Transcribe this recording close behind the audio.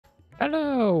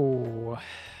Hello!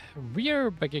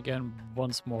 We're back again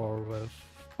once more with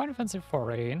Final Fantasy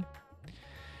XIV,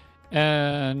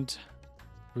 and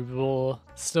we will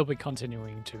still be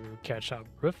continuing to catch up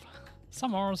with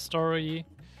some more story.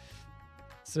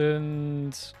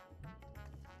 Since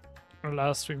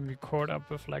last stream we caught up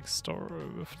with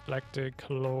the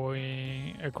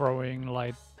growing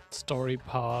light story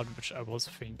part, which I was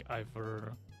think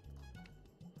either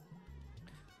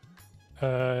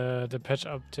the patch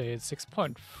update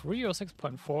 6.3 or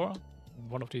 6.4,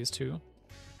 one of these two.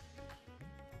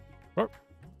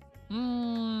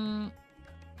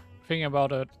 Thinking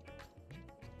about it,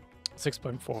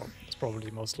 6.4 is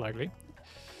probably most likely.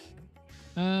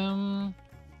 Yeah.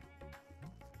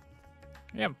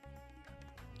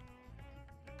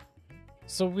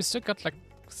 So we still got like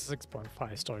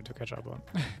 6.5 story to catch up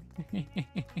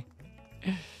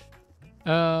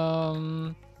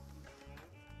on.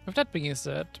 With that being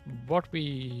said, what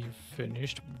we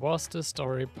finished was the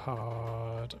story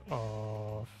part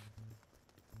of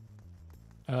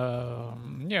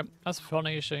us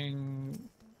finishing,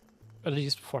 at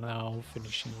least for now,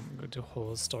 finishing the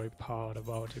whole story part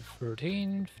about the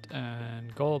 13th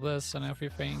and Golbus and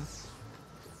everything.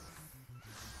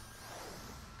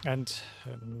 And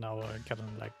now we're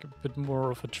getting like a bit more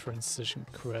of a transition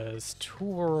quest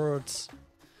towards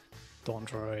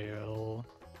Dawntrail.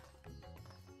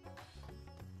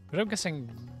 But I'm guessing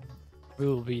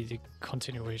will be the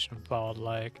continuation about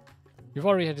like we've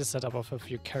already had the setup of a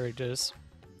few characters,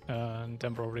 and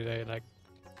then probably they like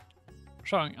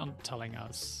showing and telling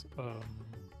us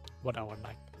what our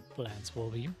like plans will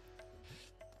be.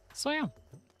 So yeah,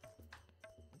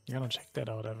 you're gonna check that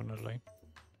out definitely.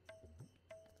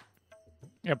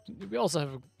 Yep, we also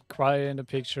have a Cry in the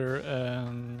picture,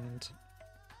 and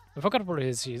I forgot what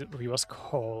he was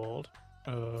called.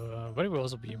 But it will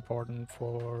also be important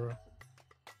for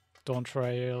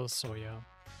Dawntrail, so yeah.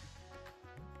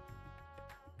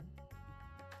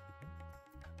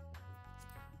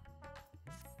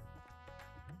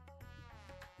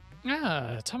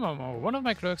 Ah, Tamamo, one of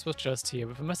my clerks was just here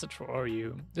with a message for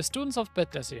you. The students of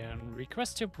Bedesian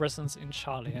request your presence in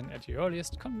Charlian at your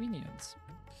earliest convenience.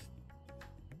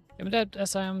 Indebted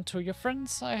as I am to your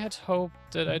friends, I had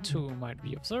hoped that I too might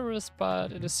be of service,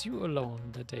 but it is you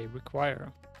alone that they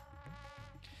require.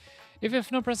 If you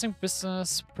have no pressing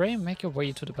business, pray make your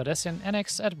way to the Bedesian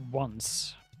Annex at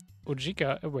once.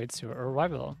 Ujika awaits your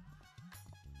arrival.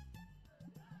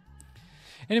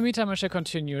 In the meantime, I shall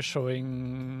continue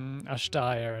showing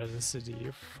Ashtaya as a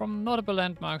city. From notable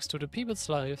landmarks to the people's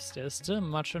lives, there is still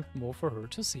much and more for her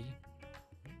to see.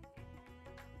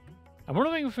 I'm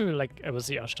wondering if we will like ever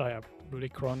see Ashtaya really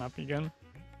grown up again.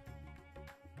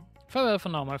 Farewell for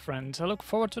now, my friend. I look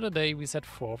forward to the day we set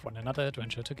forth on another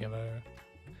adventure together.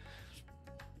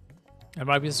 It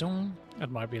might be soon, it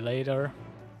might be later.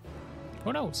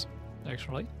 Who knows,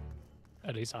 actually.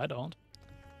 At least I don't.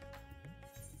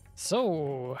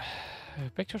 So,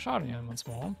 back to Charlian once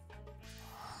more.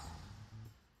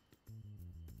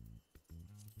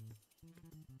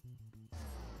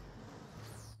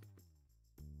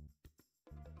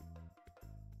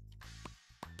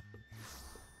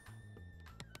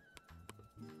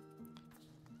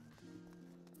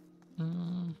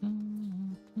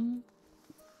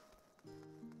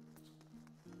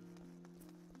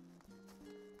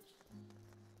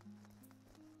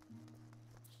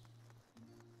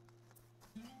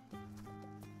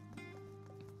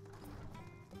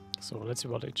 So let's see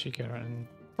what Ichika and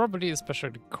probably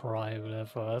especially Cry will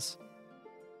have for us.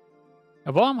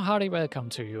 A warm, hearty welcome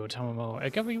to you, Tamamo. I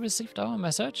gather you received our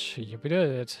message? Yep, we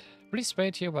did. Please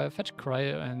wait here while I fetch Cry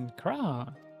and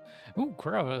Kra. Ooh,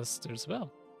 Kra is there as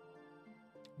well.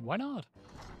 Why not?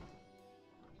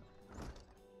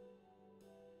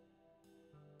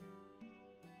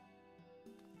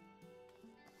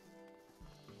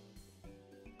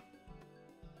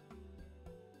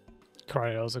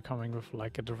 Cry also coming with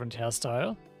like a different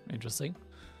hairstyle. Interesting.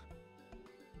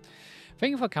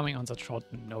 Thank you for coming on such short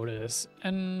notice,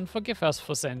 and forgive us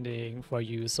for sending for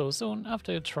you so soon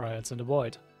after your trials in the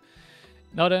void.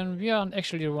 Now then, we aren't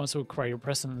actually the ones who require your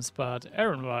presence, but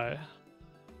Aaron will.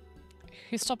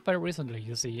 He stopped by recently,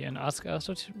 you see, and asked us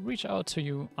to reach out to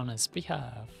you on his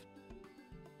behalf.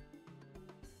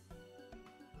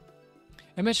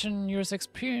 Imagine you're as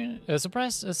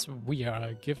surprised as we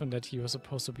are, given that he was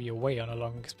supposed to be away on a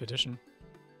long expedition.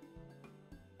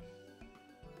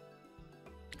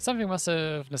 Something must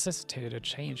have necessitated a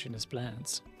change in his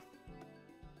plans.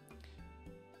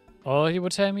 All he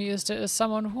would tell me is there is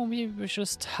someone whom he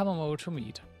wishes Tamamo to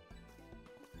meet.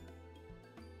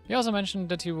 He also mentioned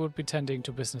that he would be tending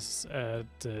to business at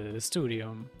the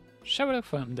studio. Shall we look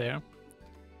for him there?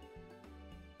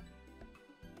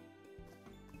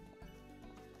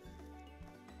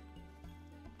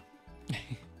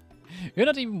 You're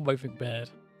not even waving back.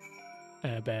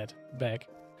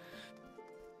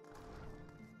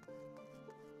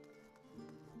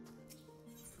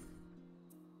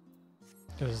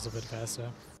 This is a bit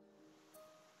faster.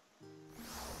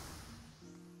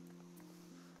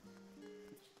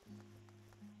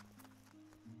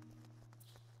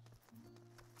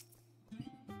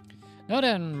 Now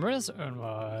then, where's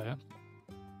Ernwall?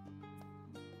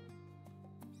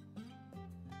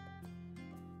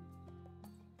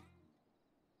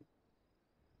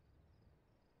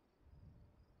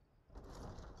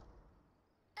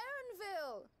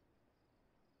 Ernville!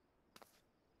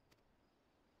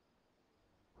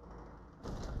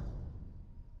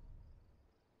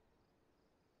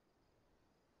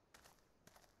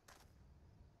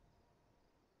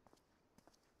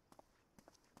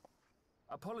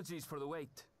 Apologies for the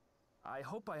wait. I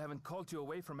hope I haven't called you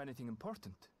away from anything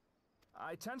important.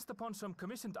 I chanced upon some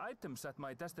commissioned items at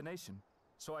my destination,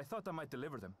 so I thought I might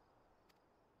deliver them.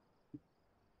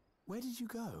 Where did you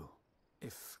go,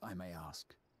 if I may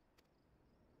ask?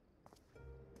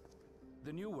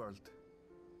 The New World.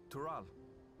 Tural.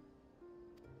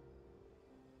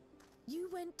 You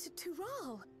went to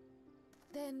Tural?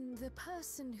 Then the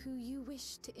person who you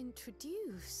wish to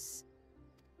introduce...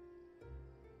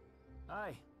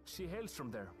 Aye, she hails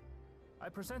from there. I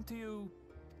present to you...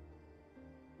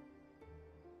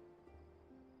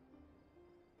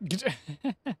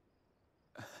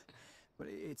 But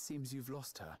it seems you've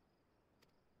lost her.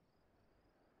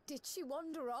 Did she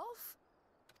wander off?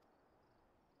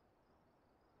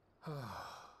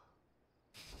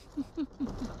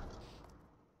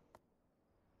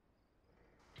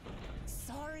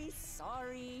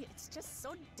 Sorry. It's just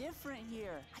so different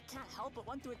here. I can't help but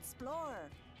want to explore.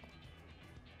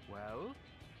 Well,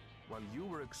 while you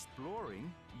were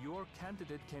exploring, your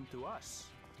candidate came to us.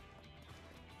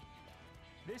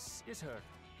 This is her,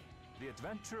 the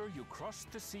adventurer you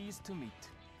crossed the seas to meet.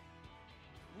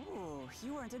 Ooh,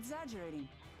 you weren't exaggerating.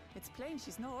 It's plain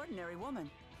she's no ordinary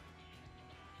woman.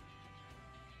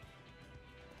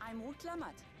 I'm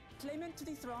Uklamat, claimant to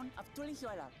the throne of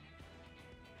Tulihuela.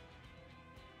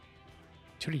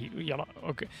 Tulihuela,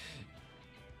 okay.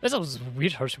 That sounds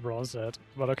weird how she pronounced that,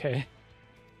 but okay.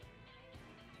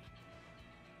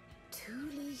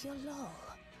 Tulihuela.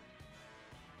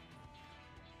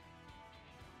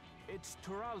 It's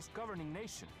Tural's governing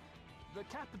nation. The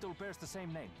capital bears the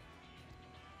same name.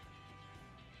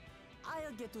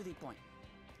 I'll get to the point.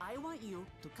 I want you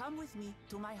to come with me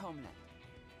to my homeland.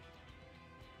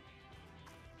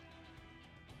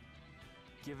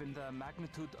 Given the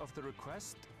magnitude of the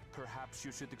request, perhaps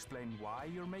you should explain why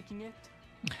you're making it?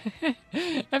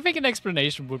 I think an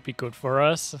explanation would be good for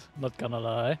us, not gonna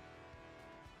lie.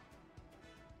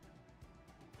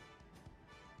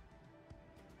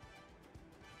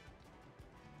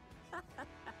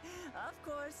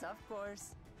 Of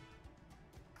course.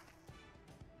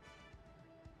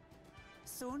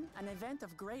 Soon, an event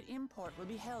of great import will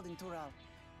be held in Tural.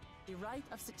 The Rite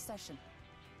of Succession.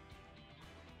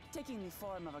 Taking the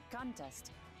form of a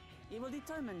contest, it will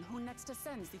determine who next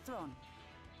ascends the throne.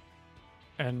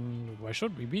 And why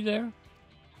should we be there?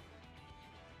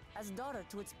 As daughter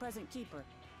to its present keeper,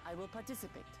 I will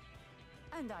participate.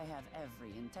 And I have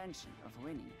every intention of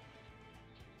winning.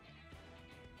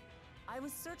 I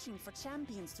was searching for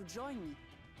champions to join me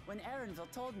when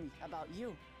Erenville told me about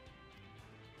you.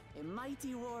 A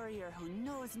mighty warrior who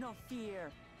knows no fear,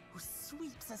 who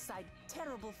sweeps aside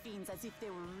terrible fiends as if they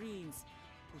were reeds,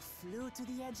 who flew to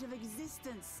the edge of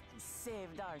existence and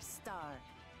saved our star.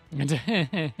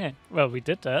 Well, we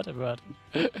did that, but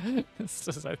it's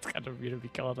kind of weird to be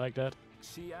called like that.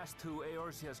 She asked who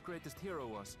Eorzea's greatest hero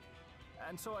was,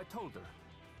 and so I told her.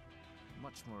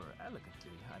 Much more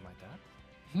elegantly, I might add.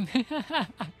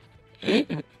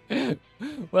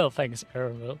 Well, thanks,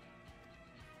 Erenville.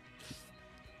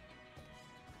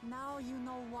 Now you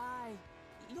know why.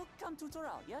 You'll come to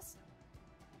Tural, yes?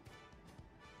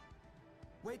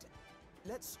 Wait,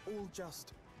 let's all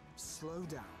just slow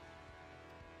down.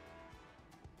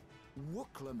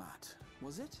 Wuklamat,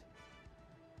 was it?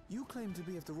 You claim to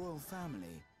be of the royal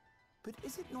family, but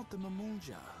is it not the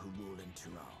Mamulja who rule in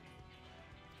Tural?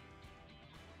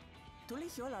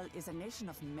 Tulihuela is a nation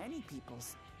of many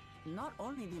peoples. Not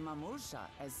only the Mamulja,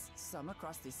 as some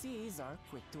across the seas are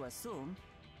quick to assume.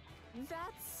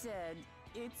 That said,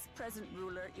 its present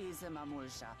ruler is a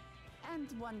Mamulja,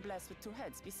 and one blessed with two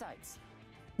heads besides.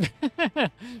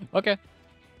 Okay.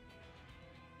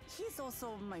 He's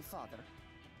also my father.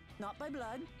 Not by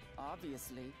blood,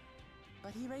 obviously,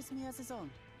 but he raised me as his own,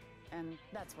 and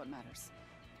that's what matters.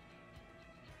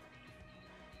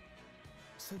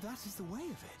 So that is the way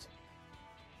of it.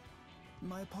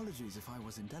 My apologies if I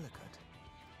was indelicate.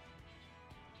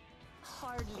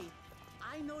 Hardly.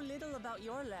 I know little about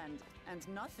your land, and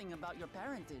nothing about your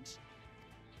parentage.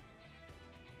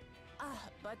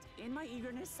 But in my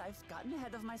eagerness, I've gotten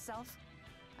ahead of myself.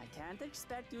 I can't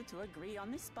expect you to agree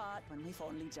on the spot when we've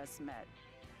only just met.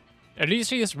 At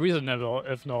least he is reasonable,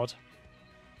 if not,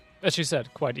 as she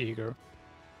said, quite eager.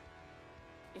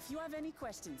 If you have any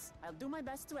questions, I'll do my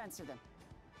best to answer them.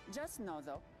 Just know,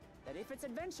 though, that if it's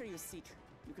adventure you seek,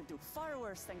 you could do far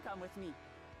worse than come with me.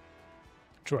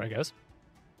 True, I guess.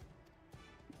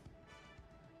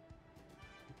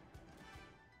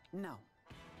 Now,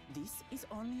 this is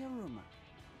only a rumor.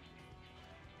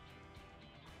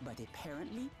 But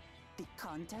apparently, the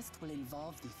contest will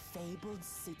involve the fabled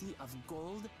city of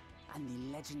gold and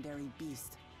the legendary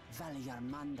beast,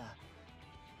 Valyarmanda.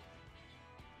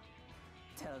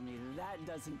 Tell me that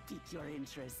doesn't pique your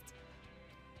interest.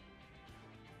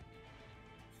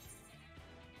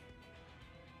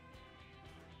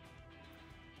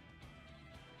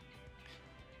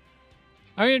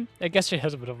 I mean, I guess she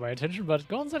has a bit of my attention, but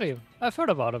Golden City, I've heard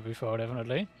about it before,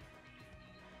 definitely.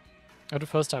 Or the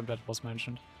first time that was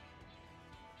mentioned.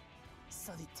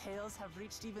 So the tales have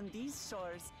reached even these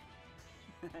shores.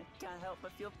 Can't help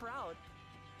but feel proud.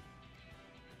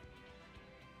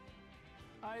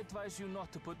 I advise you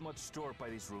not to put much store by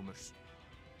these rumors.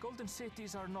 Golden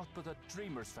cities are not but a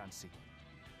dreamer's fancy.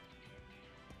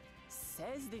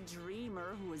 Says the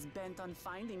dreamer who was bent on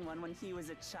finding one when he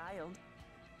was a child.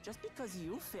 Just because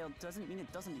you failed doesn't mean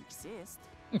it doesn't exist.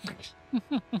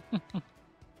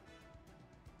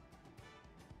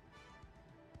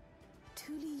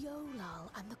 Tuliolal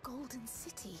and the Golden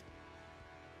City.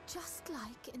 Just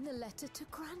like in the letter to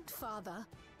Grandfather.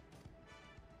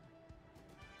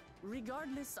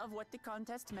 Regardless of what the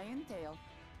contest may entail,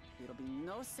 it'll be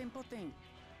no simple thing.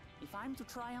 If I'm to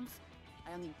triumph,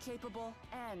 I'll need capable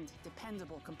and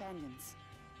dependable companions.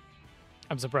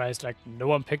 I'm surprised, like, no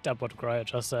one picked up what Graya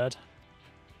just said.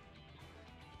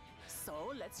 So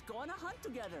let's go on a hunt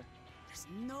together. There's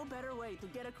no better way to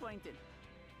get acquainted.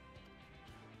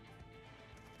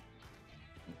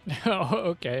 Oh,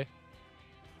 okay.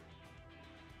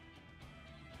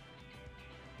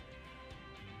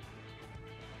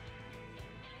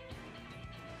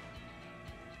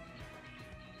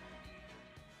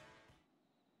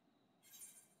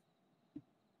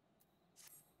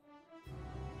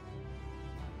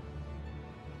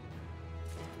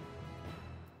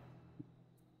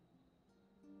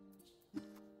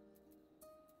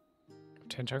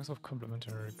 Obtain chunks of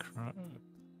complementary.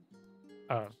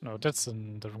 No, that's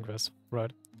in different quest,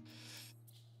 right?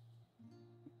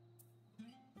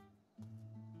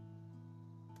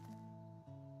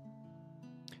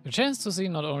 A chance to see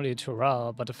not only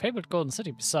Tural, but the fabled Golden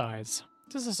City besides.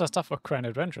 This is the stuff for grand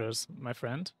adventures, my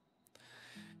friend.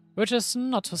 Which is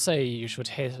not to say you should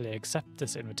hastily accept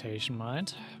this invitation,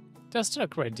 mind. There's still a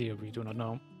great deal we do not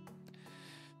know.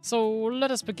 So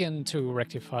let us begin to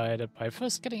rectify that by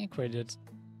first getting acquainted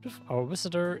with our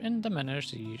visitor in the manner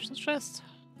she suggests.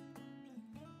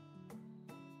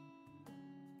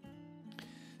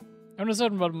 I'm not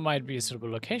certain what might be a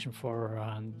suitable location for her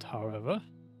hunt, however.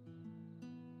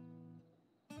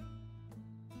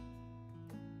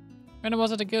 When I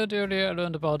was at the guild earlier, I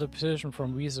learned about a petition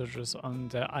from researchers on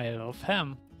the Isle of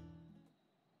Ham.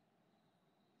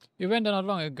 We went there not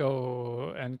long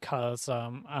ago and culled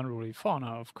some unruly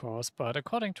fauna, of course, but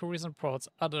according to recent reports,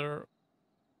 other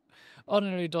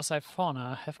ordinarily docile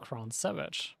fauna have grown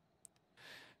savage.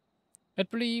 I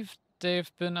believe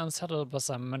they've been unsettled by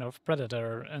some manner of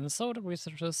predator, and so the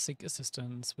researchers seek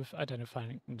assistance with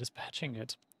identifying and dispatching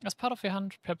it. As part of your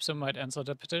hunt, perhaps you might answer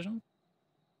the petition?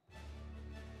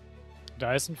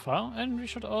 The isn't far, and we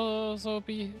would also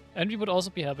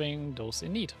be helping those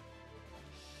in need.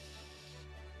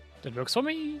 That works for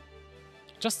me.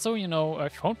 Just so you know,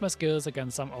 I've honed my skills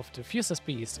against some of the fiercest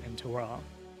beasts in Tural.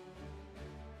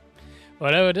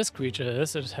 Whatever this creature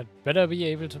is, it had better be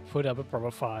able to put up a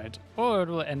proper fight, or it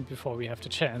will end before we have the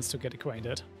chance to get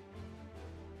acquainted.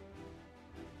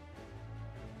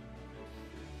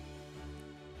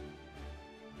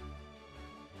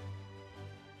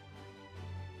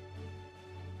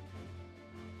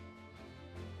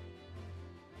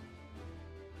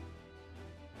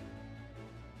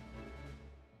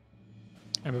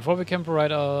 And before we can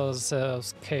provide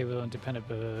ourselves capable and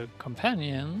dependable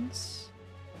companions...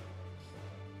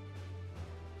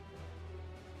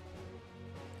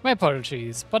 My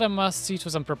apologies, but I must see to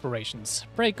some preparations.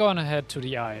 Pray go on ahead to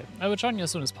the Eye. I will join you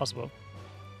as soon as possible.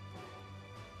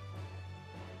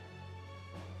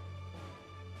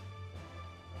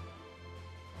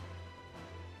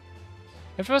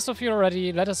 If first of you are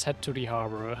ready, let us head to the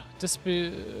harbor. This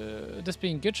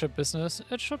being good ship business,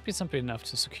 it should be simple enough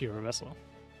to secure a vessel.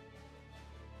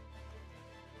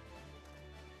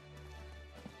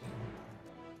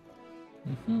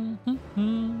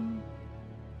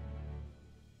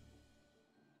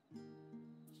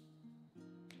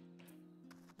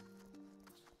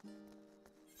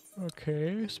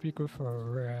 Okay, speak with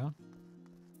her.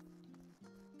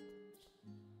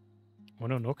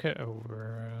 Wanna knock it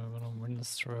over, wanna win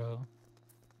this throw.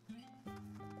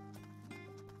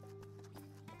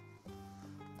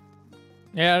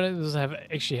 Yeah,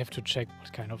 I actually have to check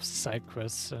what kind of side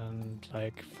quests and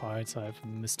like fights I've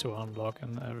missed to unlock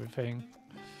and everything.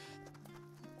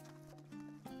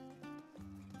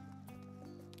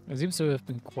 It seems to have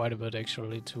been quite a bit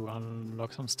actually to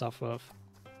unlock some stuff with.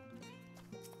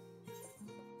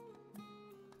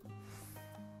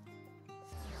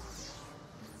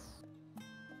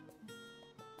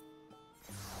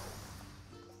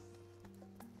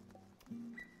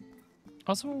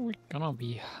 Also, we're gonna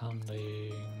be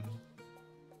handling...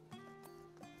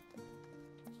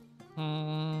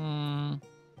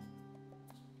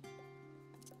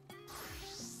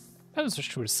 Let's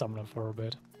just shoot a summoner for a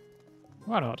bit.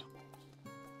 Why not?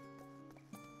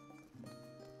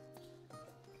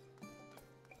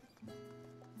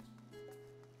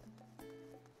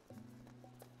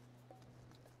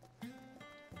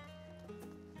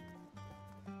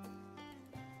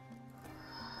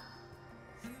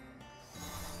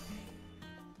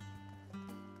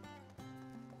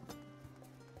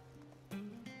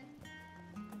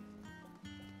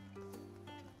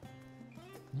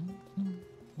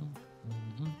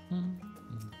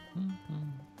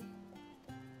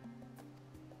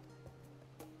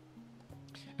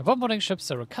 Upon boarding ships,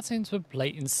 there are cutscenes with play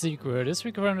in secret. It's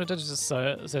recommended that you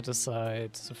set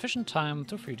aside sufficient time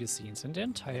to free the scenes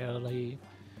entirely.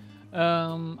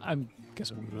 I'm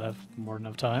guessing we'll have more than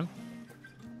enough time.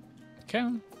 Okay.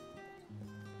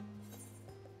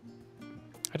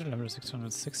 I don't remember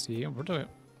 660. What do I...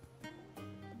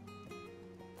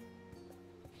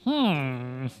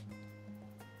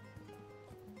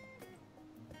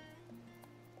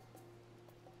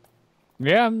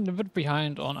 Yeah, I'm a bit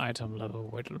behind on item level.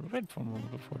 Wait for a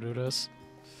moment before I do this.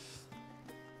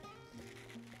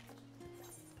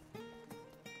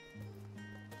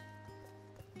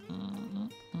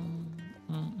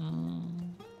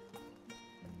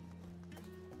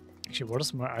 Actually, what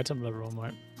is my item level on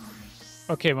my...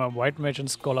 Okay, my white mage and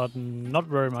scholar not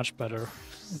very much better.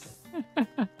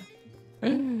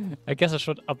 I guess I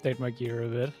should update my gear a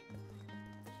bit.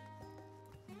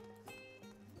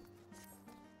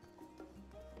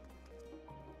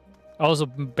 I also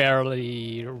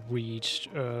barely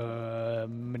reached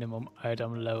minimum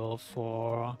item level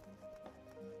for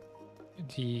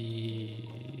the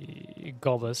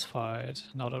Gobbers fight,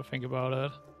 now that I think about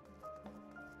it.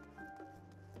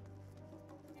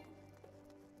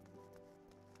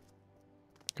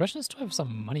 Question is to have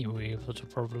some money we're able to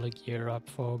probably gear up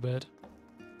for a bit.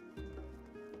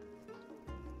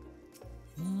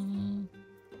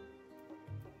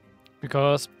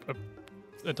 Because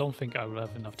I don't think I will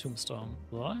have enough Tombstone,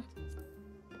 will I?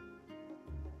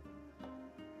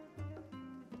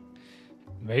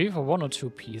 Maybe for 1 or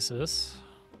 2 pieces.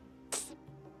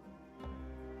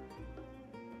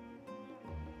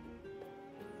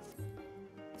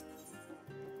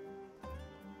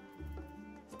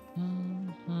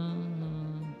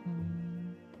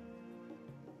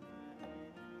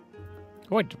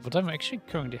 Wait, what I'm actually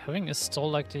currently having is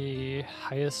still like the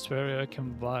highest value I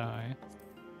can buy.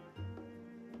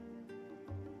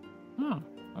 Oh,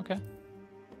 okay.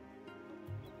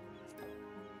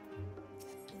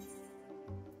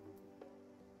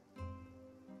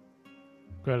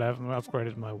 Well, I haven't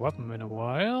upgraded my weapon in a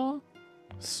while,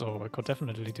 so I could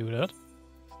definitely do that.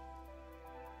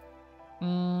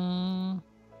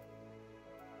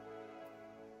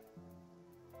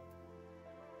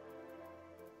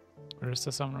 Where's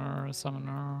the summoner?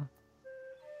 Summoner.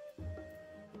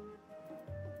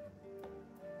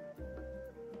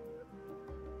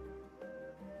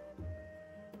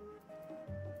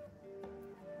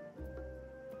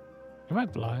 Am I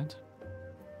blind?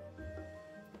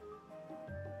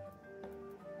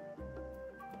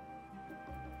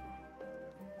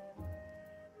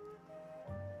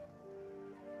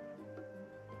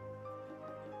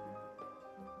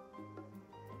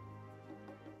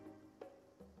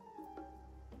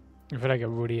 I feel like I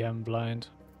really am blind.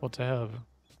 What the hell?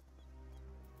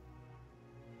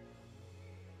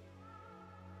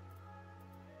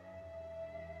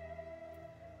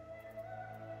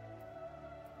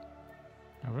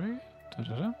 Are we?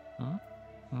 Da-da-da? Huh?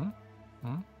 Huh?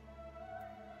 Huh?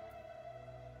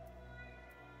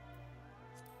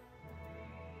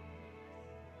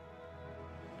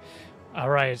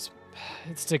 Alright.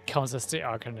 It still counts as the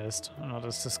Arcanist, not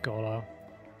as the Scholar.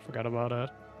 Forgot about it.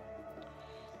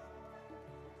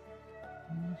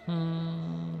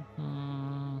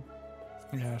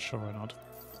 Yeah, sure, why not?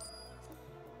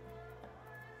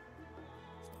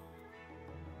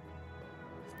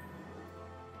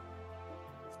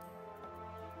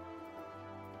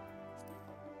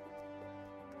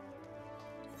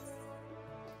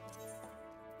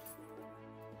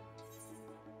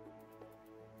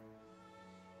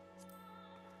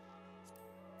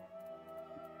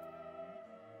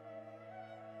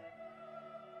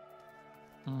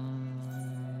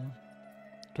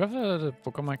 Do I have a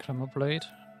book on my climber blade?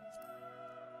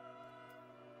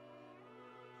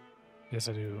 Yes,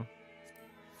 I do.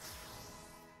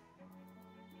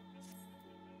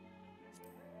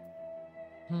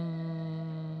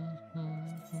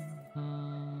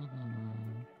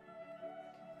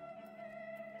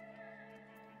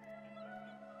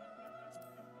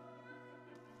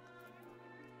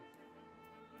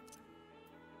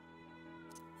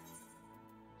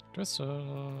 Do I still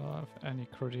have any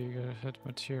critical hit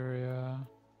materia?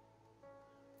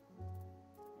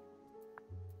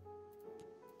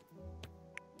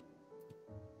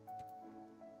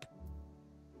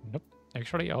 Nope.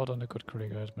 Actually out on a good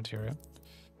critical hit materia.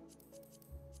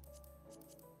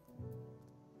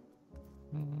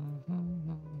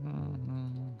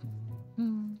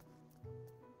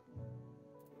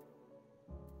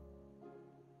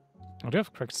 I do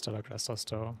have cracked stellar clusters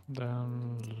though.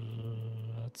 Then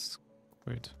let's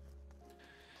wait.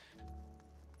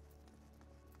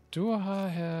 Do I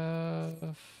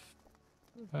have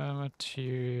a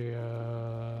materia?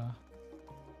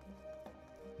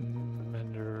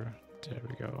 Mender. There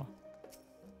we go.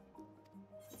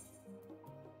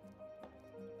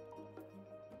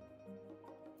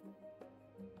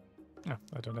 Oh,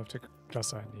 I don't have the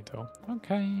cluster I need though.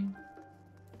 Okay.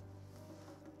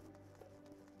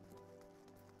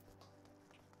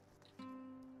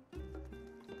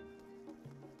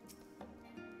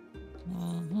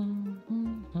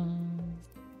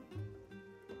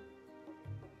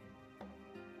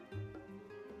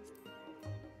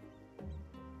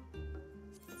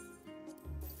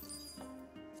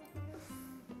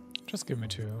 Just give me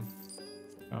 2.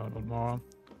 Oh, not more.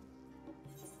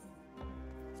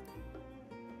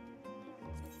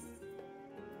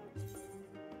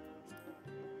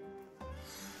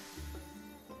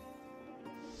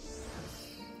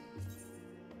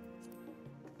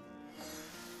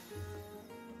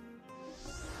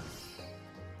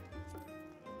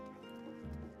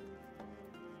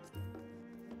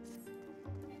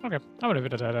 Okay, I'm gonna leave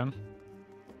it at that then.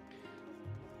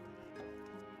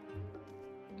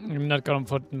 I'm not gonna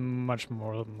put much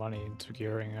more money into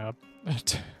gearing up.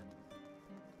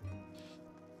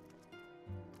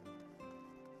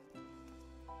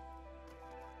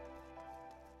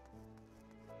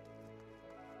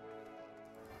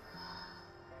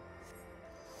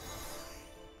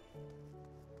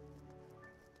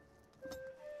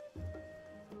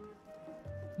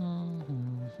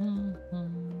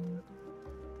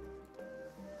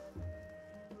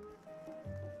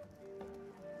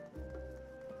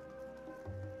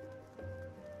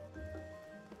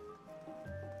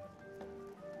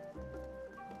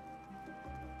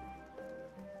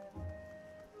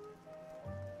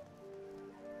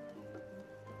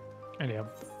 And yeah,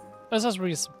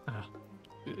 accessories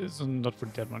is not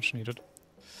really that much needed.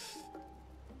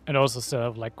 And also still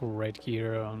have like raid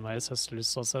gear on my accessory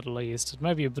slots at least. It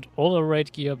might be a bit older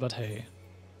raid gear, but hey,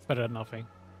 better than nothing.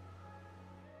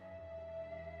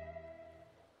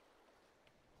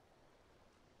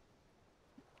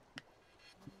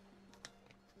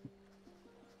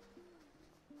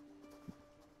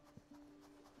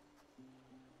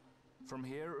 From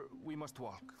here, we must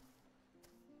walk.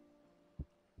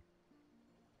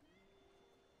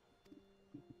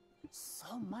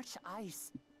 So much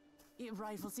ice. It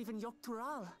rivals even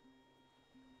Yogg-Tural.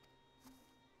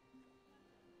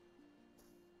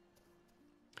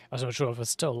 I'm not sure if I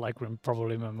still like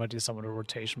probably remember some of the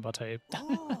rotation, but hey.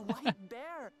 Oh, a white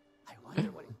bear! I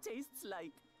wonder what it tastes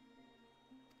like.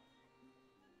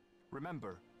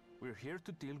 Remember, we're here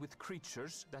to deal with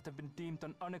creatures that have been deemed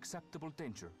an unacceptable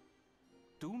danger.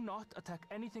 Do not attack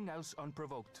anything else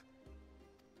unprovoked.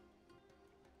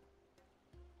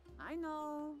 I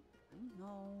know.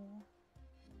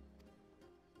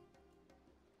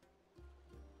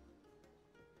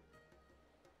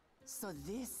 So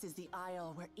this is the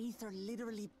isle where ether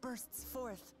literally bursts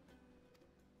forth.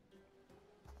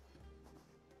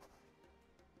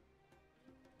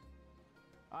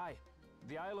 Aye,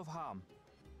 the Isle of Ham.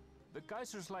 The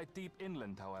geysers lie deep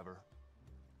inland, however.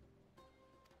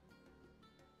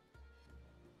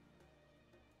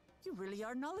 You really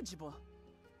are knowledgeable.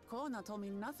 Kona told me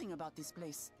nothing about this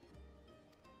place.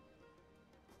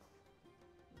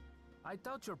 I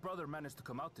doubt your brother managed to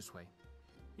come out this way.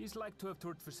 He's like to have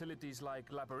toured facilities like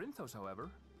Labyrinthos,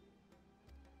 however.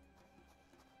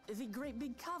 The great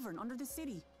big cavern under the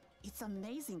city. It's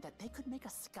amazing that they could make a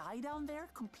sky down there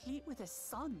complete with a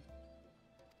sun.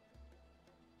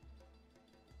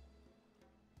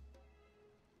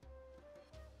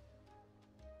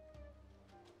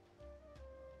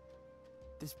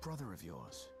 This brother of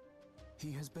yours,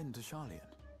 he has been to Sharlayan.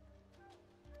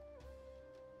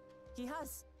 He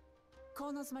has.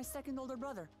 Kona's my second older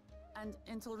brother, and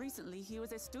until recently he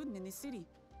was a student in this city.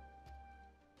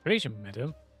 Great, you met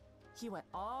him. He went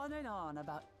on and on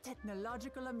about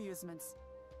technological amusements.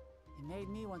 It made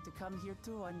me want to come here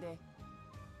too one day.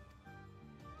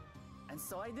 And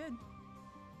so I did.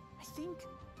 I think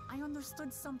I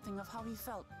understood something of how he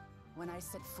felt when I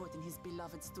set foot in his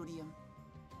beloved studium.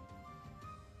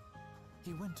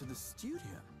 He went to the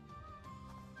studium?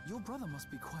 Your brother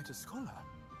must be quite a scholar.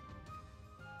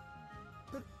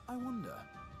 But I wonder,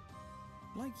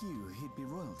 like you, he'd be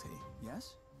royalty,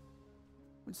 yes?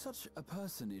 With such a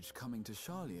personage coming to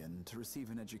Sharlayan to receive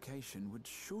an education would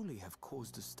surely have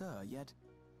caused a stir, yet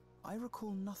I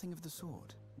recall nothing of the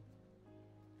sort.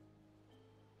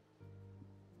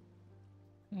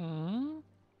 Hmm.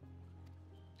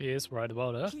 He is right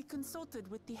about it. He consulted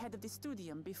with the head of the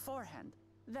studium beforehand,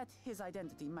 that his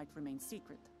identity might remain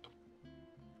secret.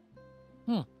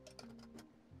 Hmm.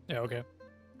 Yeah, okay.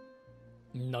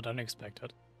 Not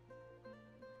unexpected.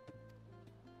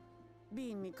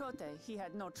 Being Mikote, he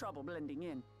had no trouble blending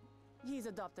in. He's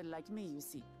adopted like me, you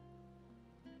see.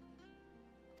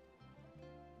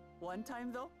 One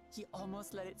time, though, he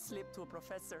almost let it slip to a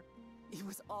professor. It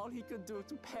was all he could do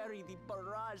to parry the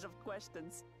barrage of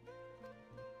questions.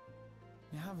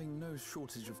 Having no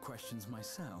shortage of questions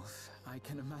myself, I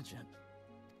can imagine.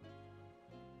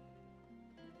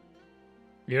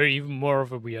 You're even more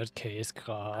of a weird case,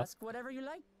 Graf. Ask whatever you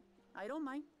like. I don't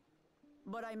mind.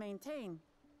 But I maintain,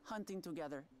 hunting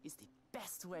together is the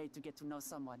best way to get to know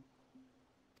someone.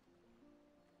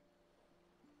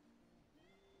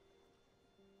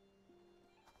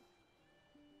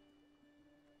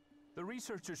 The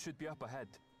researchers should be up ahead.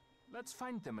 Let's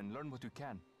find them and learn what we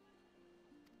can.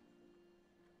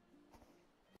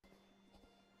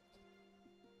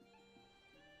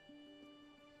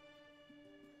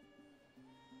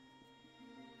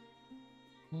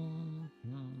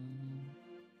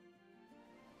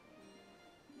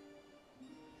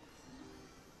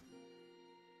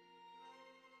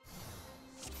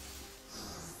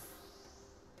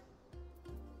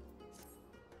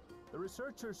 The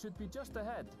researchers should be just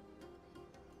ahead.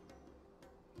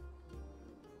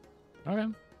 Okay.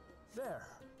 There.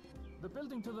 The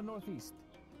building to the northeast.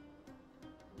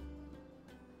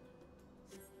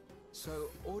 So,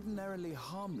 ordinarily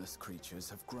harmless creatures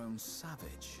have grown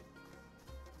savage.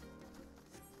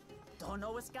 Don't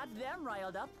know what's got them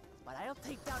riled up, but I'll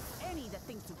take down any that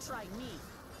thinks to try me.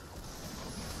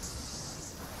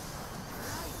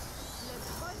 Right,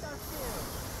 let's fight our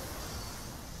fill.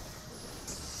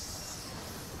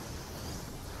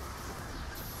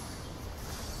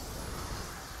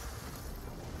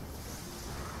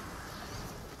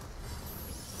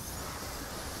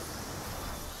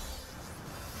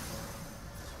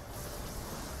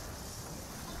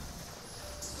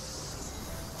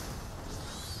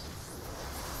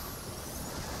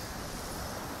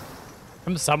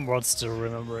 I'm somewhat still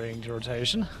remembering the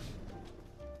rotation.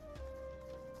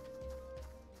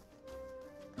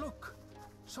 Look!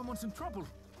 Someone's in trouble!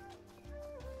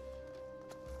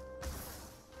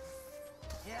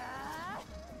 Yeah,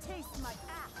 taste my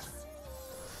axe.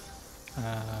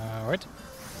 Wait.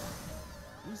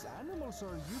 These animals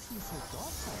are usually so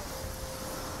docile.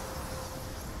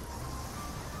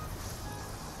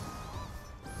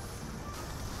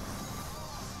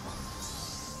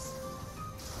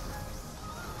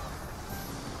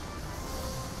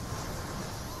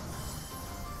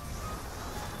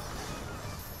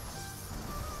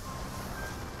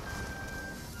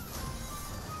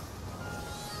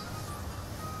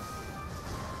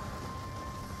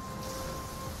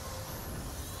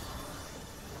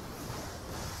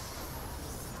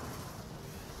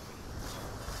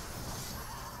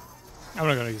 I'm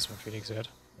not gonna use my Phoenix yet.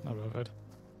 Not worth it.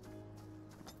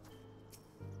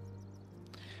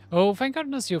 Oh, thank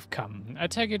goodness you've come. I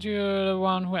take it you're the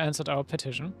one who answered our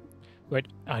petition. Wait,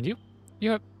 aren't you?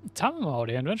 You're Tamamo,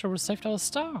 the adventurer who saved our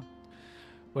star.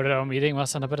 But our meeting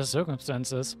was under better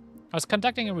circumstances. I was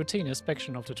conducting a routine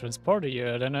inspection of the transporter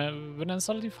here, when I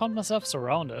suddenly found myself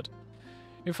surrounded.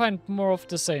 We find more of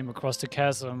the same across the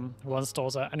chasm. Once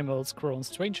those are animals grown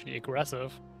strangely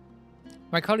aggressive.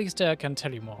 My colleagues there can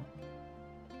tell you more.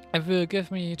 If you'll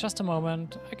give me just a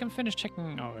moment, I can finish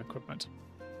checking our equipment.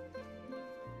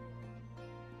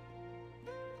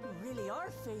 You really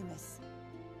are famous.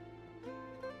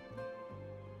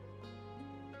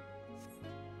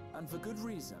 And for good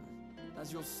reason,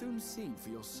 as you'll soon see for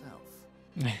yourself.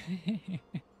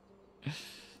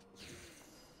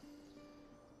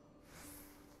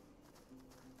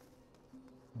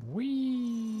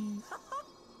 Whee!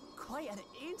 Quite an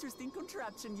interesting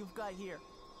contraption you've got here.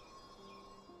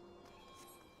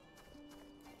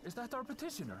 Is that our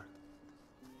petitioner?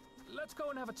 Let's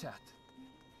go and have a chat.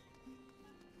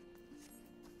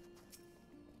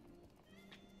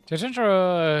 Did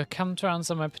you come to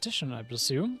answer my petition, I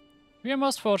presume? We are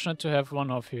most fortunate to have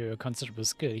one of your considerable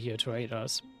skill here to aid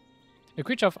us. A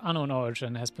creature of unknown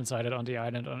origin has been sighted on the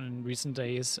island in recent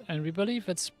days, and we believe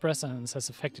its presence has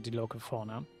affected the local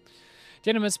fauna. The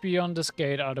animals beyond this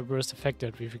gate are the worst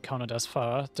affected we've encountered thus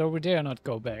far, though we dare not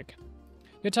go back.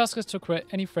 Your task is to create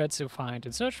any threats you find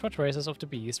and search for traces of the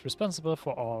beast responsible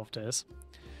for all of this.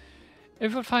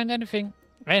 If you find anything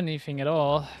at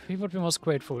all, we would be most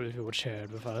grateful if you would share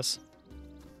it with us.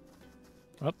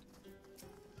 What?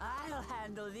 I'll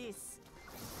handle this.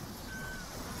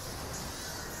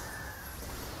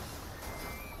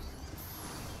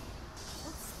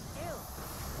 Still.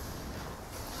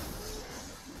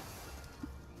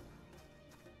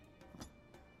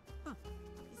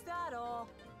 Is that all?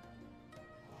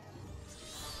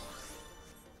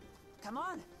 Come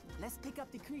on, let's pick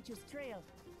up the creature's trail.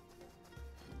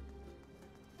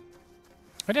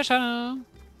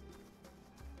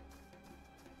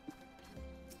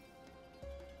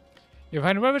 You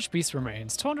find ravaged beast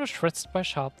remains, torn to shreds by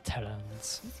sharp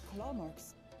talons. These claw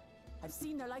marks. I've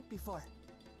seen their like before.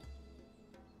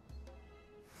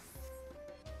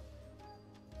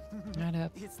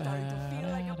 It's starting to feel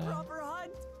like a proper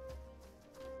hunt.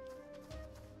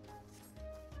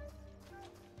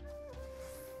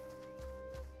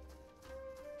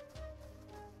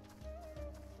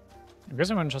 I guess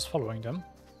I'm just following them.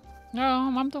 No,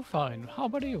 I'm doing fine. How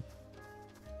about you?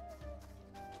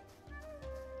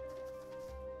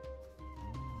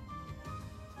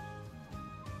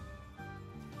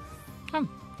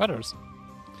 Feathers.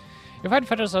 You find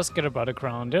feathers are scattered by the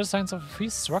ground. There are signs of a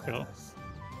fierce struggle.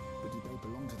 But do they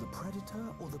belong to the predator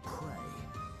or the prey?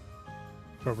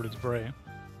 Probably the prey.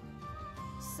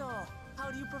 So, how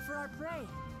do you prefer our prey?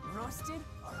 Roasted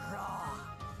or raw?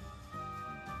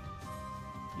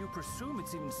 You presume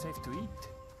it's even safe to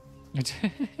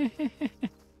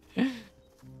eat.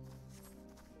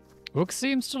 Rook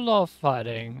seems to love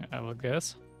fighting, I would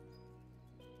guess.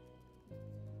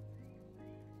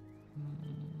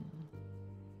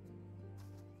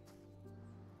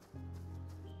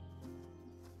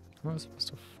 Where was I supposed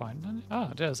to find any?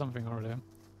 Ah, there's something over there.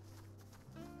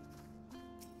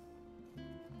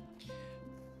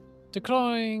 The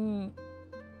growing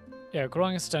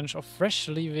stench of fresh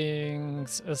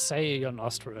leavings assail your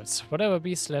nostrils. Whatever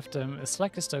beast left them is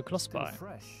likely still close by.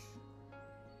 Fresh.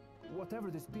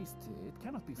 Whatever this beast, it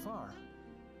cannot be far.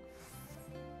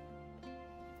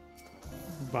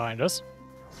 Behind us.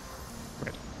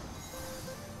 Great.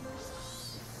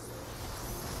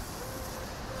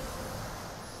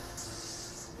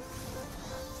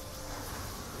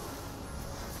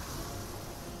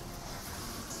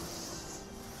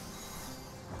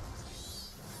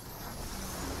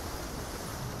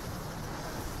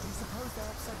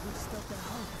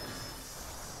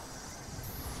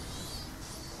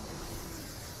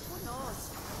 Who knows?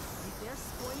 If they're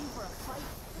spoiling for a fight,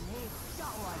 then hey,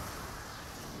 got one.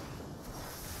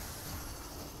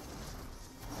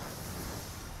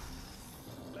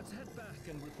 Let's head back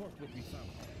and report what we found.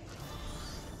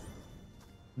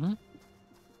 Hmm?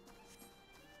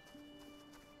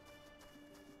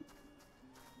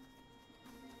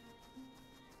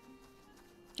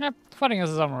 Yeah, fighting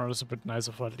as a samurai is a bit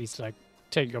nicer for at least like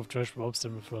taking off trash ropes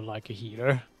than with like a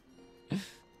healer.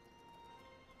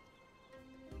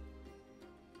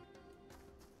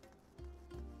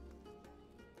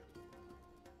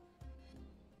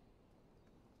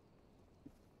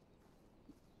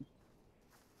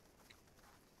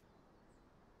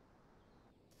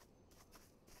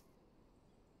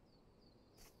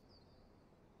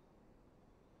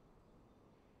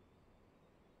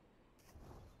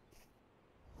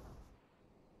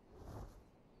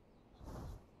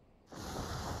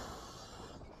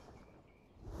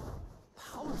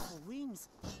 Powerful wings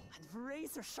and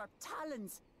razor-sharp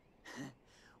talons.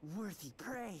 Worthy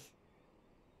prey.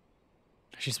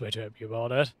 She's way too happy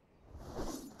about it.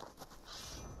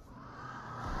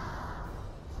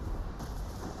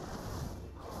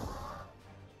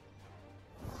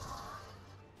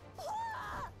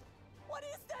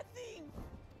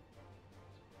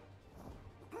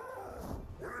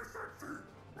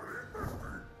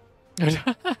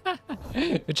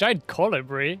 A giant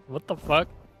colibri? What the fuck?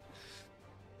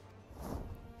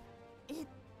 It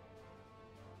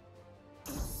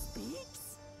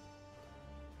speaks?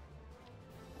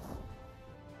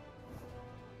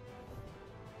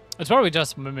 It's probably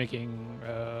just mimicking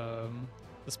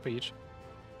the speech.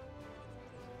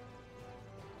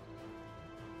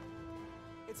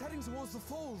 It's heading towards the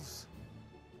falls.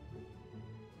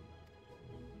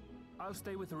 I'll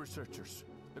stay with the researchers.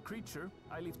 The creature,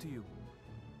 I leave to you.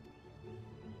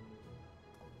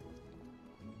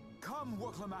 Come,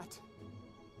 Woklamat.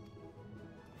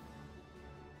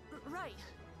 Right.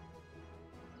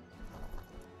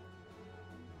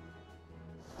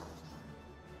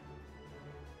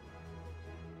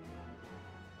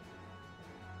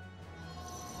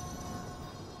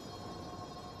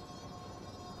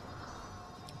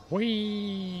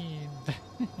 Whee!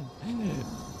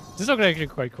 This looks actually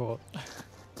quite cool.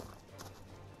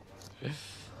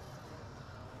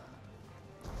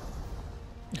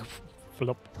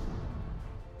 Flop.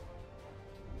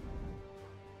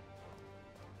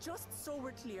 Just so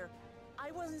we're clear,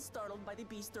 I wasn't startled by the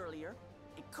beast earlier.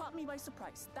 It caught me by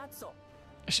surprise, that's all.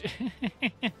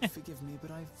 Forgive me, but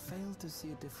I failed to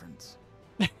see a difference.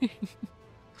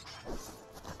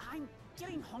 I'm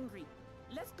getting hungry.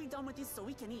 Let's be done with this so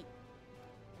we can eat.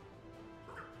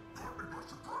 Caught me by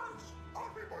surprise!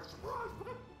 Caught me by surprise!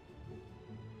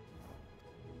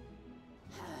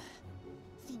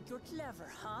 Think you're clever,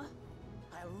 huh?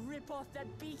 I'll rip off that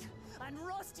beak and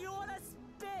roast you on a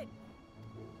spit!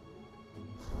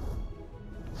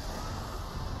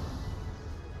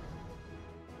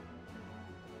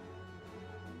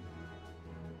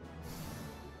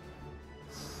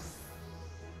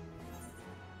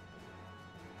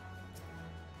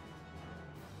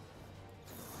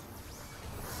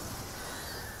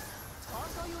 Talk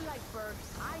all you like, Bird.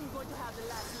 I'm going to have the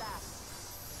last laugh.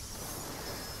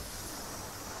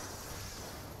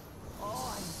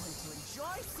 Oh, I'm going to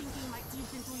enjoy sinking my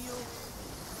teeth into you.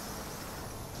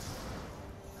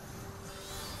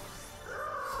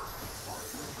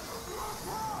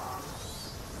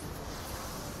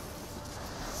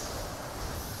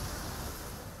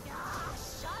 Ah,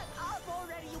 shut up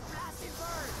already, you blasted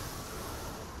bird!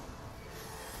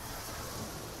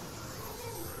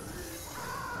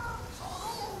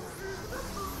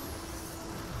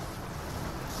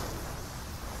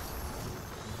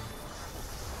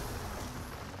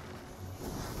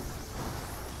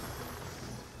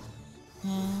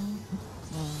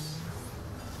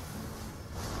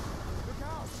 Look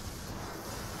out!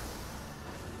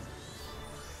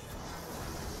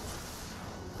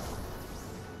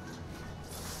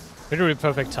 Literally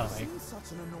perfect I've timing. seen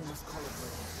such an enormous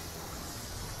colibri.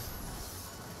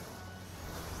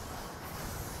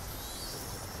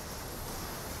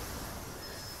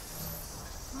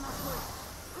 Not good.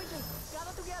 Quickly,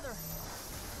 gather together.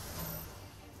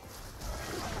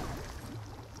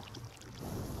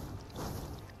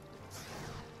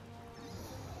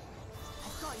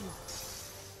 I've got you.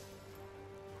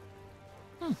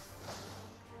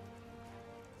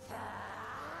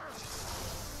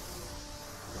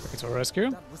 It's a rescue.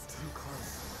 That was too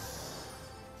close.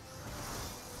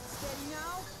 Steady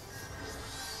now.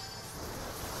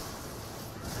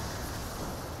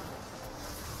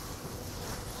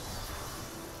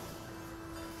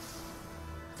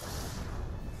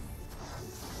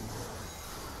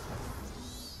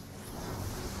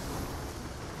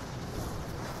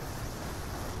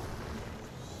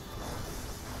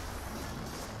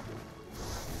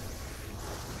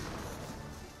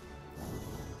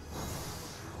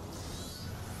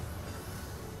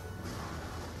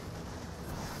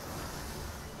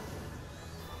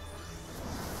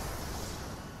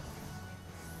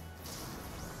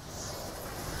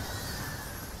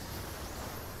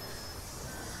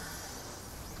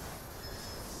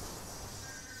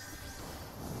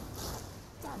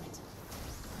 Damn it.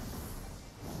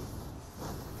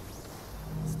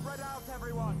 Spread out,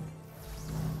 everyone.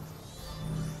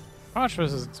 How much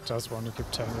does it just want to keep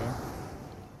tangling?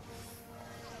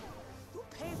 You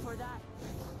pay for that.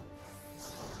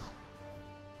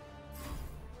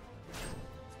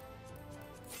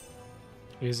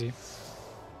 Easy.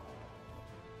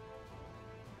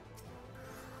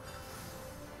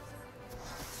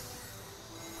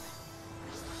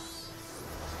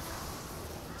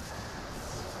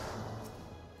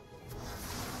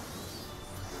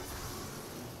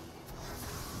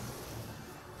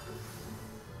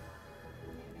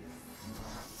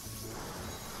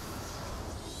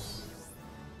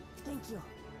 Thank you.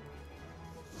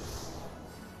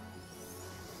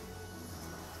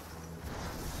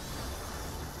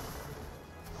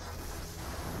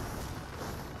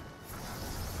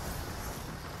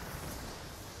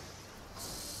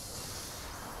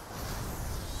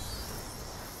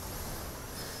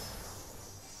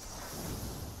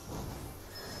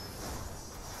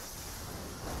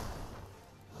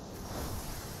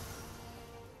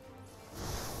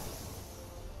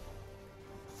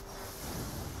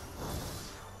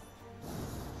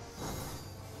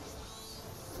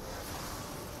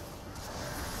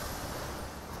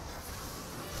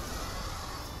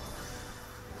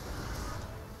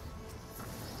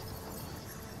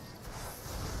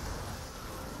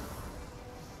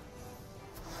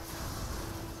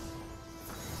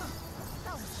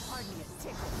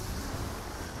 tickle.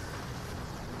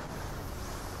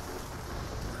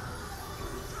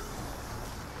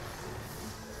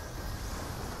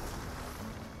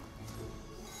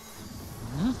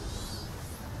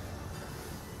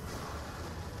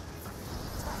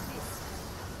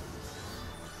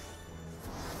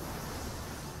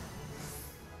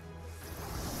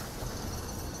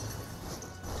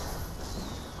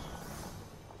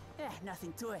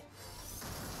 Nothing to it.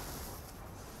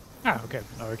 Ah, okay.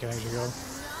 Now we can actually go.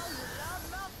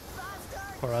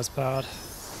 For us part.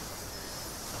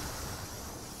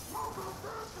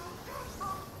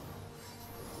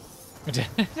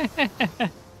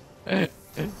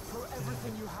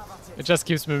 It just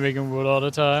keeps me making wood all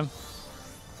the time.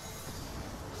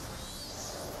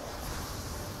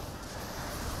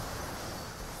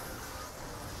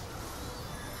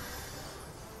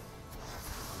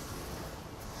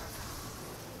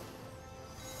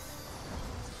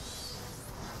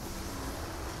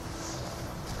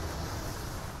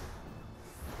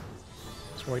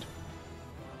 Sweet.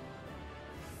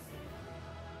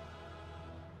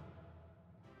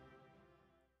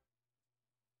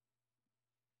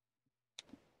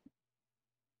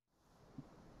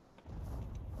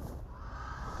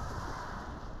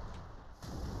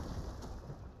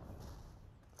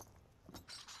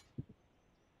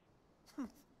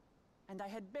 And I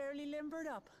had barely limbered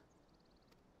up.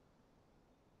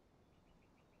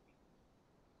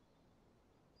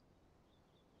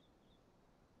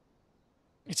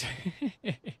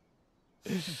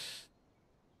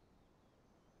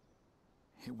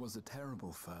 It was a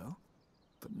terrible foe,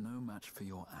 but no match for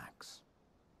your axe.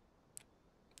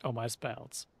 Oh, my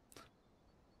spells.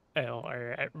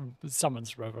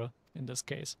 Summons, rather, in this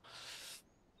case.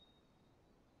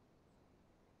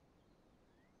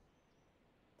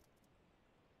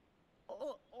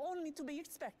 Only to be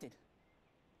expected.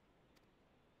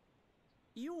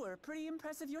 You were pretty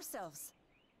impressive yourselves.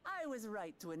 I was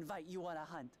right to invite you on a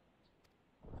hunt.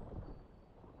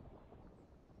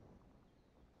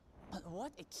 But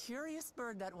what a curious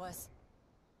bird that was.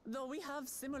 Though we have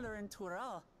similar in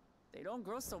Tural, they don't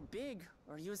grow so big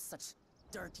or use such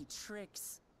dirty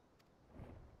tricks.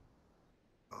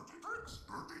 Dirty tricks?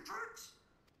 Dirty tricks?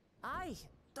 Aye,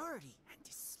 dirty and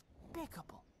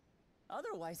despicable.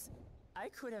 Otherwise, I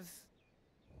could have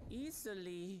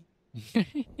easily...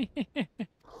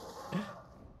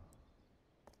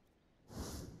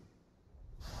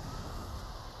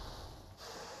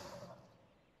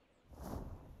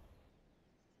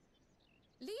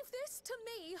 Leave this to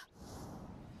me.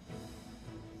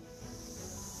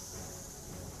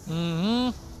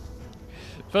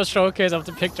 First showcase of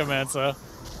the Pictomancer.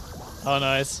 How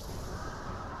nice.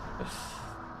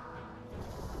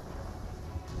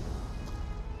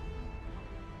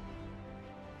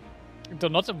 Though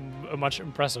not a much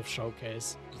impressive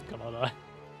showcase, gonna lie.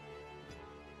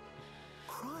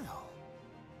 Cryo.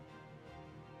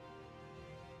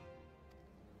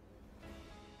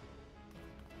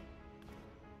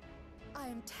 I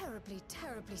am terribly,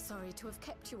 terribly sorry to have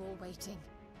kept you all waiting.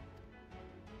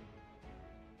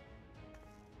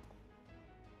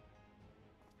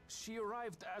 She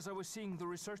arrived as I was seeing the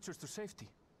researchers to safety.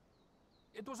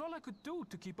 It was all I could do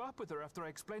to keep up with her after I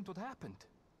explained what happened.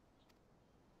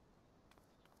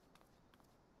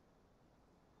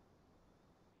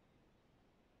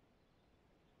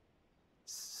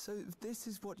 So this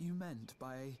is what you meant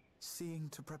by seeing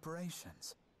to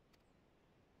preparations?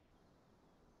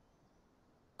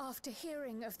 After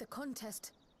hearing of the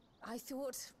contest, I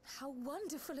thought how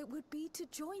wonderful it would be to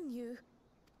join you.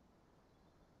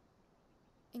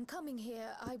 In coming here,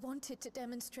 I wanted to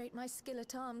demonstrate my skill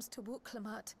at arms to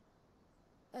Wuklamut.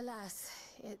 Alas,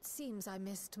 it seems I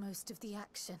missed most of the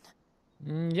action.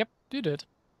 Yep, you did.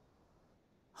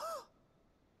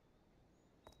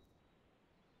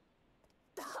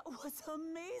 That was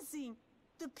amazing!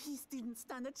 The piece didn't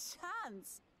stand a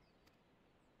chance!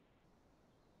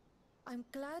 I'm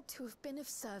glad to have been of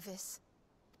service.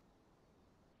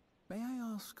 May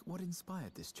I ask what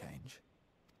inspired this change?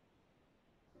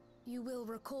 You will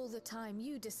recall the time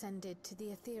you descended to the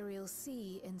ethereal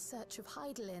sea in search of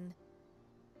Heidelin.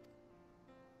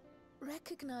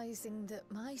 Recognizing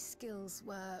that my skills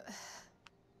were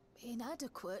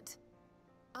inadequate,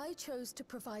 I chose to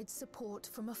provide support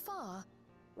from afar,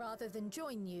 rather than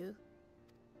join you.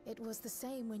 It was the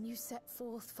same when you set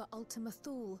forth for Ultima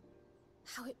Thule.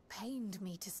 How it pained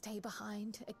me to stay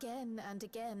behind, again and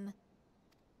again.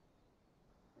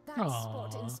 That's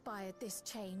what inspired this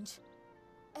change.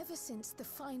 Ever since the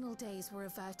final days were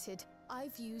averted,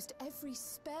 I've used every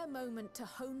spare moment to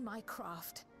hone my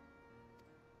craft.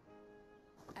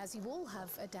 As you all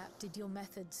have adapted your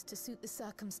methods to suit the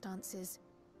circumstances,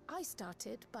 I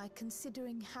started by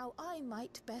considering how I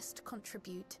might best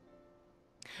contribute.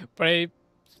 By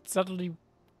suddenly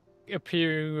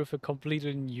appearing with a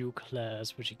completely new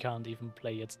class, which you can't even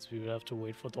play yet, so you have to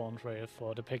wait for Dawn Trail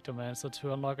for the Pictomancer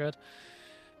to unlock it.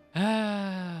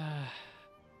 Ah,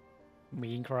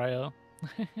 mean Cryo.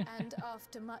 And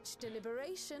after much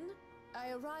deliberation,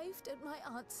 I arrived at my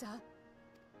answer.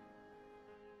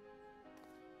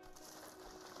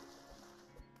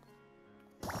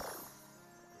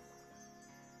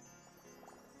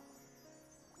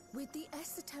 With the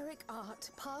esoteric art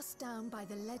passed down by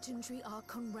the legendary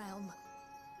Archon realm,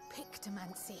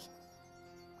 Pictomancy.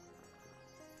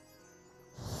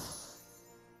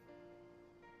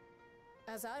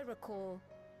 As I recall,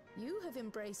 you have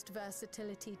embraced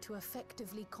versatility to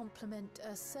effectively complement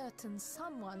a certain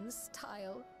someone's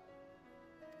style.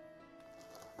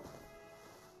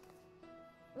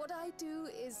 What I do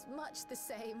is much the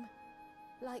same.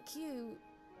 Like you,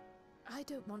 I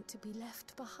don't want to be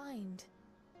left behind.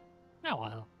 Oh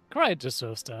well, Cryo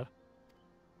deserves that.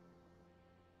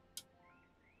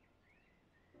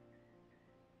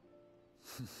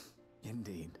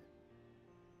 Indeed.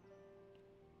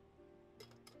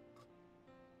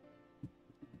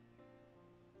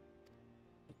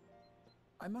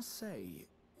 I must say,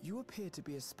 you appear to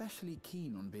be especially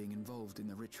keen on being involved in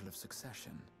the ritual of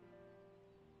succession.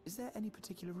 Is there any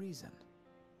particular reason?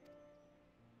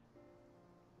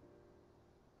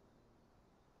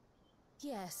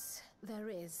 Yes,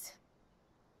 there is.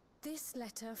 This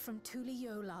letter from Tuli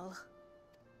Yolal.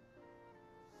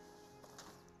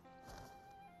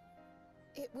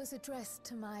 It was addressed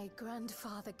to my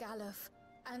grandfather Galuf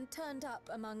and turned up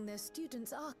among the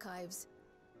students' archives.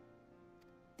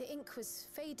 The ink was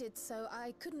faded, so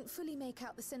I couldn't fully make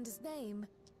out the sender's name.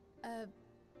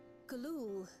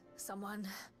 Galul, someone.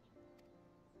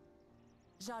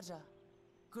 Jaja.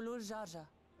 Gulul Jaja.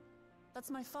 That's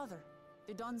my father,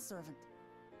 the Dawn servant.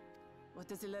 What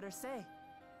does the letter say?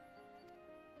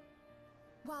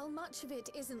 While much of it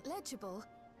isn't legible,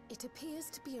 it appears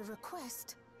to be a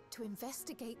request to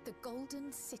investigate the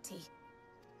Golden City.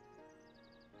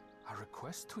 A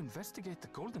request to investigate the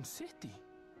Golden City?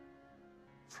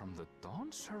 From the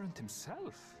Dawn Servant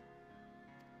himself?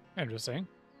 Interesting.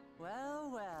 Well,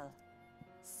 well.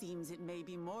 Seems it may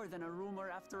be more than a rumor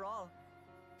after all.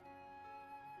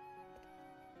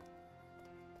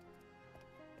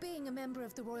 Being a member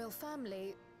of the royal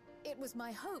family, it was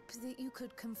my hope that you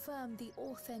could confirm the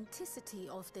authenticity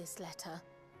of this letter.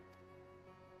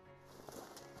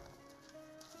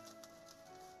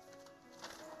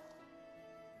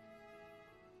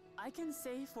 I can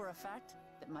say for a fact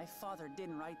that my father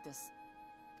didn't write this.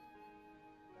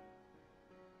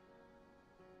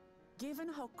 Given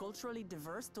how culturally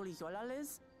diverse Tuliyolal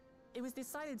is, it was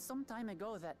decided some time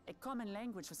ago that a common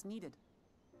language was needed.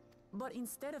 But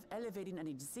instead of elevating an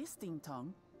existing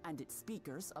tongue and its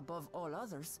speakers above all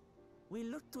others, we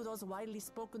looked to those widely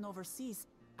spoken overseas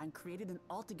and created an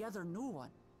altogether new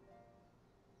one.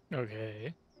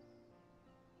 Okay.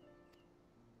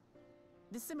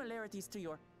 The similarities to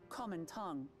your common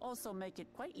tongue also make it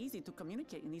quite easy to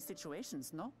communicate in these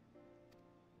situations, no?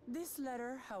 This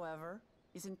letter, however,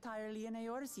 is entirely in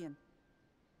Eorzean.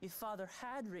 If Father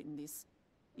had written this,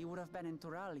 it would have been in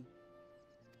Turali.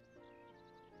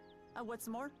 And what's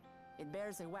more, it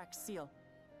bears a wax seal.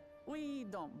 We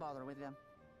don't bother with them.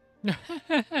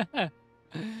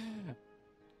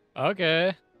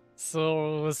 Okay.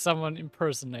 So someone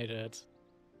impersonated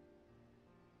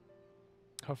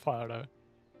her father.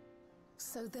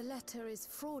 So the letter is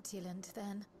fraudulent,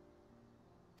 then?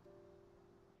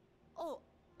 Oh,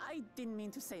 I didn't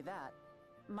mean to say that.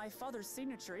 My father's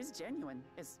signature is genuine,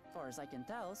 as far as I can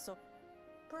tell, so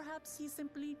perhaps he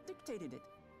simply dictated it.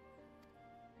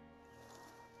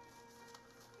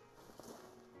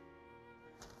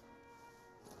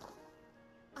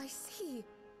 I see.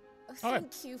 Oh, All right.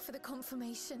 thank you for the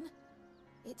confirmation.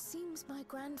 It seems my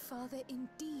grandfather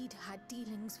indeed had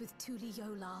dealings with Tuli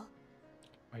Yolal.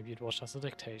 Maybe it was just a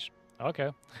dictation.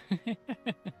 Okay.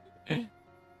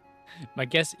 My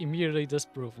guess immediately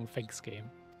disproven. Thanks, game.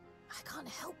 I can't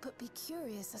help but be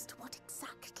curious as to what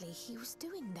exactly he was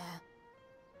doing there.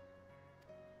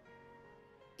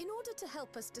 In order to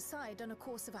help us decide on a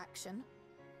course of action,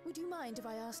 would you mind if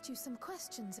I asked you some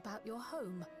questions about your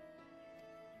home?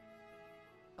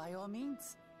 By all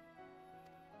means.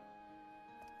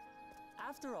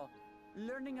 After all,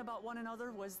 learning about one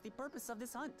another was the purpose of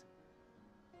this hunt.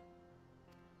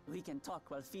 We can talk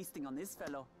while feasting on this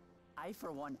fellow. I,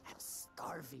 for one, am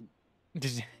starving.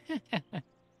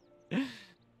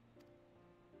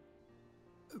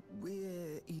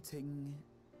 We're eating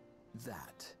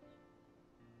that?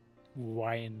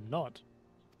 Why not?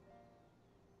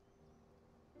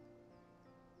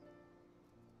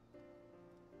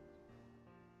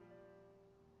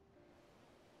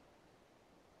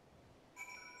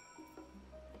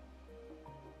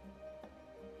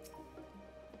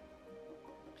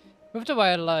 With the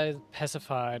wildlife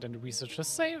pacified and the researchers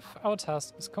safe, our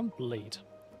task is complete.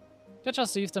 That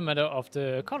just leaves the matter of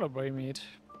the colorway meat.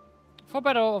 For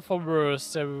better or for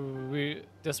worse,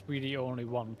 there's really only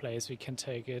one place we can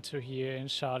take it to here in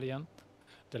Charlian.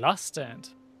 The last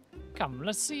stand. Come,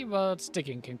 let's see what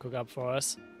Digging can cook up for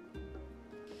us.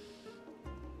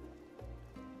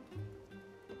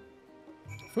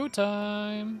 Food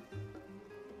time!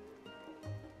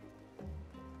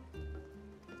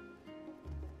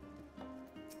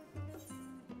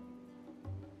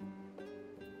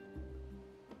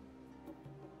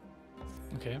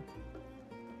 Okay.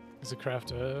 Is a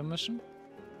craft a mission?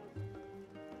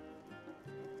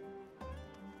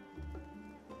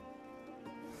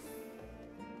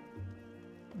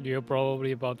 You're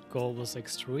probably about Golbus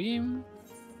Extreme.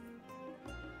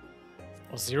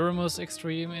 Or Zeromus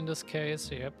Extreme in this case,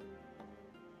 yep.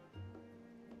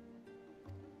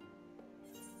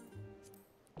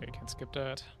 Okay, can skip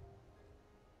that.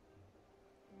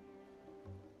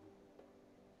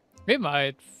 We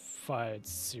might fight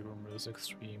Zeromus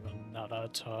Extreme another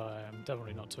time.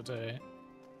 Definitely not today.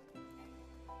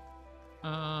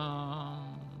 I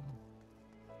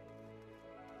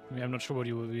mean, I'm not sure what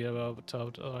you will be about.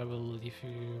 I will leave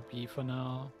you be for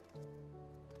now.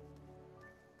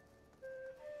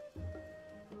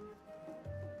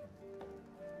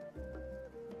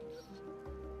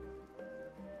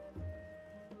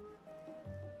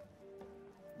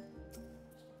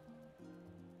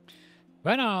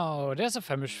 Bueno, there's a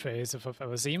famished face if I've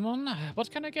ever seen one.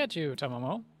 What can I get you,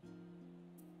 Tamamo?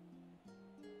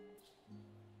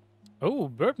 Oh,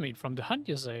 bird meat from the hunt,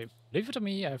 you say? Leave it to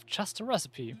me, I have just a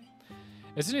recipe.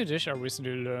 It's a new dish I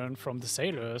recently learned from the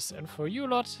sailors, and for you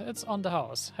lot, it's on the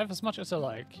house. Have as much as I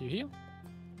like, you hear?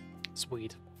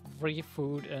 Sweet. Free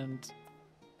food and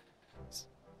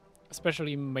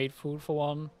especially made food for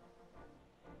one.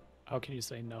 How can you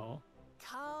say no?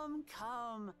 Come,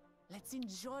 come. Let's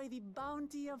enjoy the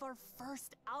bounty of our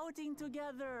first outing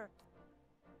together.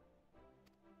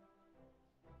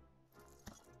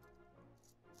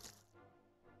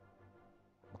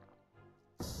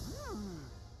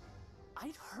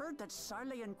 I'd heard that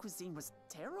Charlian cuisine was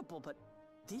terrible, but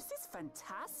this is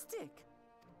fantastic.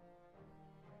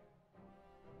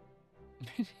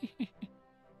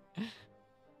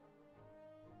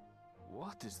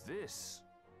 What is this?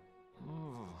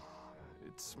 Oh,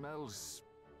 it smells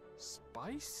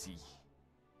spicy.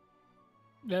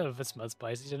 Yeah, if it smells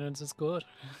spicy, then it's good.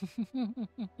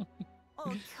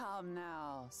 Oh, come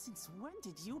now. Since when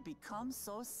did you become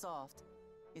so soft?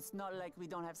 It's not like we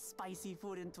don't have spicy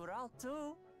food in Tural,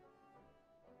 too.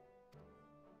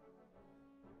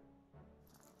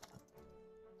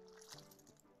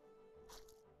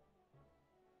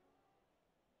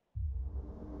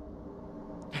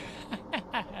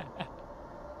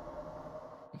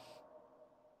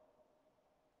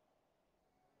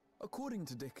 According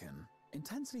to Dickon,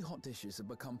 intensely hot dishes have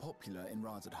become popular in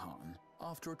Razadhan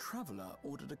after a traveller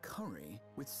ordered a curry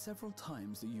with several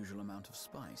times the usual amount of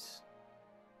spice.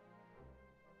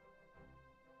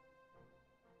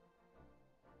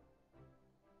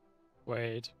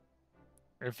 Wait.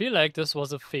 I feel like this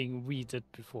was a thing we did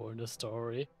before in the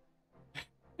story.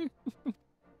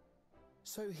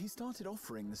 So he started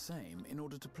offering the same in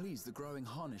order to please the growing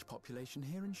Harnish population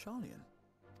here in Charlian.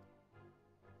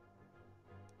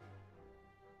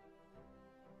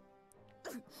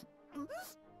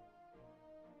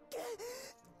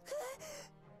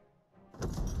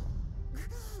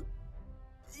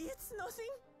 It's nothing.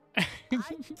 I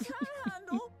can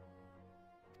handle.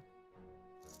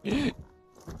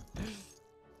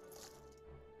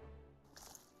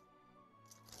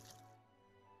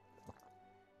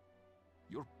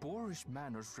 Your boorish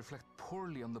manners reflect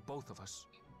poorly on the both of us.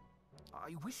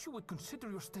 I wish you would consider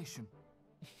your station.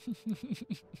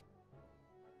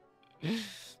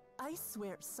 I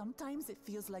swear, sometimes it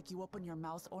feels like you open your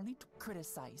mouth only to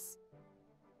criticize.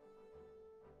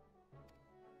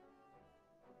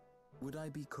 Would I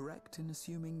be correct in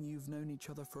assuming you've known each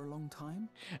other for a long time?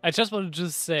 I just wanted to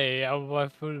say,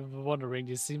 I've been wondering,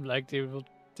 they seem like they've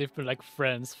been like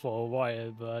friends for a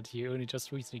while, but you only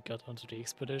just recently got onto the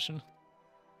expedition.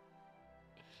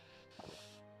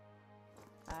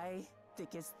 Aye,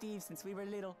 thick as thieves since we were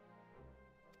little.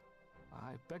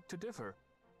 I beg to differ.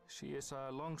 She is a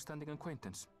long-standing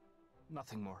acquaintance.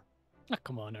 Nothing more. Ah,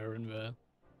 come on, Aaron.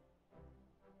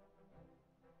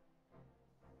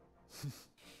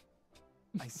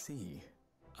 I see.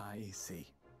 I see.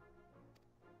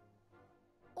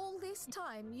 All this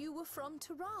time you were from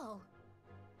Tural.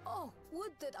 Oh,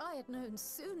 would that I had known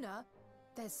sooner.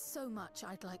 There's so much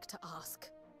I'd like to ask.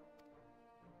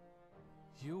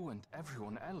 You and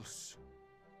everyone else.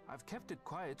 I've kept it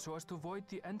quiet so as to avoid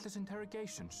the endless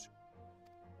interrogations.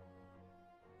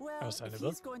 Well, if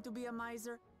he's going to be a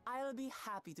miser, I'll be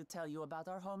happy to tell you about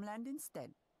our homeland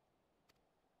instead.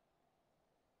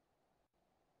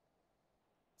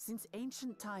 Since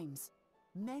ancient times,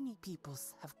 many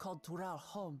peoples have called Tural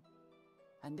home,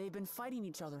 and they've been fighting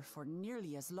each other for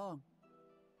nearly as long.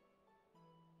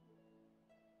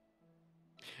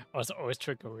 Also, always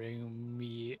triggering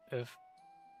me if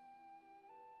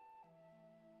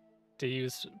they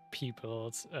use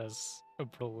peoples as a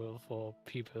plural for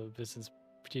people, business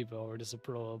people, or it is a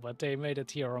plural, but they made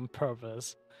it here on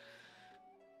purpose.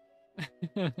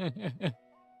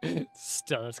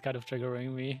 Still, it's kind of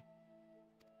triggering me.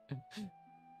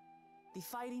 The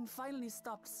fighting finally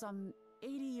stopped some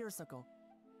 80 years ago,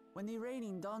 when the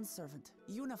reigning Dawn Servant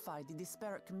unified the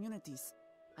disparate communities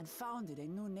and founded a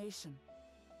new nation.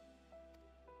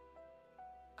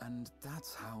 And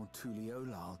that's how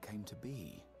Tuliolal came to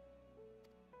be.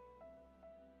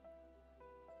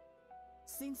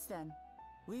 Since then,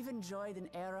 we've enjoyed an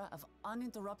era of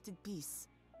uninterrupted peace.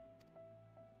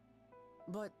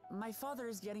 But my father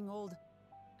is getting old,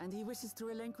 and he wishes to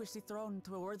relinquish the throne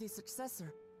to a worthy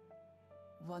successor.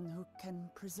 One who can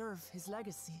preserve his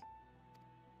legacy.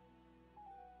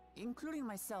 Including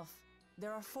myself,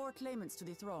 there are 4 claimants to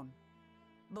the throne.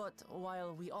 But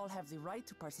while we all have the right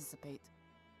to participate,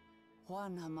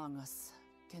 one among us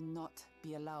cannot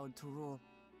be allowed to rule.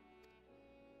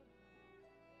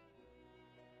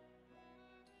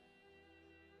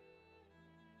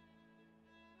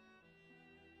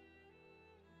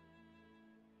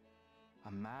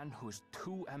 A man who is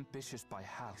too ambitious by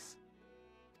half.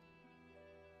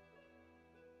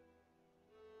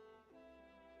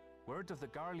 Word of the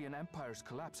Garlean Empire's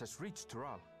collapse has reached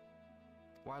Tural.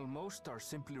 While most are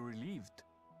simply relieved,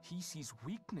 he sees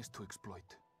weakness to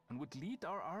exploit and would lead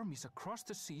our armies across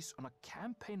the seas on a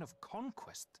campaign of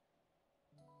conquest.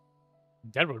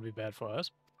 That would be bad for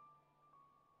us.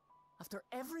 After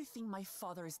everything my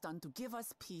father has done to give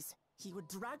us peace, he would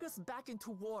drag us back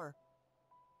into war.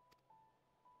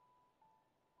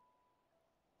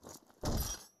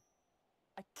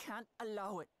 I can't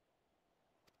allow it.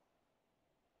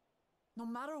 No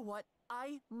matter what,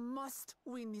 I must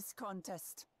win this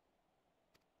contest.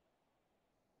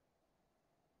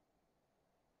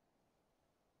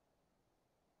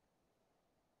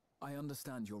 I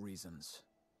understand your reasons.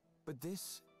 But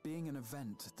this being an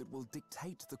event that will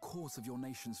dictate the course of your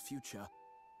nation's future,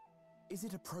 is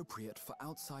it appropriate for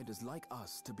outsiders like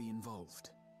us to be involved?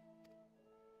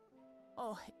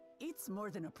 Oh, it's more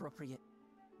than appropriate.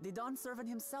 The Dawn Servant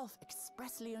himself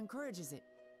expressly encourages it.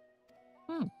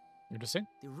 Interesting.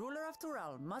 The ruler of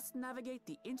Tural must navigate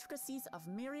the intricacies of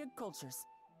myriad cultures,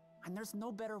 and there's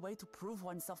no better way to prove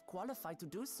oneself qualified to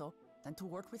do so than to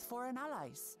work with foreign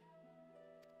allies.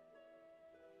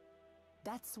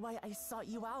 That's why I sought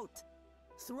you out.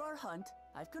 Through our hunt,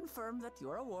 I've confirmed that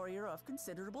you're a warrior of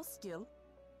considerable skill,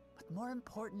 but more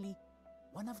importantly,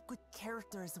 one of good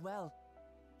character as well.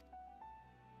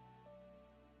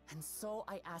 And so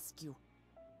I ask you,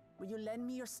 will you lend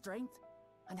me your strength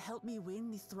and help me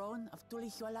win the throne of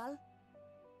Tuliolal?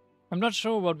 I'm not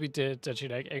sure what we did that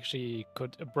she actually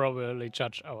could appropriately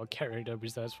judge our character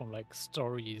besides from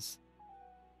stories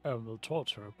will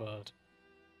taught her, but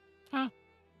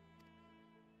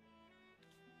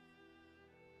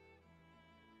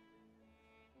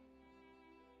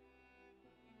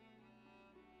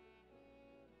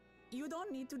You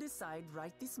don't need to decide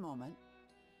right this moment.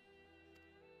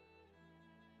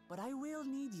 But I will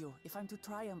need you if I'm to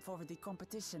triumph over the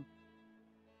competition.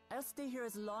 I'll stay here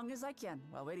as long as I can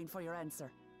while waiting for your answer.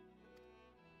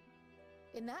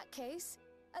 In that case,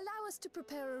 allow us to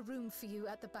prepare a room for you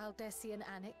at the Baldessian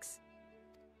Annex.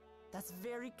 That's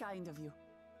very kind of you.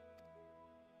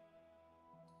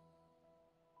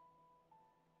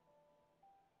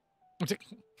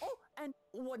 Oh, and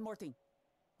one more thing.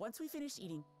 Once we finish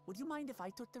eating, would you mind if I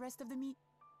took the rest of the meat?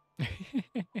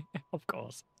 Of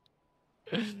course.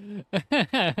 I'm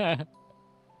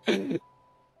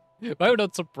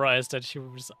not surprised that she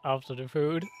was after the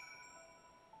food.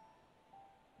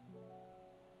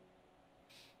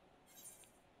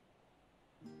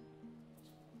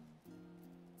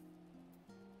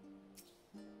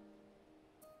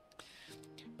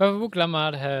 Bababook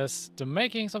Lamad has the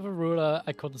makings of a ruler,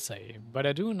 I couldn't say, but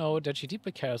I do know that she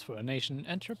deeply cares for her nation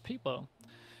and her people.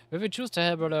 If you choose to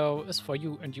help below is for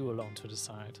you and you alone to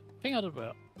decide. Think out it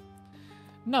well.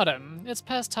 Now then, it's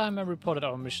past time I reported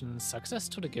our mission's success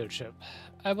to the guild ship.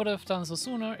 I would have done so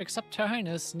sooner, except Her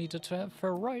Highness needed to have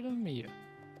her right on me.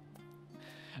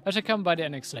 I shall come by the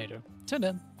annex later. Till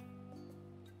then.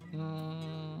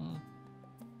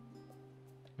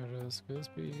 Here it is, skill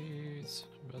speed,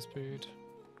 best speed.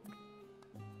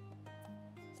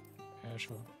 Yeah,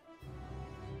 sure.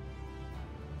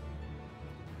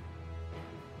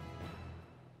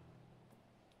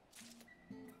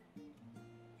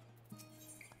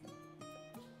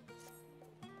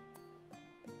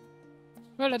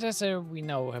 Well, let us say we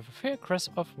now have a fair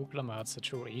grasp of Wuglamar's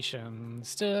situation.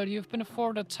 Still, you've been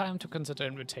afforded time to consider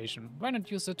invitation. Why not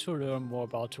use it to learn more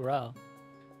about Tural?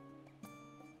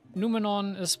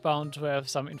 Numenon is bound to have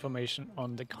some information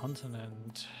on the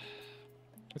continent.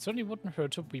 It certainly wouldn't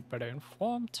hurt to be better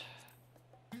informed.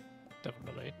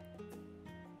 Definitely.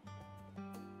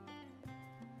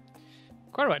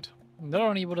 Quite right. Not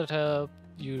only would it help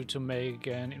you to make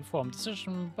an informed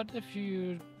decision, but if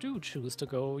you do choose to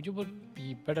go, you would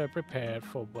be better prepared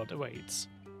for what awaits.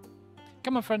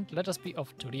 Come on, friend, let us be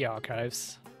off to the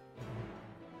archives.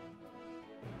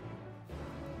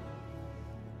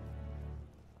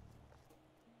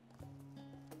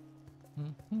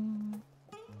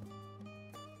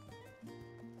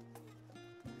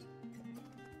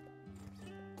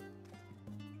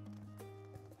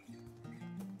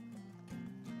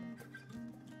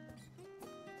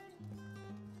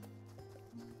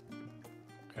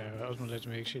 I also let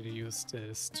me actually use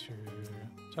this to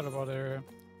teleporter.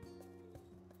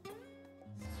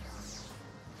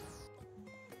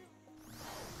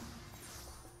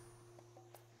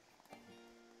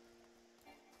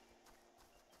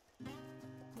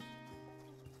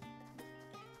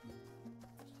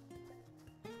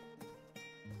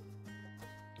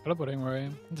 Teleporting,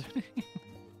 right?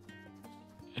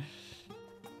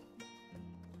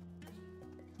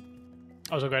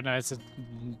 Also quite nice that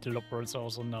the Loppers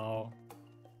also now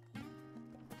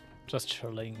just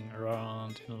chilling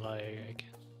around in like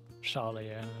Charlie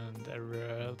and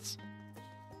everywhere else.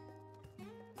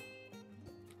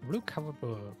 Blue cover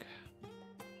book.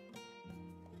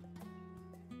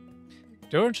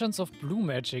 The origins of blue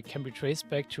magic can be traced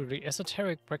back to the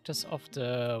esoteric practice of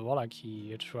the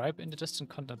Wallaki, a tribe in the distant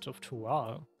continent of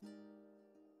Tural.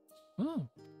 Oh.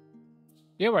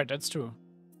 Yeah, right, that's true.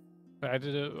 I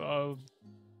did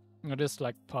it is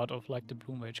like part of like the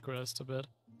Blue Mage crest a bit.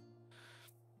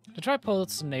 The tribe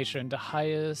holds nature in the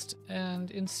highest, and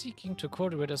in seeking to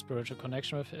cultivate a spiritual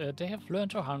connection with it, they have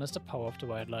learned to harness the power of the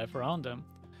wildlife around them.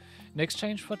 In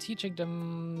exchange for teaching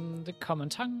them the common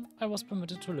tongue, I was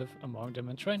permitted to live among them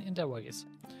and train in their ways.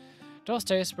 Those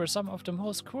days were some of the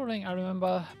most grueling I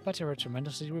remember, but they were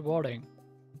tremendously rewarding.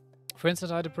 For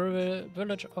instance, I had the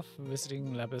privilege of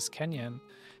visiting Lapis Canyon,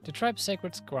 the tribe's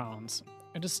sacred grounds.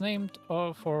 It is named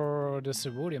for the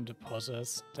ceruleum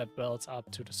deposits that wells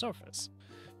up to the surface,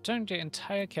 turning the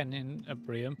entire canyon a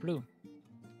brilliant blue.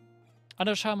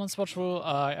 Under Shaman's watchful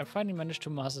eye, I finally managed to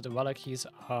master the Wallaki's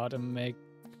art and make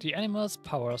the animal's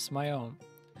powers my own.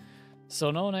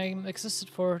 So no name existed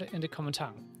for it in the common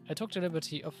tongue. I took the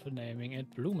liberty of naming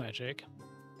it Blue Magic.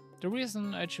 The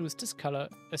reason I choose this color,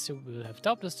 as you will have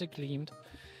doubtlessly gleaned,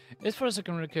 is for the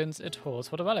significance it holds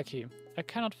for the Wallaki. I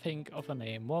cannot think of a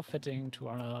name more fitting to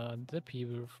honor the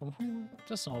people from whom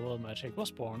this noble magic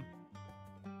was born.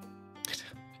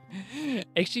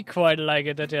 Actually quite like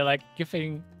it that they're like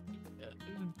giving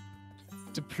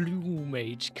the Blue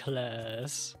Mage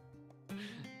class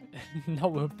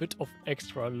now a bit of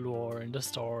extra lore in the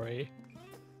story.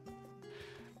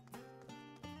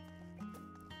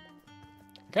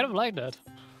 I kind of like that.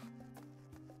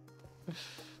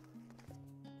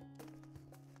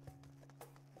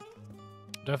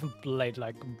 I haven't played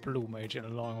like Blue Mage in a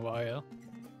long while.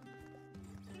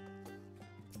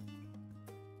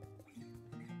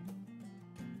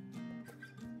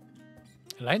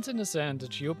 Lines in the Sand, the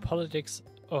geopolitics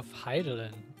of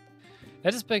Heidelin.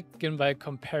 Let us begin by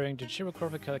comparing the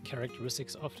geographical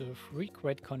characteristics of the three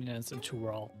great continents in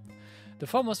Tural. The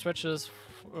former stretches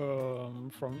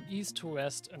from east to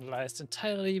west and lies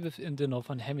entirely within the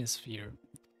northern hemisphere.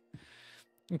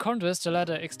 In contrast, the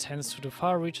latter extends to the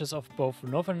far reaches of both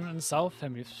northern and south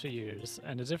hemispheres,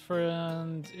 and the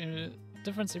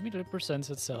difference immediately presents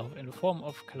itself in the form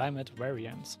of climate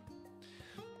variance.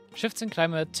 Shifts in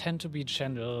climate tend to be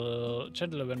gentler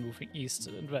when moving east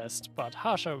and west, but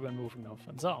harsher when moving north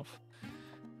and south.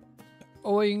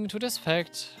 Owing to this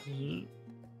fact,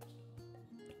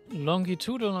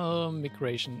 longitudinal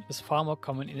migration is far more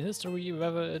common in history,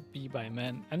 whether it be by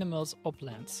man, animals, or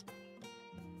plants.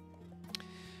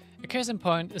 A case in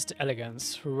point is the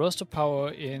Elegance, who rose to power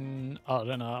in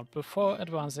Ardena before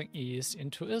advancing east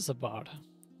into Isambard.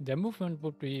 Their movement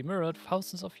would be mirrored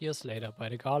thousands of years later by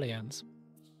the Garleans.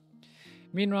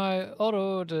 Meanwhile,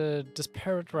 although the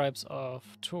disparate tribes of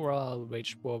Tural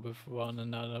waged war with one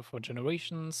another for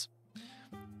generations,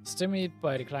 stymied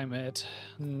by the climate,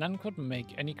 none could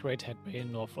make any great headway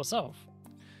north or south.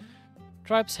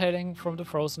 Tribes hailing from the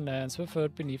frozen lands were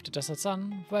furrowed beneath the desert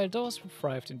sun, while those who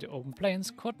thrived in the open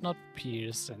plains could not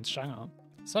pierce and Shanghai.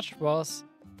 Such was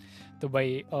the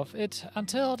way of it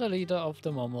until the leader of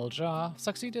the Mormol Jar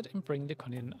succeeded in bringing the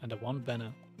continent under one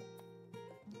banner.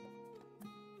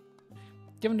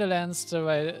 Given the land's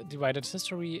divided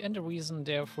history and the reason,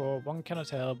 therefore, one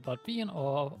cannot help but be in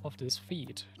awe of this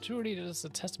feat. Truly, it is a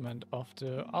testament of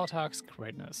the Autarch's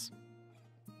greatness.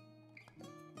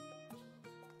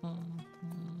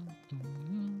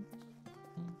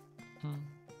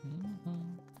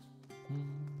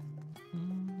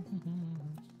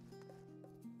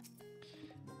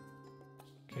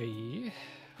 Okay,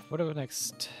 what are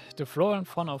next? The flora and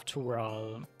fauna of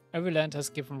Tural. Every land has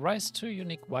given rise to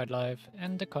unique wildlife,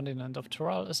 and the continent of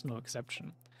Tural is no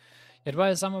exception. Yet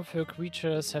while some of her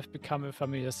creatures have become a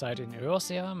familiar sight in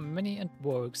Eorzea, many and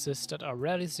more exist that are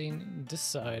rarely seen this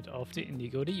side of the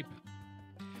Indigo Deep.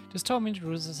 This tome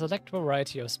introduces a select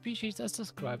variety of species as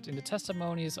described in the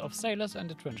testimonies of sailors and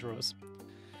adventurers.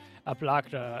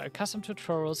 Ablagda, accustomed to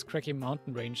Tural's craggy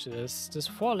mountain ranges, this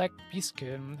four-legged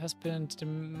beastkin has been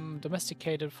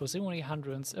domesticated for seemingly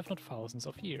hundreds, if not thousands,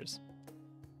 of years.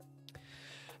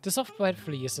 The soft white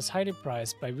fleece is highly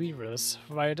prized by weavers,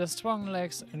 while the strong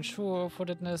legs and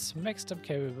sure-footedness makes them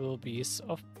capable beasts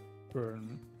of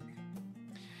burden.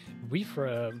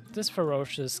 Weaver, this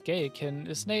ferocious Gaeakin,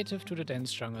 is native to the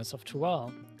dense jungles of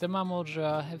Tural. The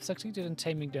Mamoja have succeeded in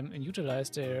taming them and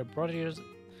utilize their prodigious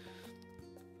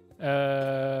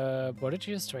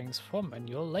strengths for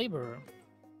manual labor.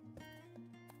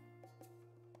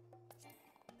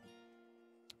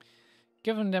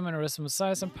 Given their mannerism,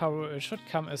 size and power, it should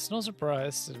come as no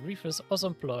surprise that Reef is also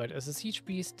employed as a siege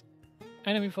beast.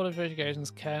 Enemy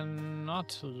fortifications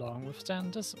cannot long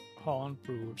withstand this horned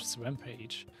brute's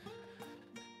rampage.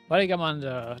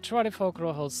 Valigamanda, Turali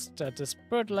folklore holds that this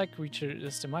bird-like creature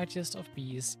is the mightiest of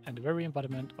beasts and the very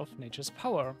embodiment of nature's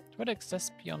power. Whether it exists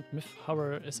beyond myth,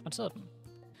 horror is uncertain.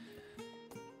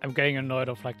 I'm getting annoyed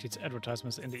of like these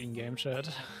advertisements in the in-game chat.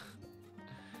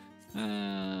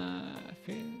 I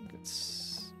think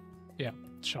it's... yeah,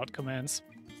 short commands.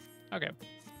 Okay.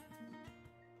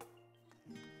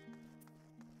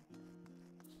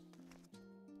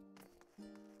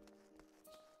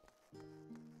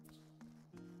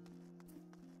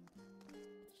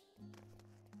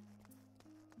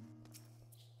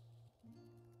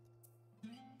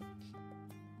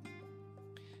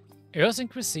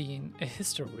 Eorzea cuisine, a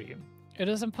history. It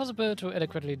is impossible to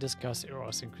adequately discuss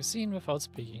Eorzea cuisine without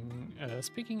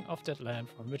speaking of that land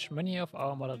from which many of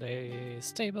our modern-day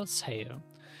staples hail,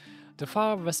 the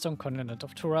far western continent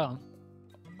of Tural.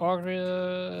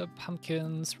 Orgeat,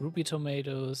 pumpkins, ruby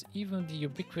tomatoes, even the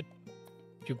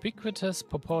ubiquitous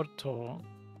popoto.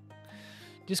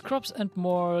 These crops and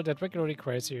more that regularly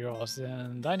grace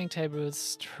Eorzean dining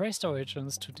tables trace their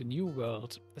origins to the New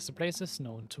World, as the place is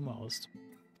known to most.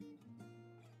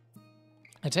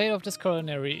 A tale of this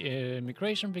culinary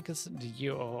immigration begins in the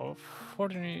year of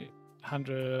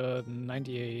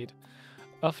 1498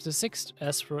 of the 6th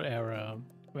Astral Era,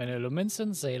 when a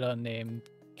Luminsan sailor named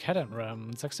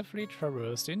Cadenram successfully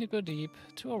traversed the Indigo Deep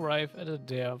to arrive at a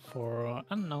therefore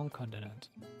unknown continent.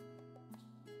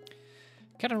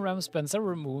 Cadenram spent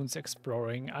several moons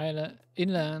exploring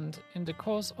inland, in the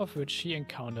course of which he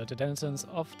encountered the denizens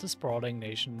of the sprawling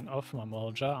nation of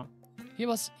Mormol Jar. He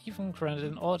was even granted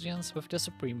an audience with the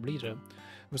supreme leader,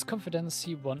 whose confidence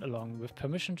he won along with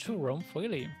permission to roam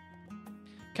freely.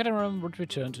 Cadenram would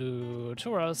return to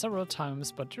Tural several times,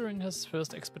 but during his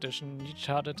first expedition he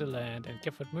charted the land and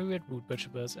gathered myriad root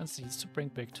vegetables and seeds to bring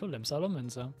back to Limsa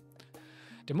Lominsa.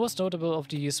 The most notable of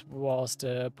these was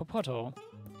the popoto,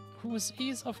 whose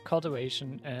ease of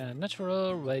cultivation and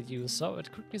natural value saw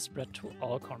it quickly spread to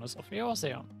all corners of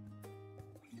Eorzea.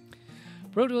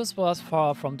 Produce was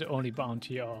far from the only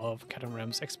bounty of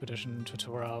Cadenram's expedition to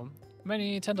Tural.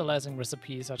 Many tantalizing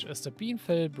recipes such as the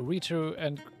bean-filled burrito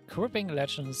and gripping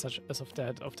legends such as of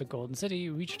that of the Golden City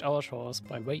reached our shores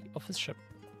by way of his ship.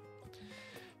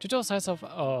 To those sides of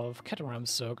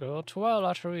Cadenram's circle, Tural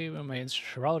largely remains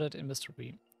shrouded in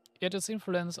mystery. Yet its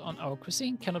influence on our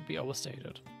cuisine cannot be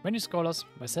overstated. Many scholars,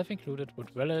 myself included,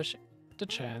 would relish the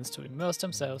chance to immerse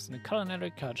themselves in the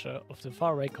culinary culture of the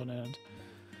faraway continent.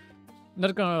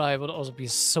 Not gonna lie, I would also be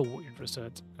so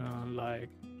interested, like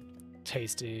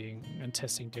tasting and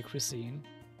testing their cuisine.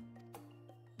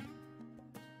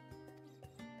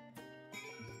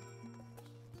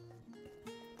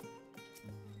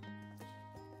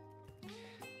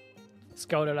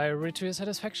 Scout the library to your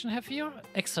satisfaction, have you?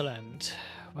 Excellent.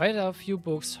 While there are a few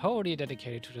books wholly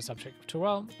dedicated to the subject of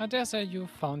Tural, I dare say you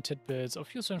found tidbits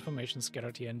of useful information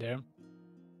scattered here and there.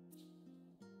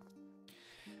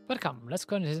 But come, let's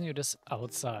continue this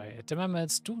outside. The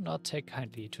mammoths do not take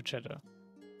kindly to chatter.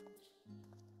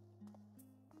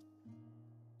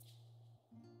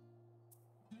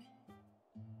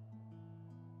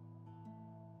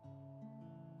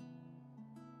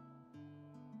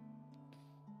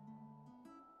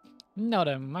 Now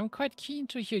then, I'm quite keen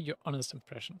to hear your honest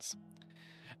impressions.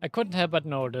 I couldn't help but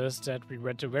notice that we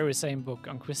read the very same book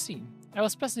on cuisine. I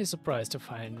was pleasantly surprised to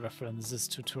find references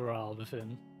to Tural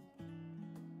within.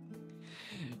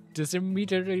 This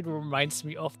immediately reminds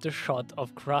me of the shot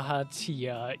of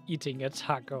Grahatia eating a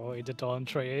taco in the Dawn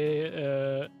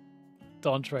Tray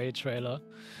trailer.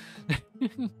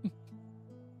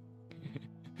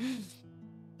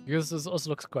 Because this also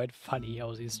looks quite funny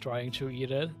how he's trying to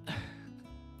eat it.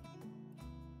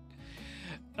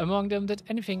 Among them, did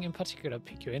anything in particular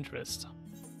pique your interest?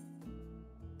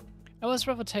 I was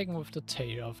rather taken with the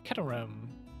tale of Kataram.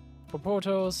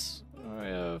 Propotos,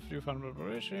 if you found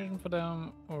preparation for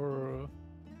them, or...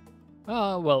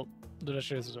 well, the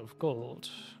dishes of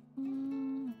gold.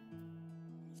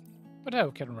 But I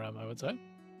have Kataram, I would say.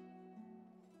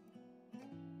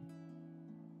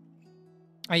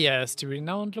 Ah yes, the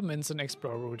renowned Luminson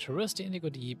explorer who traversed the Indigo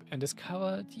Deep and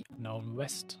discovered the unknown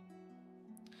West.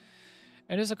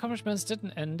 And his accomplishments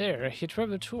didn't end there. He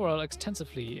traveled Tural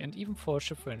extensively and even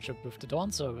forged a friendship with the Dawn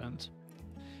Servant.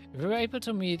 If we were able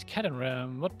to meet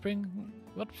Kadenram, what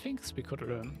things we could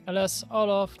learn. Alas, all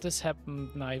of this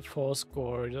happened nigh 40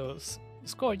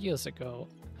 years ago,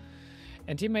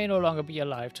 and he may no longer be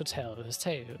alive to tell his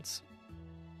tales.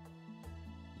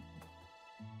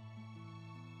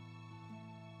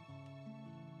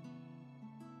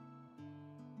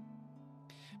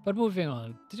 But moving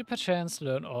on, did you perchance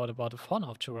learn all about the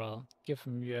fauna of Tural?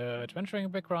 Given your adventuring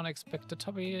background, I expect the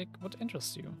topic would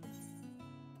interest you.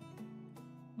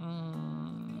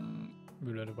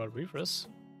 We learned about reefers.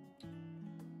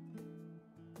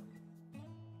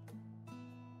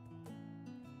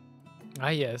 Ah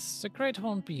yes, the great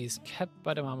horned beasts kept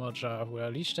by the Mamoja who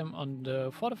unleashed them on the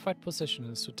fortified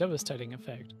positions to devastating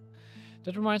effect.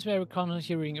 That reminds me, I recall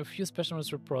hearing a few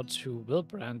specimens were brought to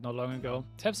Wilbrand not long ago.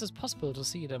 Perhaps it's possible to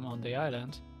see them on the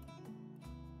island.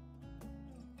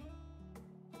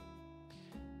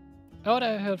 Oh,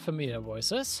 I heard familiar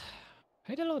voices.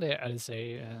 Hey, hello there, Alice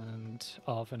and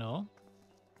Arvino.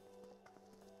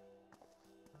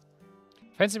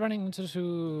 Fancy running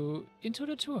into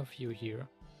the two of you here.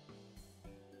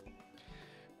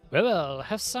 Well,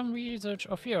 have some research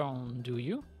of your own, do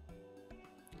you?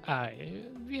 Aye,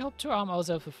 we hope to arm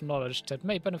ourselves with knowledge that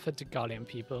may benefit the Garlean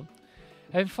people.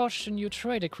 Having forged a new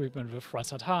trade agreement with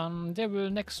Rasatan, they will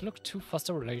next look to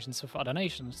foster relations with other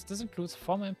nations. This includes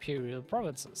former imperial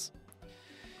provinces.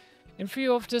 In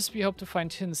view of this, we hope to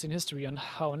find hints in history on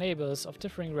how neighbors of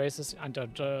differing races and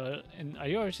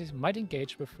ideologies might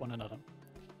engage with one another.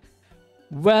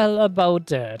 Well, about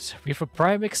that, we have a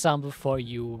prime example for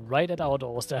you right at our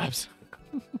doorsteps.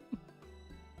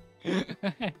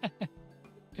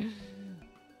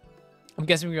 I'm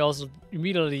guessing we're also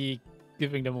immediately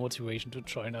giving them motivation to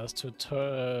join us to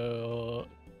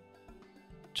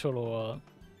Cholor.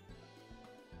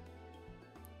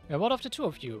 Yeah, what of the two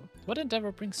of you? What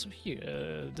endeavor brings you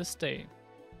here this day?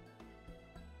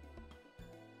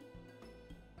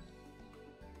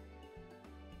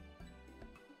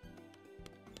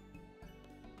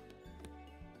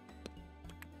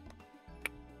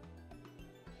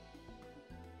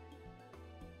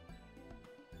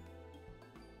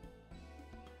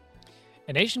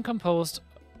 A nation composed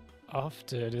of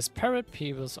the disparate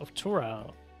peoples of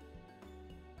Tural.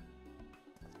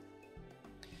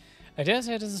 I dare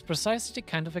say this is precisely the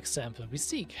kind of example we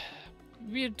seek.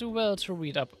 We do well to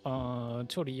read up on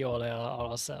Turiola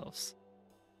ourselves.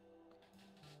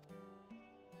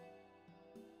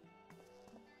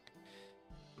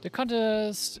 The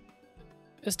contest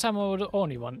is Tamo the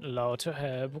only one allowed to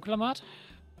have Buklamat?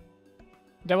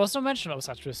 There was no mention of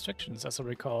such restrictions, as I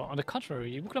recall. On the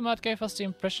contrary, Buklamat gave us the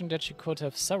impression that she could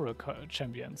have several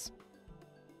champions.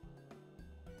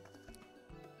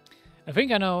 I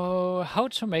think I know how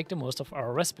to make the most of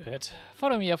our respite.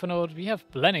 Follow me, Afanode, we have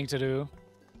planning to do.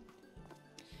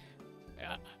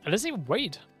 Let's see,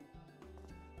 wait.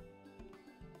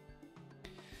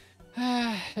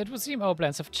 It would seem our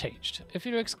plans have changed. If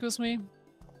you'll excuse me.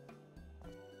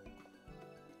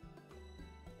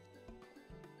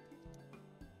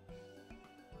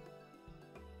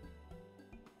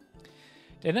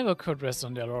 They never could rest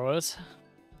on their laurels.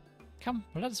 Come,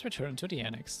 let us return to the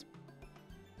annex.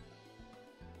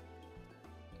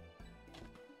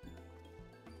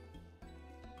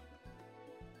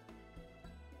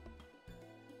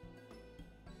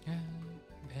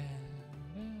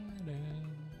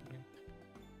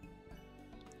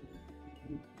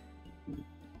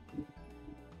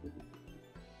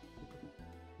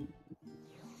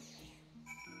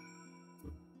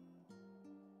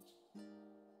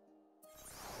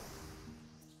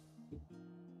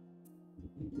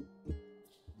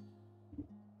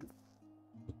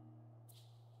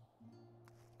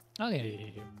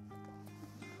 Okay.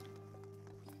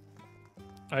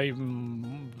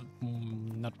 I'm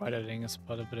not right editing, it's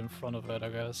but a bit in front of it, I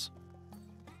guess.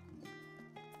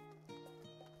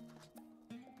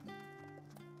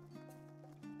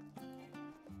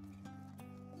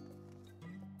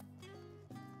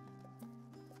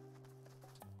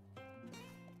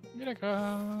 Yurika,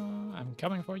 I'm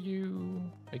coming for you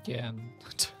again.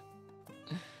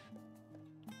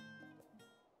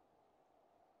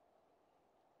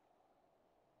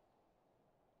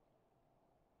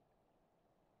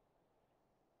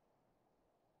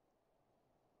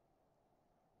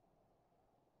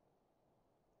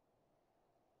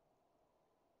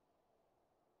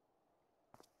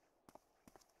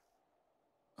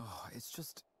 Oh, it's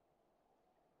just...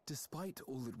 Despite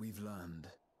all that we've learned,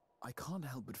 I can't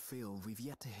help but feel we've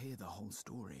yet to hear the whole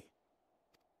story.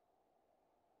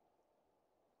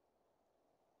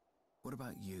 What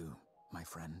about you, my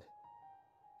friend?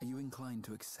 Are you inclined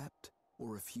to accept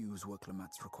or refuse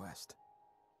Worklamat's request?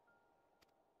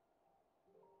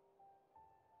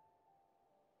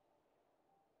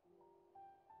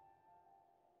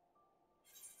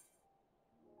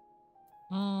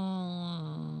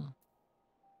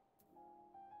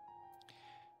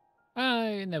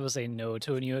 I never say no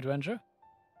to a new adventure.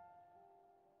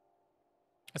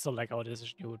 It's not like our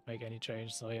decision would make any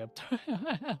change, so yep.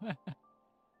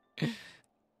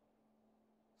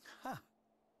 Ha!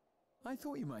 I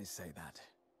thought you might say that.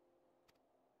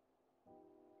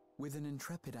 With an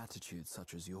intrepid attitude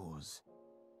such as yours,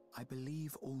 I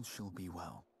believe all shall be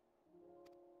well.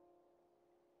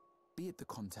 Be it the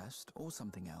contest or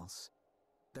something else,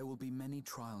 there will be many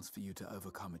trials for you to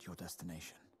overcome at your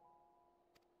destination.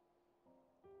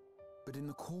 But in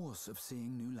the course of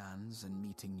seeing new lands and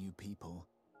meeting new people,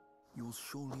 you'll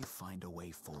surely find a way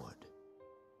forward.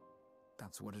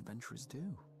 That's what adventurers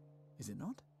do, is it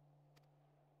not?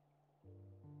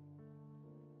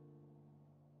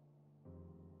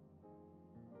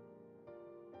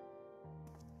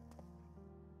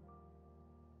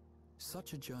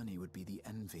 Such a journey would be the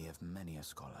envy of many a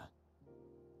scholar.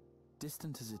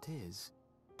 Distant as it is,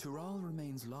 Tural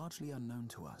remains largely unknown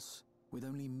to us, with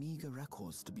only meager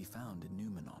records to be found in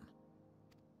Numenon.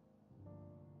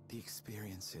 The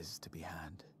experiences to be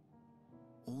had,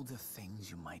 all the things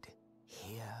you might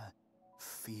hear,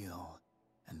 feel,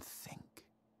 and think.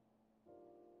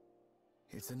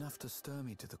 It's enough to stir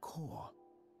me to the core.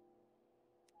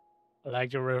 I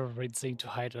like the referencing to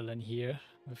Heidelin here,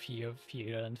 with here,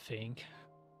 feel, and think.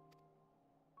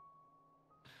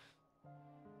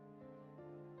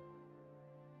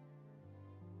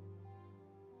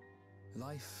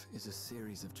 Life is a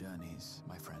series of journeys,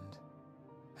 my friend,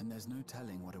 and there's no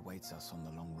telling what awaits us on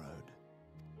the long road.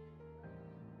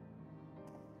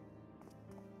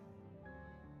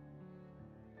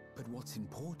 But what's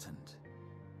important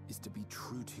is to be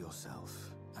true to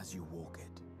yourself as you walk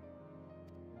it.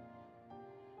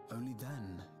 Only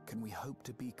then can we hope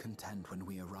to be content when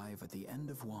we arrive at the end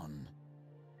of one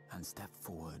and step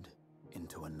forward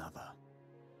into another.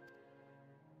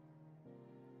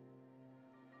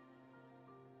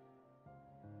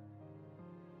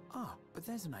 Ah, but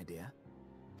there's an idea.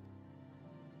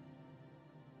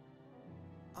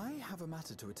 I have a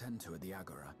matter to attend to at the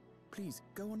Agora. Please,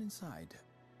 go on inside.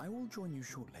 I will join you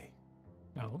shortly.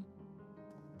 Oh.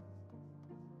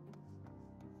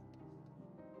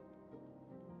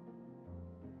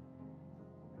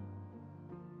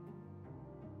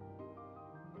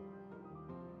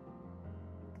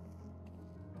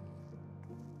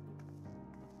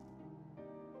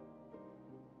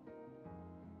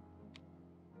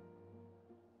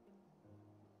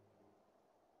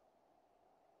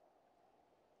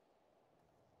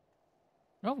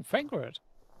 Oh, Frankfurt.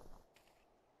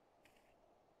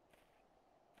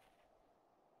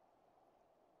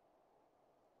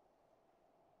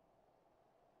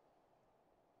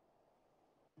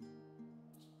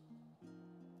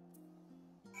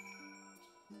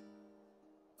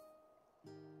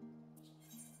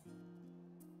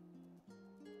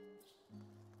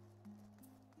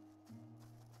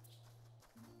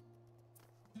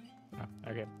 Ah,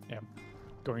 okay, yeah.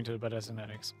 Going to the Badass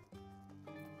Annex.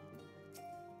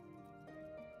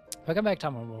 Welcome back,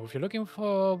 Tamamo. If you're looking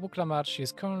for Buklamat,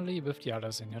 she's currently with the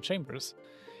others in your chambers.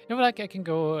 If you like, I can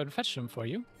go and fetch them for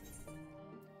you.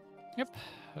 Yep,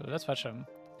 let's fetch them.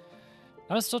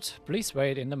 Understood. Please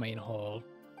wait in the main hall.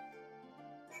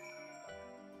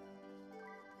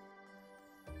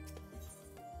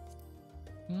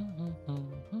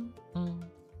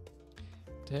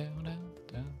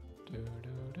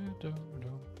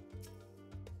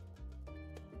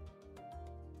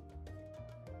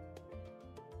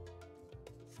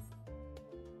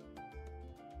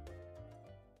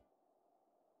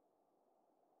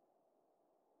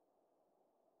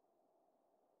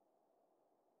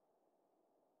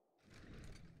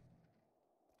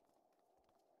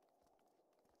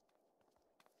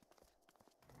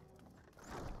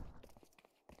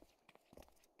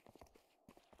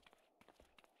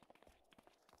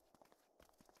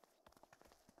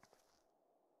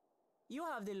 You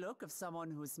have the look of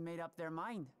someone who's made up their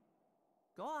mind.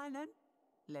 Go on then.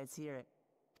 Let's hear it.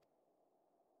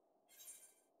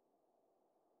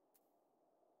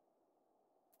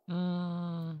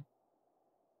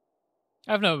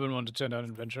 I've never been one to turn down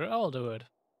an adventure. I'll do it.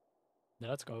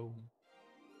 Let's go.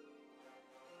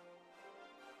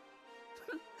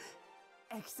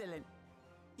 Excellent.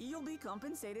 You'll be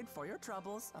compensated for your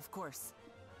troubles, of course.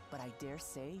 But I dare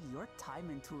say your time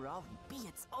in Tural will be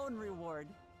its own reward.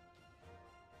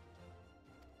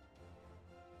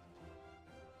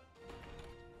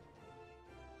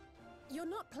 You're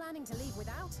not planning to leave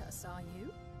without us, are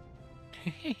you?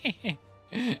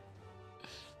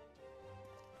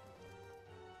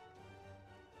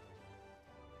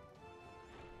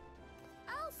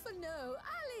 Alphano,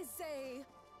 Alize!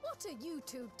 What are you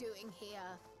two doing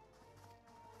here?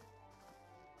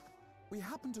 We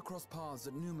happened to cross paths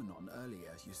at Numenon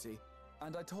earlier, you see,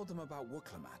 and I told them about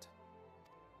Wuklamat.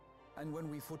 And when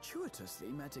we fortuitously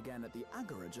met again at the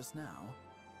Agora just now,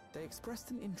 they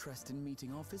expressed an interest in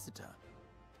meeting our visitor.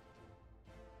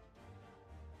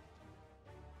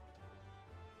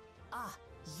 Ah,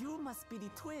 you must be the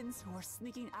twins who are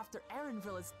sneaking after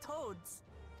Erenville as toads.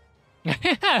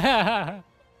 100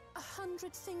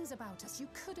 things about us you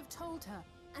could have told her,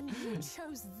 and you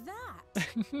chose that.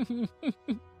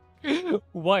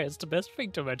 Why? It's the best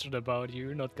thing to mention about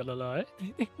you, not gonna lie.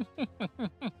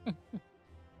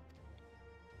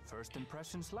 First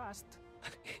impressions last.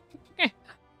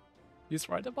 He's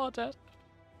right about that.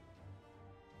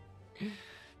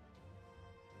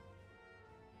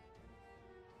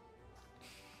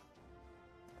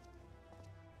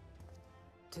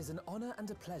 'Tis an honor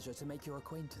and a pleasure to make your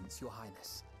acquaintance, Your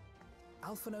Highness.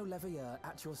 Alphano Leveilleur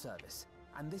at your service,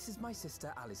 and this is my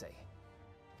sister Alize.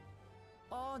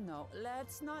 Oh no,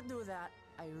 let's not do that.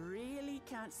 I really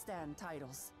can't stand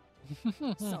titles.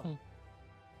 So,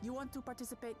 you want to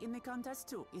participate in the contest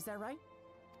too, is that right?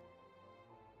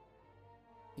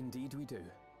 Indeed we do.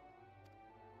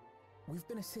 We've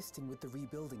been assisting with the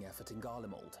rebuilding effort in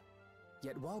Garlemald.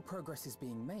 Yet while progress is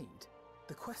being made,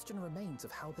 the question remains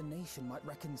of how the nation might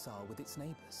reconcile with its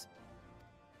neighbors.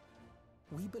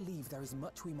 We believe there is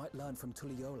much we might learn from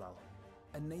Tuliolal,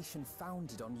 a nation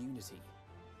founded on unity.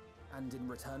 And in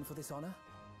return for this honor,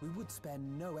 we would spare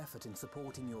no effort in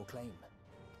supporting your claim.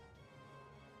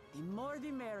 The more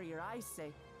the merrier, I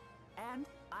say. And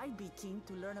I'd be keen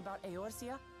to learn about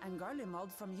Eorzea and Garlemald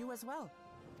from you as well.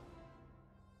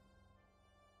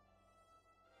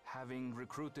 Having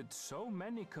recruited so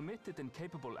many committed and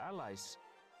capable allies,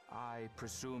 I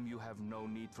presume you have no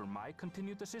need for my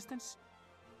continued assistance?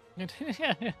 It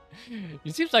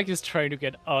seems like he's trying to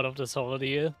get out of this whole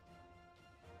deal.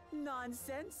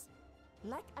 Nonsense!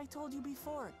 Like I told you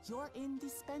before, you're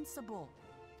indispensable.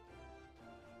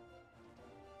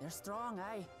 They're strong,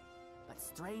 aye, but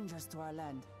strangers to our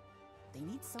land. They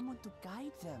need someone to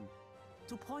guide them,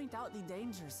 to point out the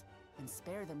dangers and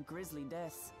spare them grisly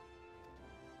deaths.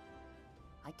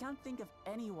 I can't think of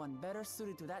anyone better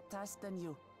suited to that task than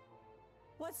you.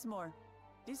 What's more,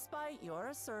 despite your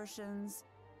assertions,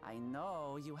 I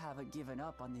know you haven't given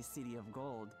up on the City of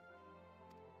Gold.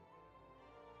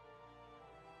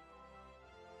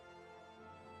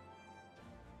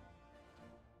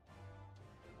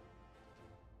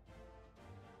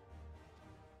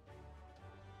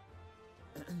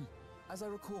 As I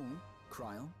recall,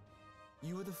 Kryl,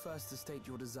 you were the first to state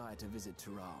your desire to visit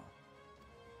Tural.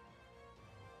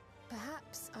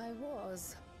 Perhaps I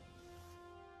was.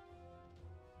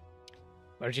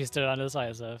 But she's still under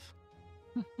ISF.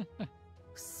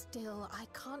 Still, I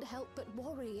can't help but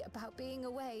worry about being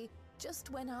away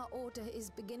just when our order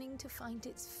is beginning to find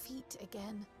its feet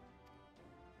again.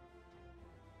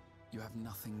 You have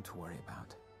nothing to worry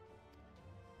about.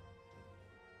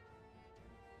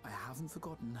 I haven't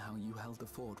forgotten how you held the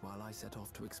fort while I set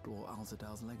off to explore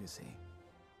Alzadal's legacy.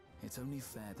 It's only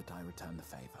fair that I return the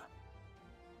favor.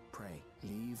 Pray,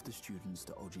 leave the students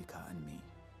to Ojika and me.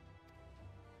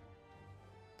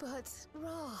 But,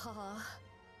 Raha...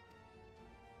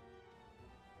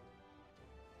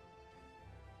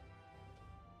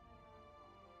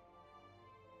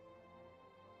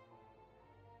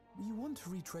 You want to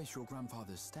retrace your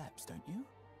grandfather's steps, don't you?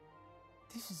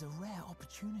 This is a rare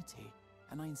opportunity,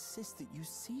 and I insist that you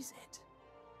seize it.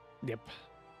 Yep.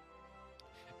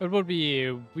 It would be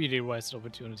a really wasted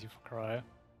opportunity for Cry.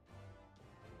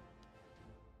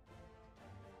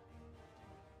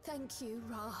 Thank you,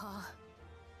 Raha.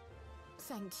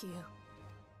 Thank you.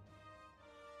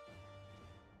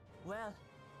 Well,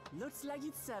 looks like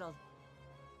it's settled.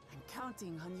 I'm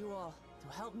counting on you all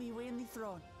to help me win the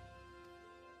throne.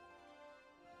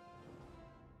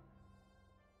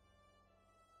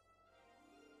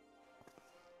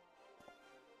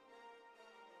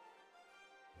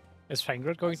 Is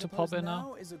Fangred going to pop in now?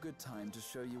 Now is a good time to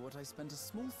show you what I spent a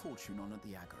small fortune on at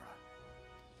the Agora.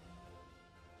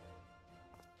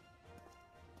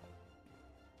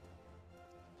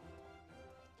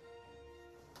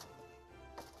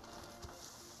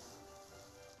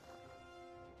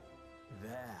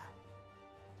 There.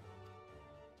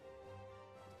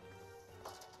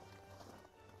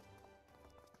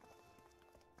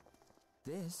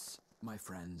 This, my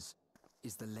friends,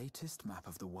 is the latest map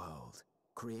of the world,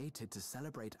 created to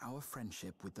celebrate our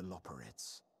friendship with the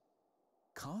Loporrits.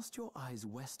 Cast your eyes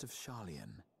west of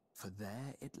Sharlayan, for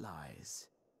there it lies.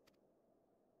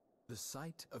 The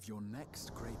site of your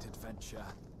next great adventure,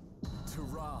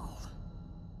 Tural.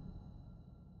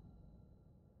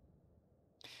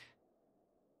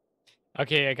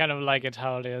 Okay, I kind of like it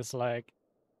how it is like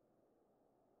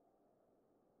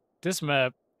this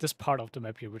map, this part of the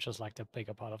map here, which is like the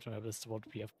bigger part of the map, is what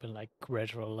we have been like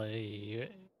gradually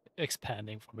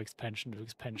expanding from expansion to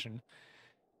expansion.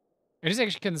 And as you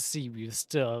actually can see, we've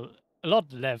still a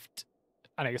lot left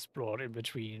unexplored in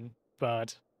between,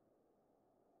 but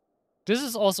this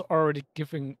is also already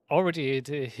giving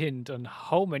a hint on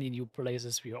how many new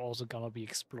places we are also gonna be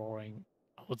exploring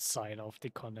outside of the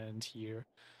continent here.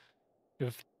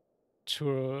 With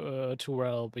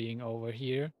Tural being over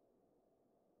here.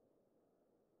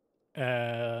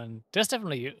 And there's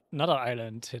definitely another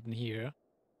island hidden here.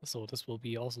 So this will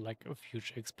be also like a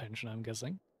future expansion, I'm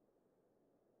guessing.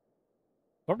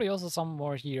 Probably also some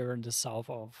more here in the south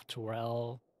of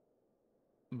Tural.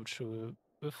 Which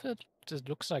with it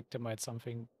looks like there may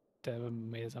something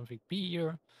be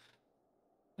here.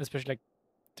 Especially like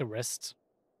the rest.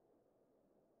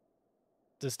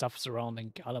 The stuff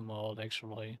surrounding Galamald,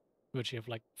 actually, which you have,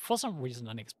 like, for some reason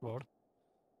unexplored.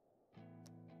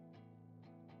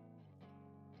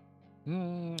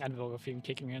 And Voga theme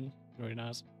kicking in. Very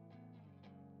nice.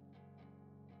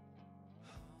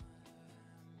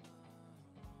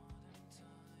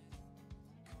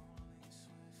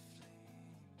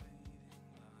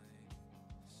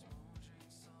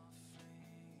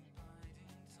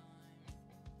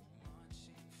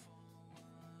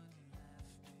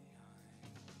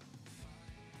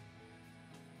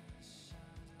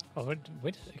 Oh,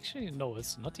 wait, actually, no,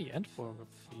 it's not the Endwalker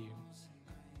theme.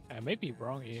 I may be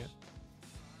wrong here.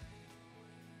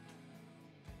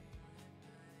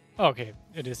 Okay,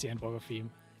 it is the Endwalker theme.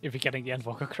 If you're getting the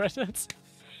Endwalker credits.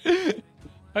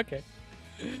 Okay.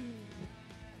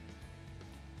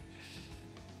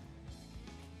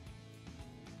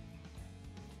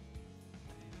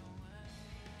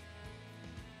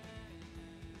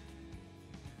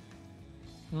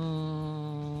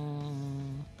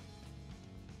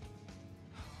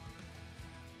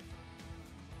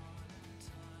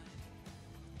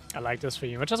 I like this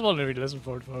theme. I just want to really listen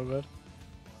for it for a bit.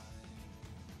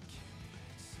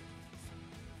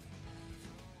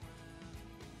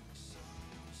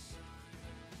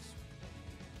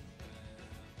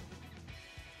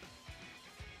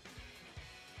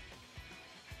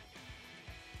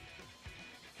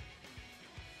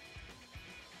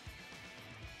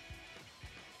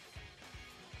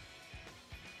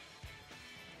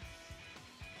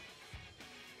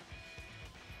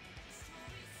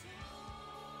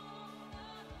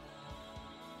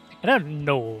 I don't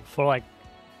know, for like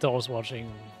those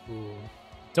watching who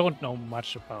don't know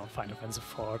much about Final Fantasy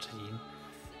XIV,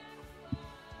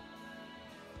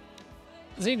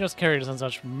 Xenia's characters and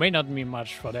such may not mean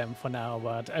much for them for now,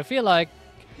 but I feel like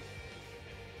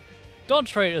Dawn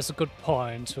Trade is a good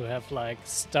point to have like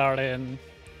start in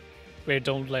where you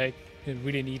don't like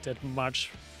really need that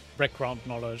much background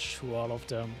knowledge to all of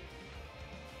them.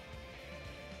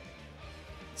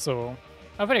 So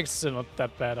I think it's still not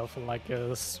that bad of like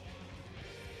a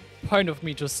point of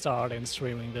me to start in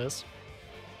streaming this.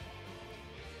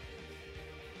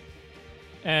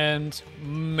 And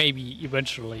maybe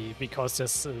eventually, because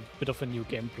there's a bit of a new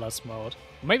Game Plus mode,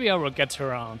 maybe I will get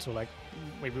around to like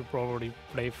maybe probably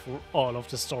play through all of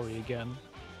the story again.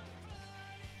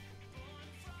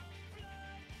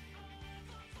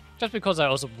 Just because I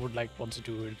also would like want to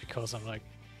do it, because I'm like,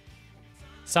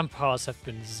 some parts have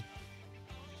been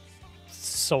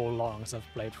so long since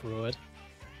I've played through it.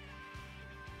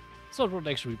 So it would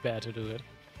actually be bad to do it.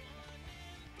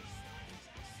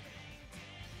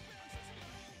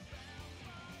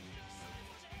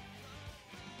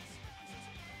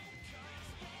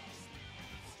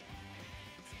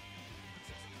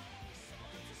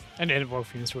 And the animal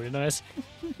theme is really nice.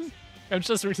 I'm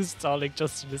just reinstalling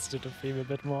just to listen to the theme a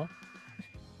bit more.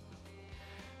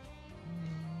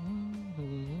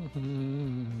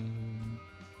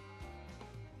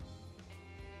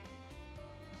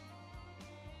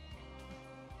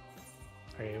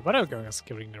 Okay, what are we going to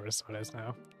skipping the rest of this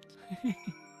now?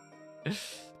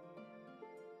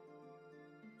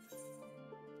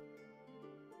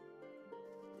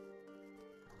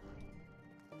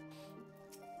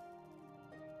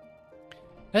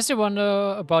 As you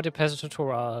wonder about your passage to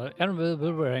Torah, Aaron will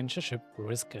arrange a ship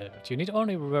risk it. You need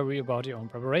only worry about your own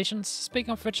preparations.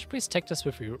 Speaking of which, please take this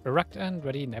with you, a rugged and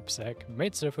ready knapsack. May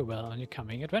it serve you well on your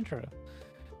coming adventure.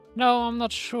 No, I'm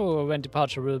not sure when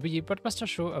departure will be, but rest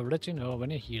assured I'll let you know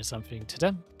when you hear something. To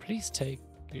them, please take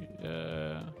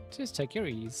your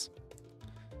ease.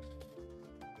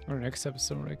 Our next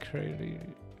episode, I create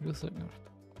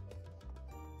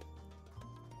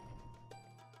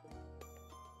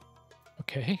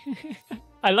Okay.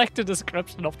 I like the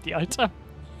description of the item.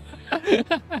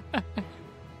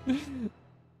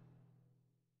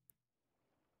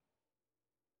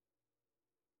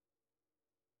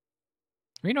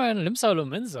 Meanwhile, Limsa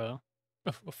Luminsa.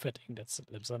 Oh, fitting, that's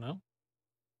Limsa now.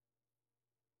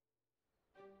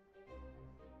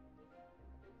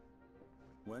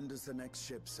 When does the next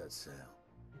ship set sail?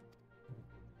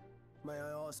 May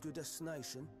I ask your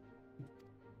destination?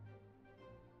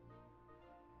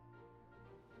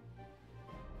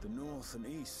 The north and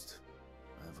east,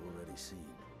 I've already seen.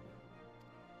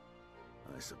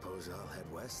 I suppose I'll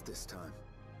head west this time.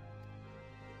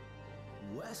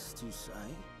 West, you say?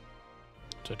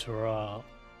 To Torah.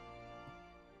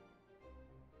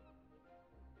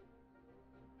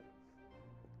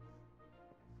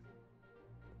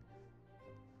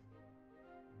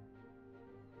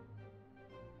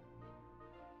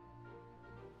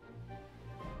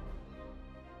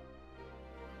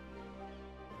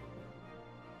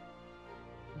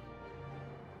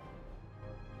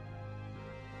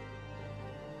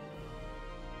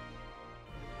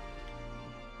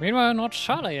 Meanwhile, not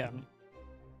Charlian.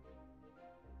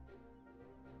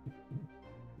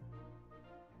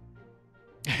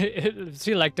 It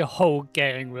feels like the whole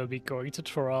gang will be going to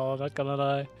Troll, not gonna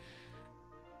lie.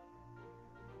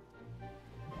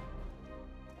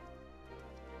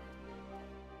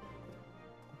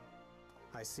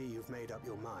 I see you've made up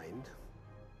your mind.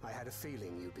 I had a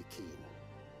feeling you'd be keen.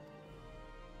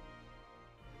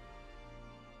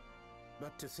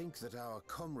 But to think that our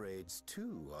comrades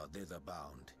too are thither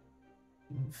bound.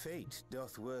 Fate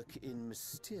doth work in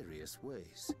mysterious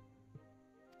ways.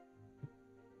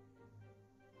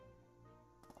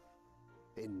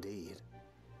 Indeed.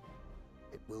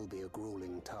 It will be a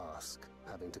grueling task,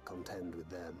 having to contend with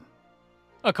them.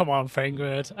 Oh, come on,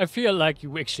 Fangird. I feel like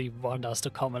you actually want us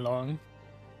to come along.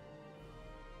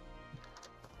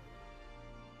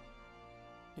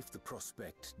 If the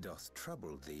prospect doth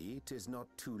trouble thee, 'tis not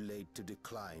too late to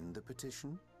decline the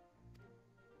petition.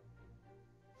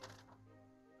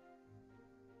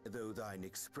 Though thine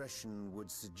expression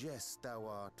would suggest thou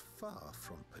art far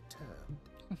from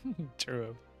perturbed.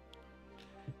 True.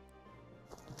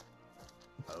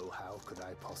 Oh, how could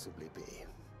I possibly be,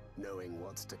 knowing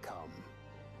what's to come?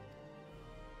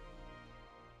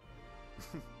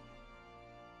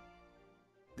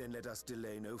 Then let us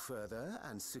delay no further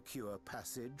and secure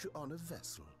passage on a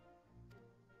vessel.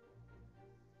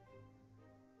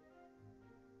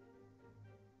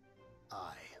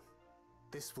 Aye.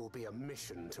 This will be a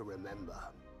mission to remember.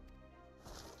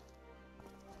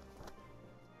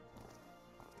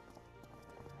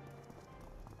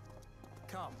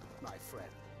 Come, my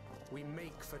friend. We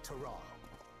make for Taral.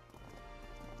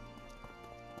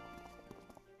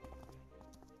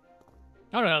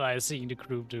 I don't know, like seeing the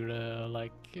group do the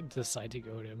like decide to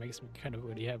go there makes me kind of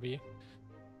really happy.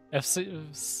 I have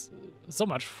so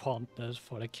much fondness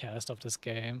for the cast of this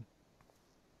game.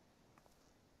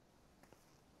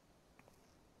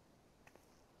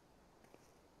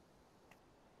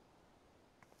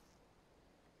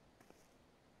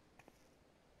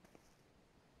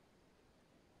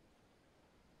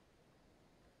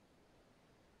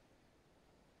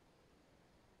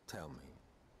 Tell me,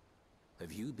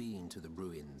 have you been to the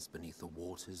ruins beneath the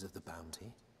waters of the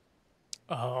Bounty?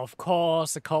 Oh, of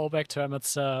course, the callback to Emmett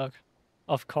Zerg.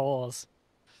 Of course.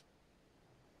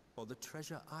 Or the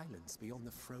treasure islands beyond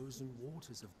the frozen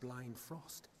waters of Blind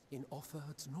Frost in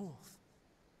Offerd's north?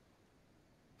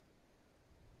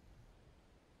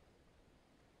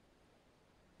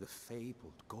 The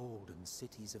fabled golden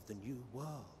cities of the New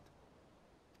World.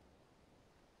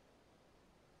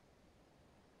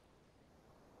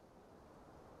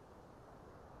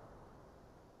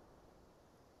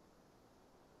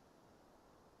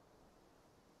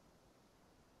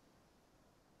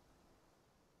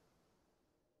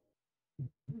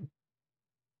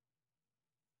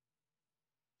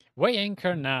 Weigh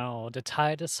anchor now, the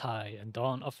tide is high, and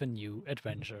dawn of a new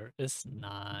adventure is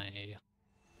nigh.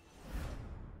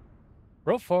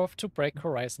 Row forth to break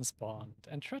horizons bond,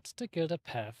 and tread the gilded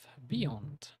path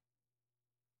beyond.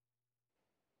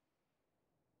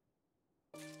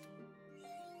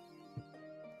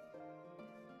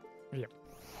 Yep.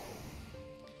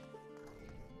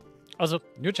 Also,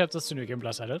 new chapters to New Game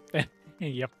Plus added.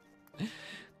 Yep.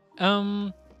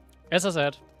 As I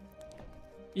said,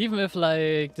 even if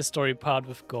like the story part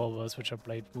with Gorvas, which I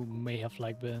played, who may have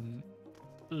like been,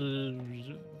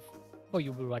 or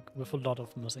you will like with a lot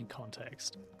of missing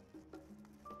context.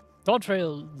 Dawn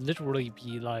Trail literally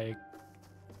be like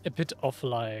a bit of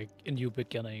like a new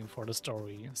beginning for the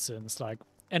story, since like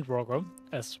Endwalker,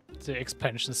 as the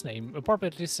expansion's name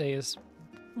appropriately says,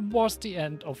 was the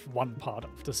end of one part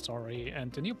of the story,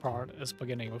 and the new part is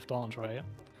beginning with Dawn Trail.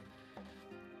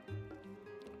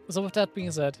 So with that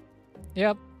being said,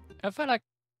 yeah, I feel like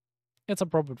it's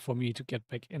appropriate for me to get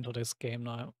back into this game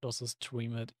now, also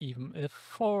stream it, even if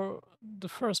for the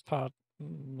first part,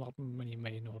 not many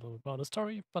may know about the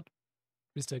story, but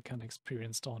we still can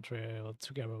experience Dawn Trail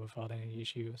together without any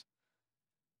issues.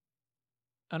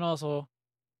 And also,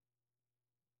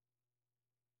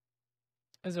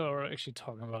 as we were actually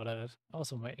talking about it, I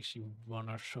also might actually want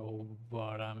to show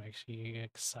what I'm actually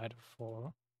excited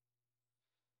for.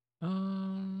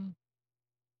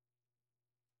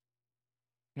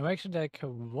 I actually like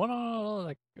wanna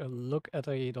like look at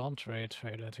a Dawn Trail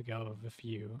trailer together with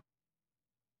you.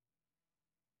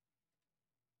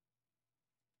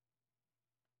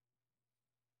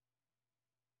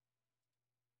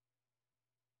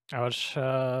 I'll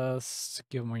just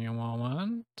give me a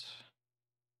moment.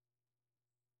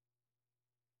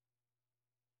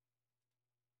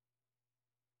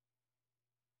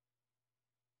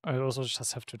 I also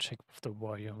just have to check with the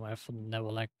volume. I've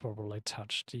never like properly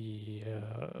touched the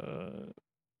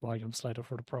volume slider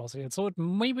for the browser yet, so it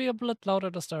may be a bit louder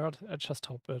at the start. I just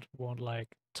hope it won't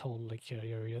like totally kill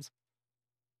your ears.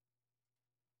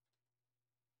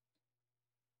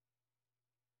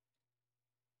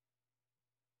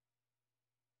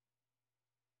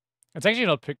 It's actually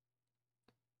not pick.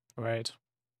 Right.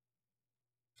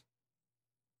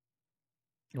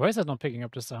 Why is that not picking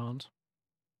up the sound?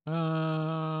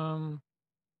 Oh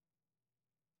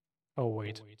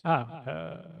wait.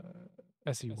 I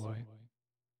see why.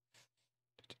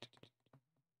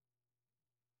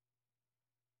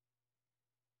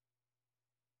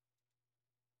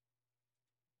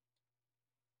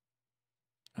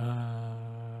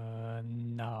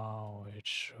 Now it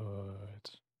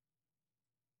should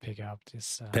pick up this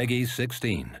sound. Peggy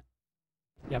 16.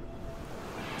 Yep.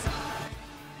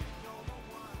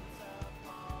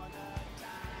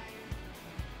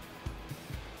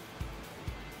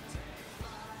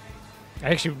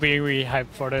 Actually being really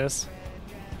hyped for this.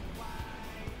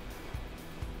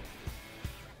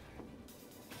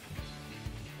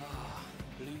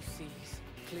 Blue seas,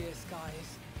 clear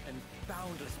skies, and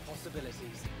boundless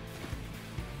possibilities.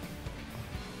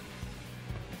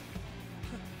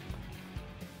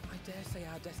 I dare say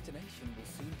our destination will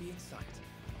soon be in sight.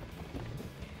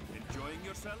 Enjoying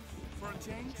yourself for a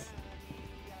change?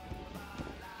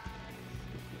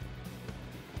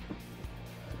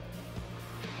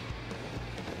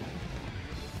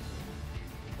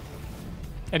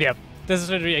 And yeah, this is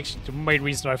literally actually the main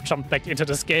reason I've jumped back into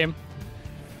this game.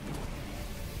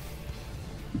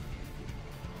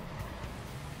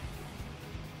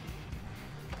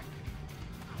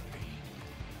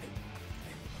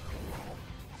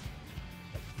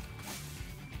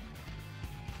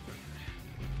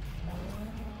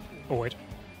 Oh wait.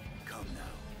 Come now.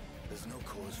 There's no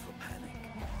cause for panic.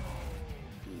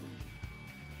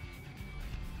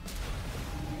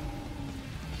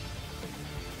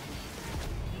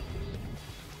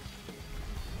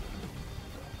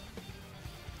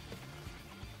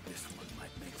 This one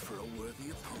might make for a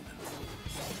worthy opponent.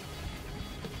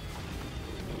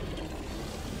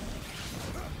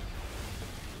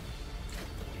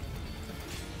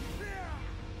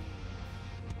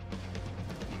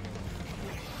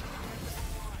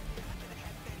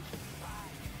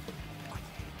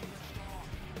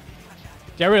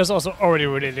 The area is also already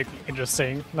really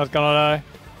interesting, not gonna lie.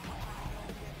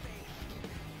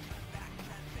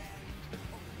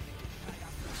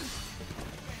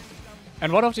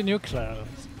 And one of the new classes.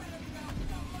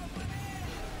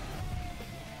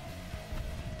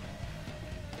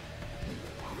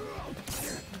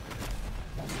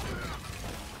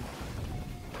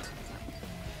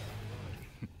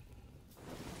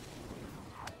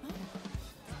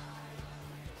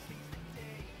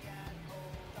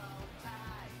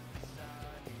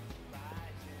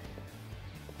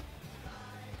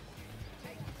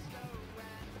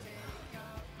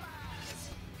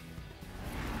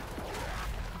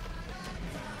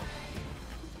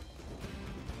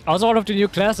 Also, one of the new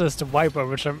classes, the Viper,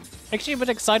 which I'm actually a bit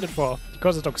excited for,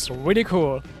 because it looks really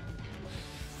cool.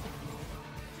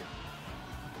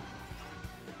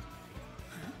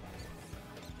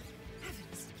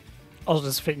 Also,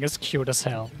 this thing is cute as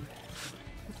hell.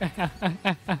 Might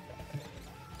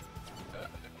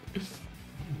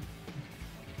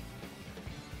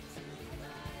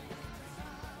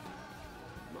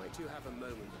you have a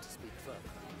moment to speak further?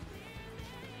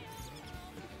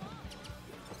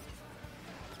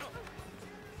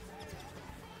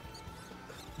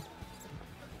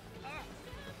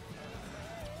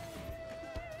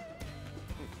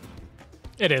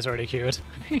 It is really cute.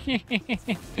 And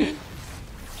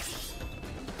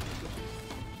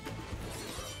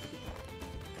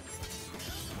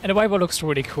the Viper looks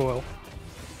really cool.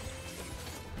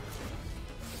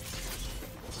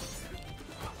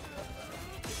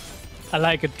 I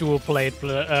like a dual blade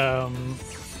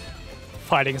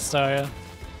fighting style.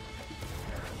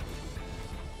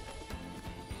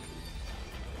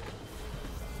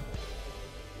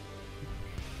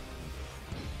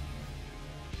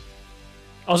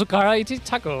 Also Kara Iti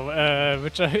Taco,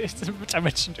 which I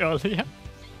mentioned earlier.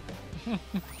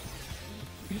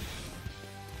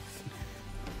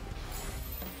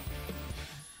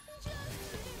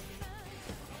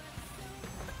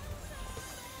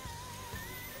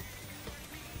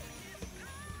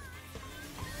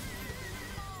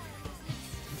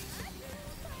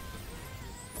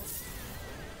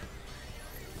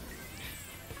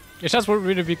 It just would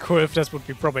really be cool if this would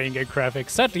be proper in-game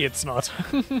graphics. Sadly, it's not.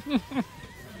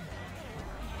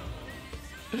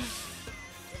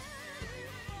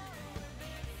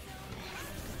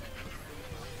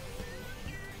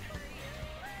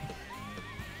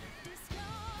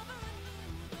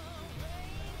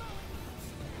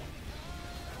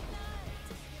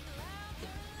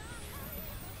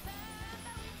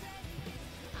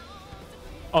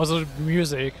 Also,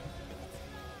 music.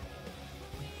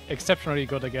 Exceptionally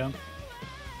good again.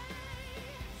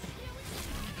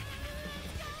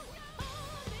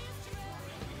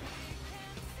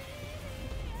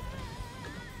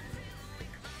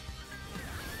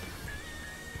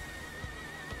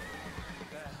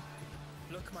 There.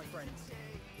 Look, my friends.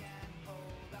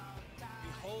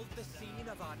 Behold the scene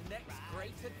of our next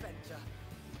great adventure.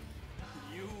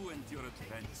 You and your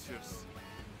adventures.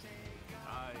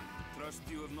 I trust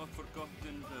you have not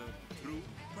forgotten the true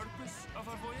purpose of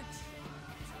our voyage?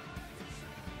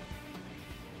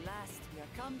 At last we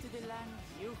are come to the land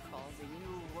you call the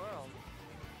New World.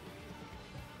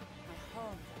 My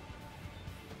home.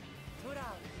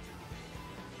 Tural.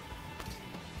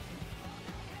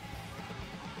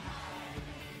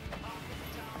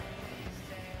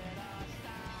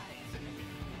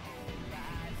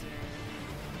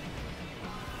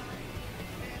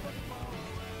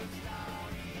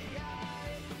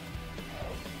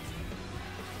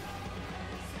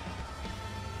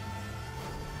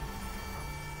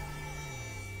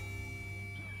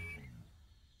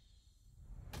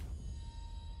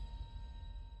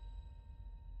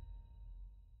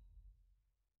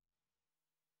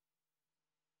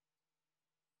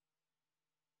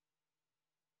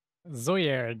 So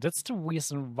yeah, that's the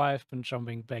reason why I've been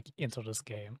jumping back into this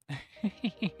game.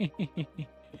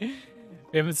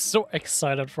 I'm so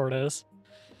excited for this.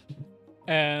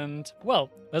 And, well,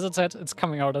 as I said, it's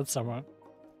coming out in summer.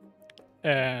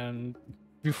 And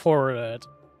before that,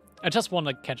 I just want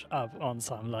to catch up on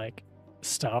some, like,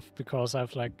 stuff, because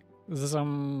I've, like,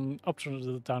 some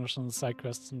optional dungeons, side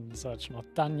quests and such not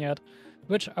done yet,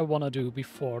 which I want to do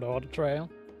before the Auto Trail.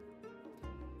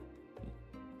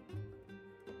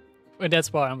 And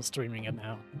that's why I'm streaming it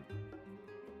now.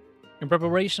 In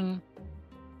preparation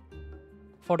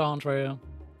for the Hunt Trail.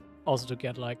 Also to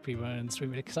get like people in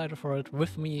stream excited for it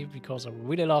with me, because I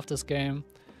really love this game.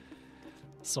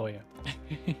 So yeah.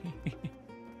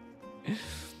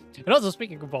 And also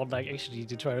speaking about like actually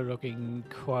the trailer looking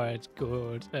quite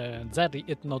good, and sadly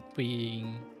it not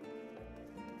being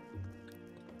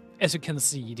as you can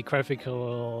see, the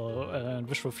graphical and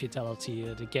visual fidelity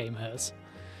the game has.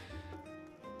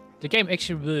 The game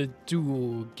actually will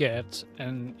do get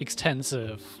an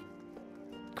extensive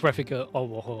graphical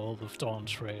overhaul with Dawn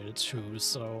Trail too,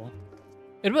 so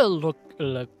it will look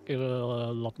like a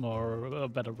lot more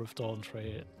better with Dawn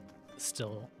Trail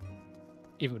still,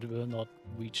 even if it will not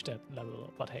reach that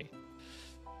level, but hey.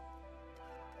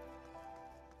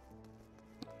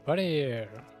 But here.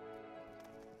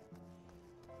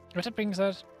 With that being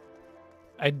said,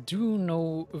 I do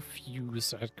know a few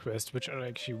side quests which I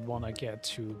actually wanna get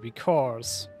to,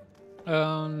 because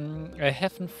I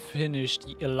haven't finished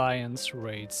the Alliance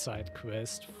Raid side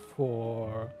quest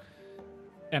for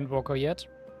Endwalker yet.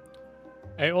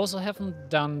 I also haven't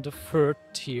done the third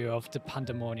tier of the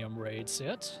Pandemonium raids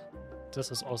yet. This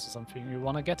is also something we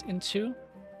wanna get into.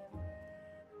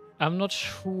 I'm not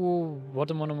sure what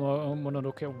the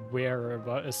Mononoke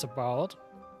Wearer is about.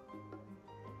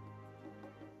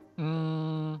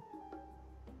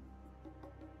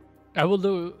 I will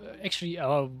do, actually,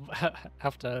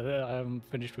 after I'm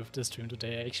finished with this stream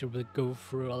today, I actually will go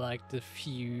through like the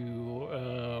few,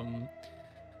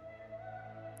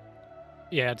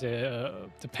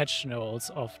 the patch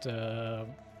notes of the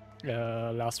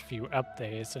last few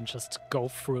updates and just go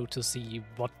through to see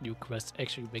what new quests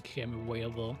actually became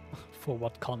available for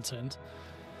what content.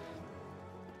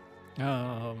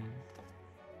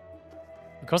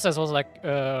 Because there's also like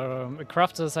a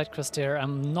crafter side quest there.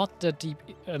 I'm not that deep.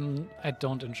 I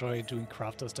don't enjoy doing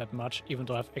crafters that much, even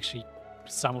though I've actually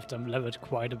some of them leveled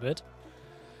quite a bit.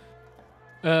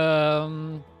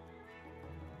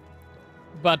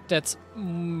 But that's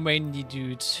mainly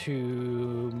due to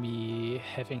me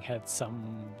having had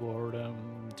some boredom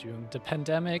during the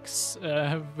pandemics,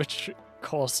 which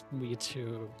caused me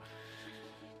to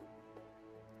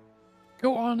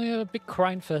go on a big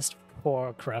grind fest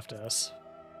for crafters.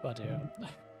 But yeah,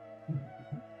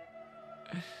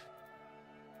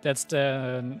 that's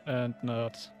then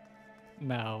not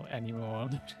now anymore.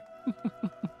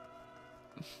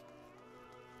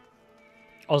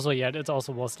 Also, yeah, it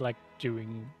also was like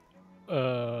during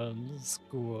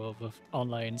school with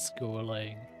online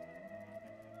schooling,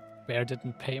 where I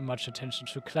didn't pay much attention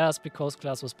to class because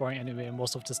class was boring anyway, and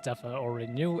most of the stuff I already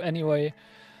knew anyway.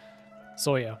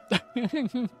 So yeah,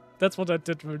 that's what I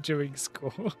did during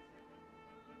school.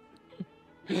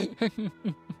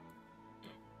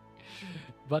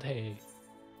 But hey,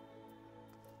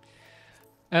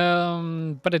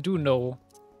 but I do know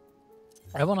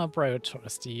I wanna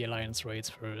prioritize the Alliance raids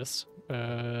first,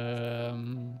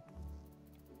 and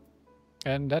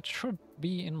that should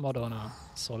be in Modona.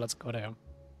 So let's go there.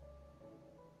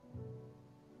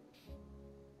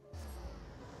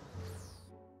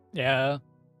 Yeah.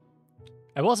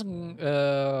 I was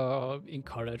in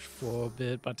college for a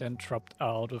bit, but then dropped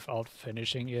out without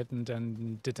finishing it, and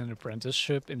then did an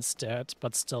apprenticeship instead,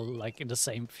 but still like in the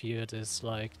same field as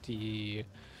like the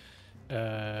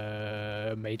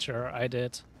major I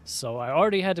did. So I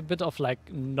already had a bit of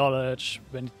like knowledge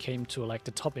when it came to like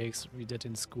the topics we did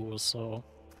in school. So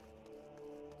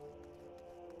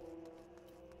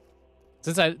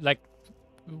since I like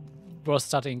was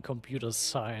studying computer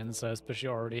science, I especially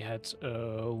already had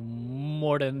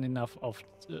more than enough of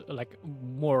like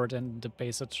more than the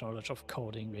basic knowledge of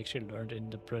coding we actually learned in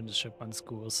the apprenticeship and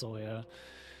school. So yeah,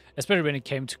 especially when it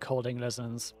came to coding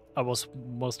lessons, I was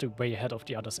mostly way ahead of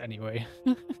the others anyway.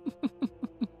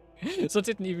 So I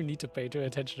didn't even need to pay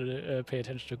attention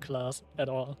to class at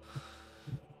all.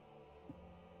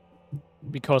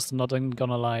 Because not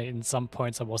gonna lie, in some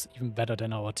points I was even better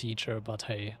than our teacher, but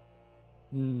hey.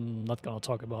 Not gonna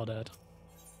talk about that.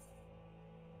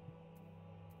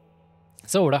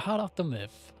 So, the heart of the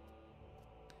myth.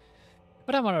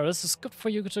 But this is good for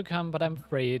you to come, but I'm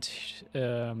afraid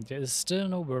there is still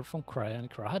no word from Krya and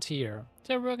Krahat here.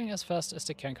 They're working as fast as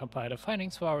they can compile the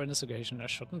findings for our investigation, I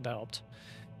shouldn't doubt.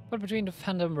 But between the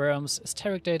Phantom Realms,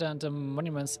 esoteric data, and the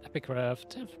Monument's epigraph,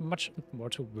 they have much more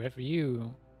to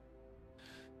review.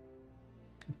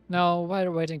 Now, while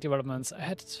awaiting developments, I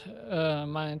had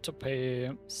mind to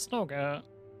pay Snorgheim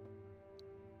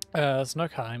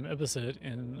a visit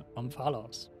in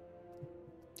Omphalos.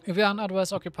 If you aren't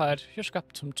otherwise occupied, you're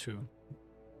welcome too.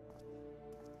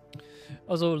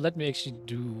 Also, let me actually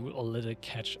do a little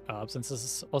catch up, since this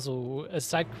is also a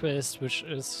side quest, which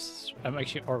is I'm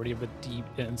actually already a bit deep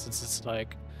in, since it's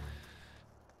like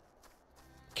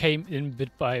came in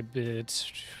bit by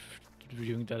bit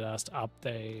during the last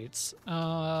updates.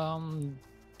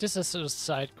 This is a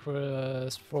side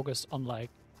quest focused on like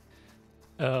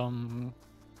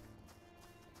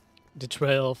the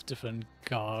 12 different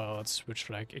gods which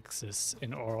like exist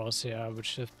in Eorzea,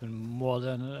 which have been more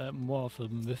than more of a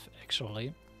myth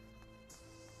actually.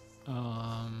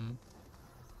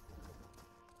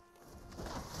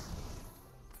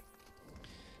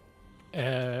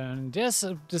 And there's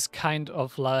this kind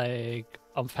of like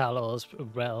Omphalos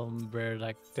realm where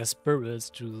like their spirits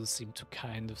do seem to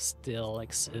kind of still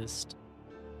exist.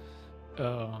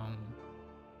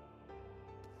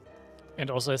 And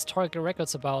also historical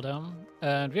records about them,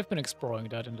 and we've been exploring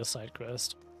that in the side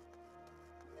quest.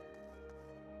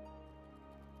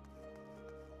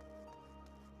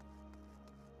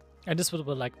 And this would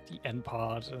be like the end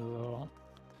part. You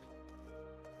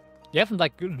haven't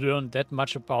like learned that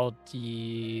much about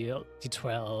the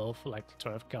 12, like the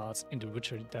 12 gods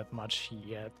individually that much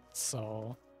yet,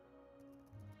 so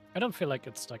I don't feel like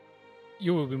it's like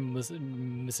you will be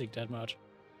missing that much.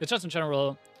 It's just in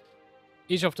general,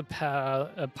 each of the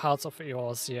parts of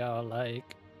Eorzea,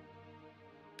 like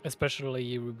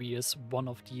especially reveals one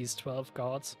of these 12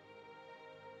 gods.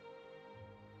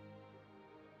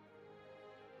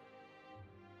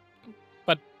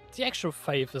 But the actual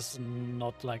faith is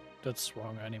not like that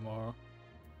strong anymore.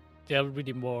 They are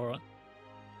really more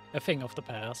a thing of the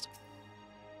past.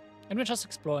 And we're just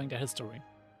exploring their history.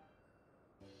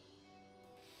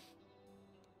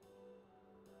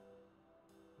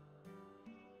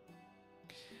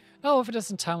 Oh, if it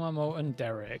isn't Tamamo and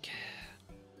Derek.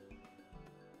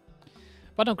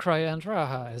 But don't cry and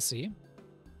Raha, I see.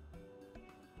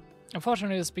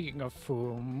 Unfortunately, speaking of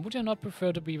whom, would you not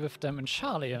prefer to be with them in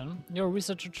Charlian? You're a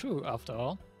researcher too, after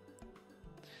all.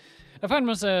 I find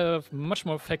myself much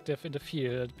more effective in the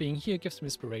field. Being here gives me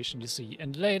inspiration, you see.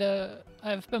 And later,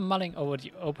 I've been mulling over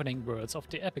the opening words of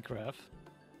the epigraph.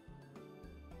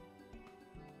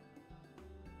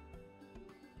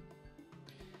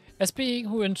 As being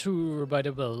who endure by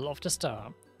the will of the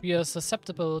star, we are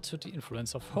susceptible to the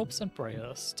influence of hopes and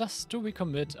prayers. Thus do we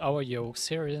commit our yokes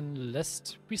herein,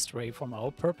 lest we stray from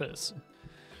our purpose.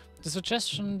 The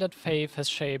suggestion that faith has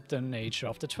shaped the nature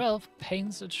of the 12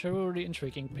 paints a truly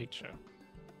intriguing picture.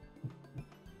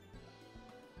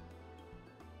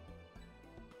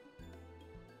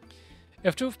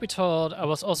 If truth be told, I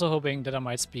was also hoping that I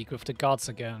might speak with the gods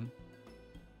again.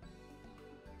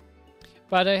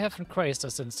 But they haven't crazed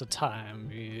us since the time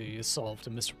we solved the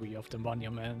mystery of the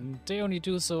monument. They only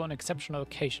do so on exceptional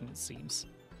occasions, it seems.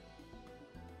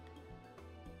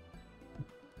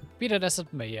 Be that as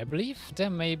it may, I believe there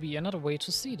may be another way to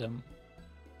see them.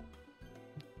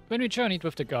 When we journeyed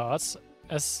with the gods,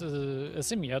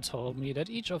 Asimia told me that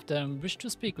each of them wished to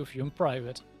speak with you in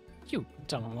private. You,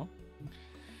 Tamamo.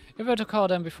 If I were to call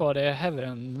them before their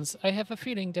heavens, I have a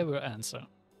feeling they will answer.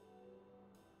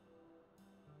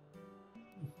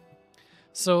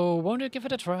 So, won't you give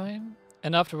it a try?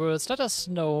 And afterwards, let us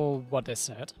know what they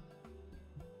said.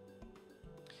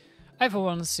 I for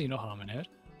one see no harm in it.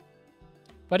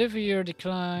 But if you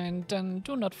decline, then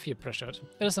do not feel pressured.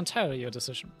 It is entirely your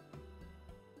decision.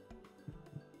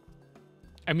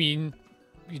 I mean,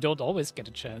 you don't always get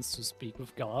a chance to speak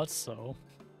with gods, so...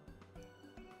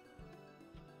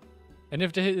 And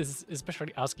if they is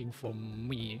especially asking for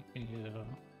me,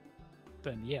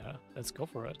 then yeah, let's go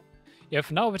for it. You have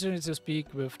now opportunity to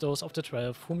speak with those of the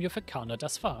 12 whom you've encountered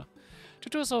thus far. To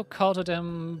do so, call to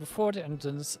them before the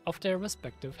entrance of their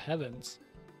respective heavens.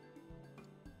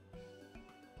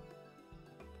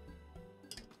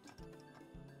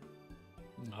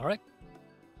 Alright.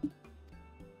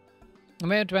 You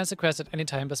may advance the quest at any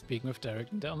time by speaking with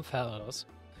Derek and the Omphalos.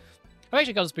 I've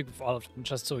actually got to speak with all of them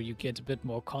just so you get a bit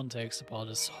more context about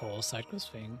this whole side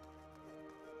quest thing.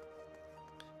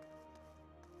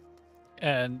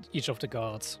 And each of the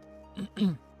gods.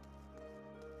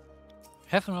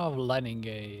 Heaven of Lightning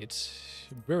Gate.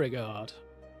 Very God.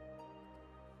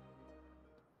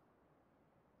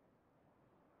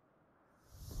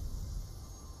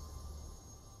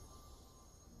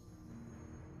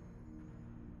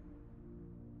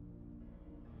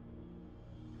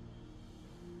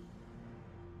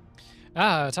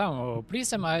 Ah, Tamamo,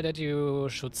 pleased am I that you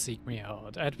should seek me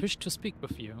out. I'd wish to speak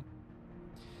with you.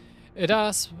 It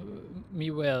does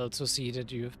me well to see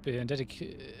that you've been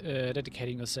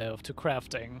dedicating yourself to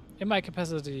crafting. In my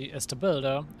capacity as the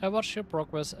builder, I watch your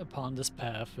progress upon this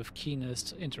path with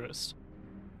keenest interest.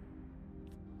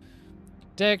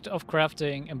 The act of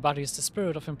crafting embodies the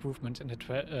spirit of improvement and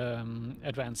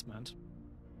advancement.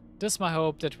 This is my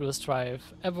hope that we'll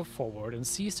strive ever forward and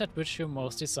seize that which you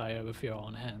most desire with your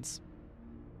own hands.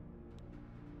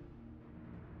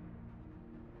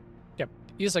 Yep,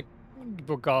 he's like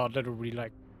God literally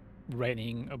like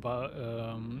raining about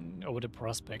over the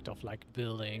prospect of like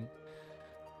building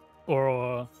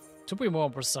or To be more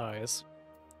precise,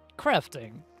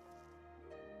 crafting,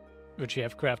 which you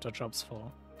have crafter jobs for.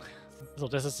 So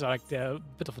this is like the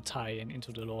bit of a tie-in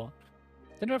into the lore.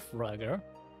 Then we have Rager.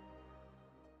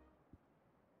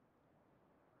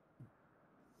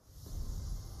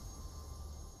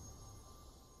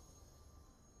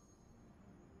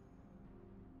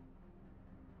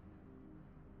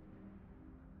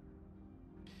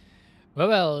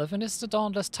 Well, if it is the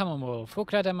dauntless Tamamo, full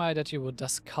glad am I that you would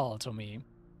thus call to me.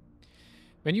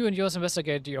 When you and yours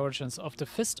investigate the origins of the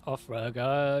Fist of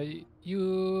Raga,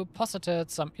 you posited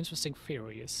some interesting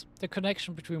theories. The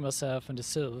connection between myself and the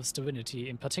Sylph's divinity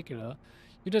in particular,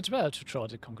 you did well to draw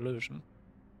the conclusion.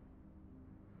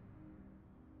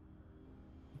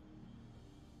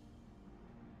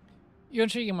 Your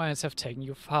intriguing minds have taken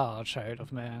you far, child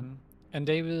of man, and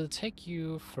they will take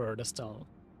you further still.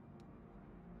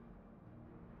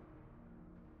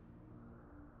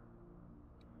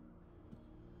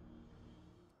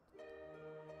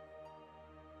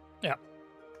 Yeah.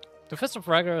 The Fist of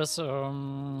Raga is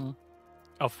of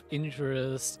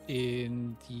interest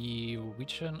in the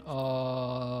region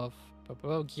of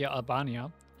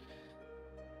Albania.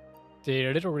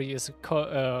 There literally is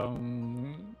a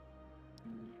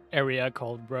area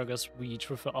called Burgers Reach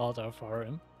with the altar for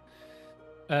him.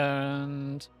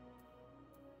 And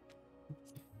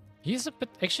he's a bit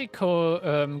actually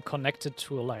connected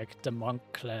to like the monk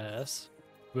class,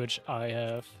 which I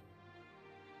have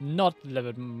not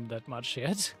leveled that much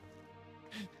yet.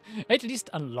 At least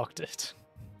unlocked it.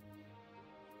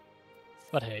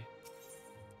 But hey,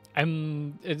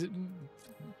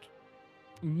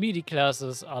 melee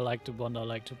classes are like the one I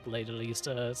like to play the least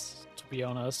as, to be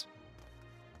honest.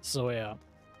 So yeah,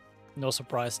 no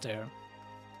surprise there.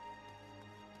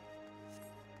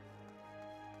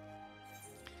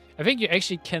 I think you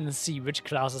actually can see which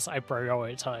classes I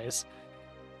prioritize.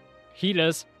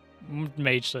 Healers,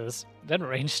 mages, then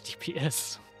ranged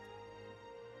DPS.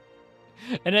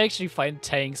 And I actually find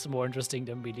tanks more interesting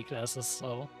than melee classes,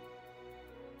 so...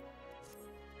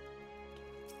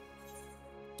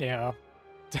 yeah.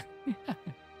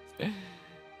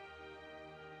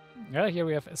 Yeah, here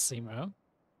we have Asima.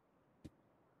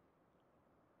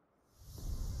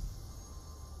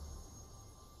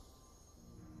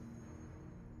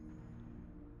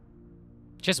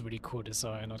 Just a really cool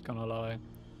design, not gonna lie.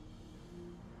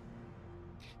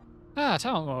 Ah,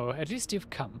 Tamamo, at least you've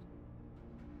come.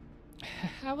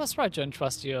 I was right to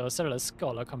entrust your cellular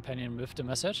scholar companion with the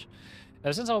message.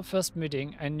 Ever since our first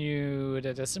meeting, I knew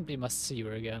that I simply must see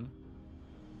you again.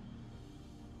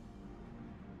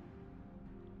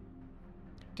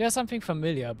 There's something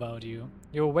familiar about you.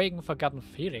 You awaken forgotten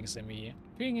feelings in me.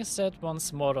 Feelings that once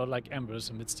smoldered like embers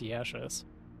amidst the ashes.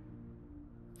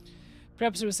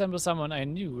 Perhaps you resemble someone I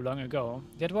knew long ago,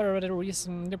 yet whatever the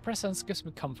reason, your presence gives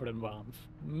me comfort and warmth.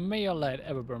 May your light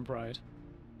ever burn bright.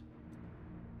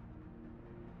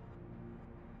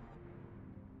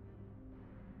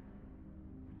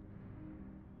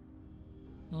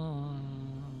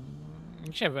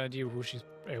 I have no idea who she's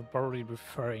probably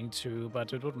referring to,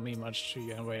 but it wouldn't mean much to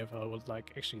you anyway if I would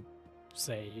like actually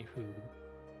say who.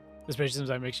 Especially since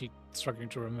I'm actually struggling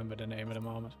to remember the name at the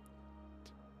moment.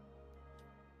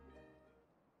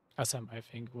 Assam, I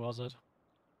think, was it?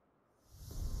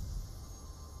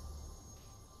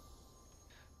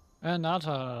 And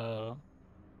Nata.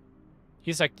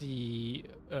 He's like the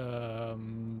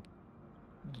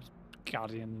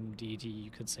guardian deity,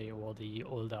 you could say, or the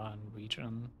Uldan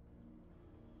region.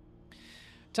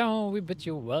 Tao, we bid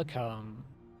you welcome.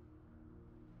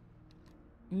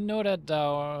 Know that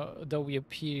though we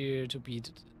appear to be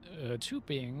two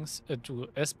beings, a dual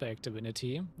aspect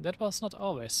divinity, that was not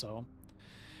always so.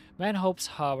 Man hopes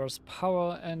harbors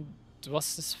power, and it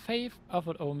was this faith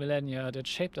offered over millennia that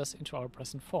shaped us into our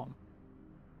present form.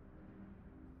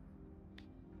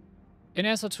 In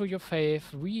answer to your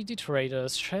faith, we, the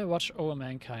traitors, shall watch over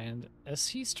mankind as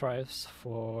he strives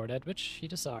for that which he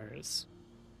desires.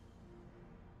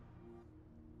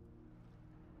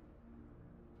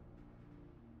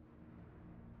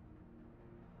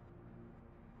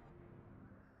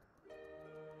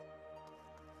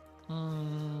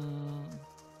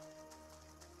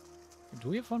 Do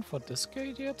we have one for this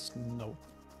gate yet? No.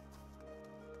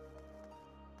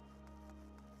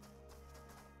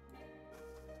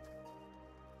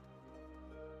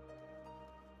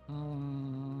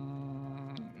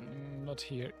 Not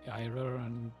here either,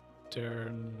 and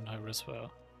there neither as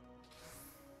well.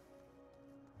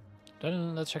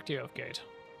 Then let's check the Earth Gate.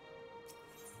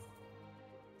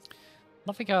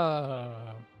 Nothing.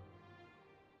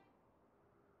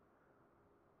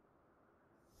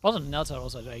 Also, Nelta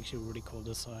was actually really cool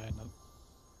design.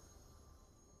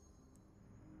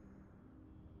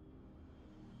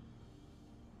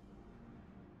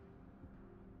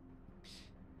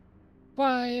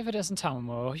 Why, if it isn't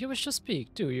Tamamo, you wish to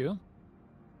speak, do you?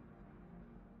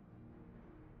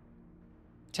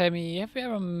 Tell me, have you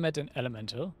ever met an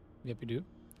elemental? Yep, you do.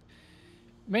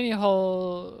 Many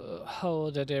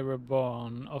hold that they were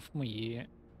born of me,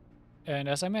 and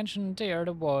as I mentioned, they are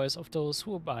the voice of those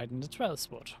who abide in the 12th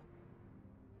spot.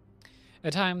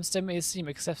 At times, they may seem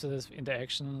excessive in their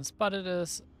actions, but it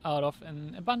is out of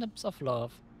an abundance of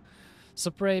love. So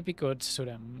pray be good to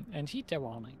them and heed their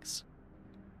warnings.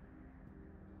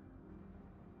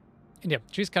 And yeah,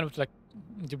 she's kind of like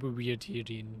the weird here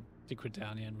in the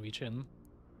Gridanian region.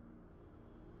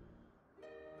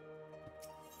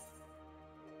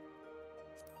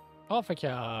 Oh, fuck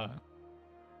yeah.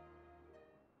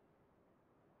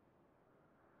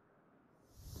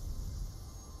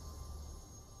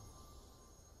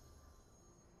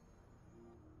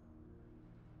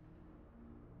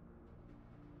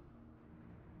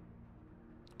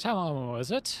 Tamamo,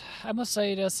 is it? I must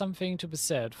say there's something to be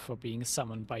said for being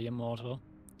summoned by a mortal.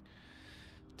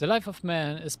 The life of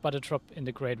man is but a drop in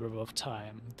the great river of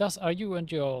time. Thus are you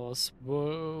and yours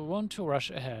wont to rush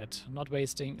ahead, not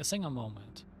wasting a single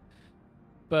moment.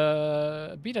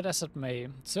 But be that as it may,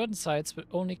 certain sights will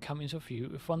only come into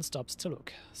view if one stops to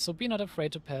look. So be not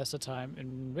afraid to pass the time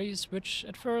in ways which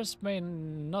at first may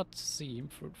not seem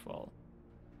fruitful.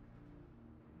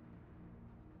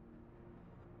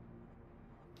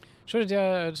 Should you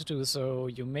dare to do so,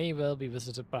 you may well be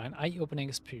visited by an eye-opening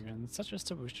experience, such as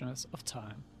the richness of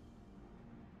time.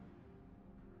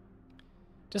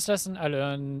 This lesson I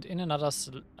learned in another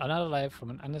life from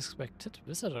an unexpected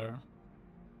visitor.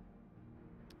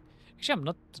 Actually, I'm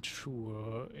not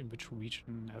sure in which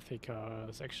region Africa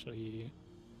is actually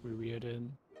revered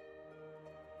in.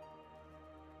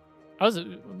 I was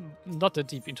not that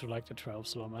deep into like the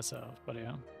 12th lore myself, but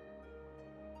yeah.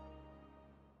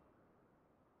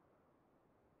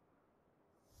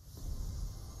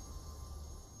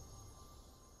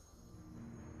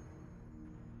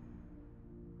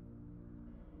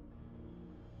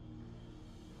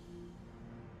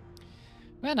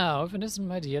 Well now, if it isn't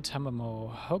my dear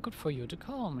Tamamo, how good for you to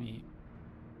call me.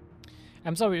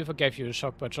 I'm sorry if I gave you a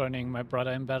shock by joining my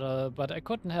brother in battle, but I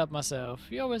couldn't help myself.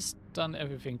 We always done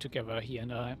everything together, he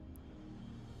and I.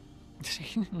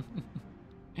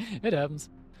 It happens.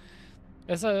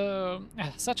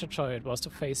 Such a joy it was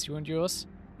to face you and yours.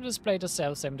 You displayed the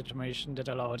self-same determination that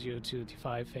allowed you to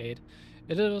defy fate.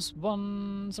 It was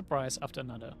one surprise after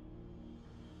another.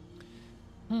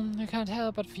 I can't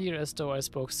help but feel as though I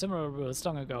spoke similar words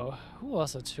long ago. Who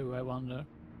was it to, I wonder?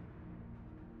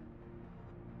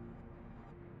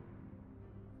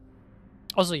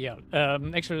 Also, yeah,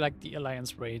 actually, like, the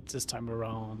Alliance raids this time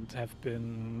around have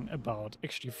been about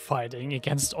actually fighting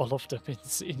against all of them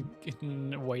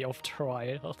in a way of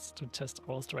trials to test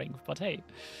our strength, but hey.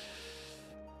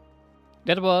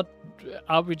 That's what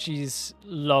RPGs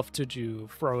love to do,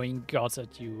 throwing gods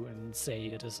at you and say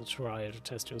it is a trial to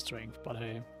test your strength, but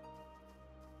hey.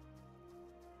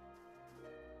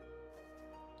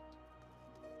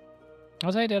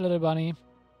 I'll say there, little bunny.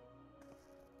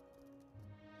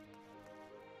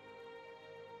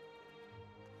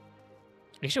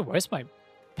 Actually, why is my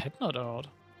pet not out?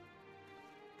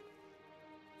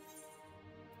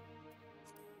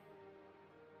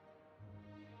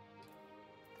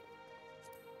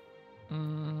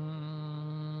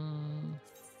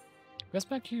 Where's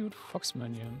my cute fox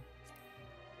minion?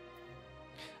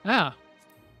 Ah!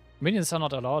 Minions are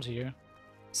not allowed here.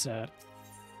 Sad.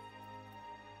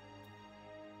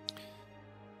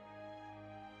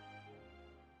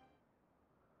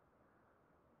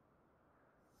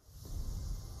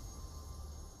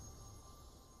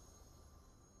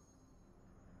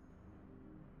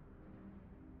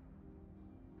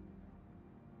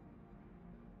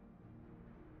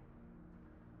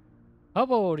 How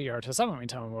about the art? Summon me,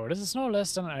 Tamamo. This is no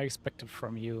less than I expected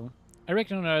from you. I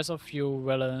recognize of you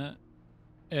well,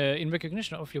 in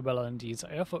recognition of your valor and deeds,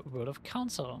 I offer a word of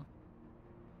counsel.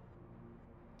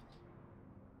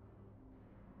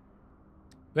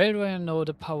 Well do I know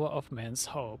the power of man's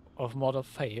hope, of mortal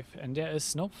faith, and there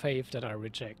is no faith that I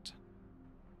reject.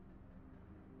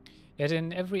 Yet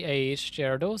in every age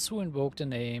there are those who invoke the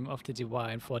name of the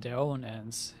divine for their own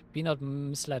ends. Be not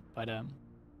misled by them.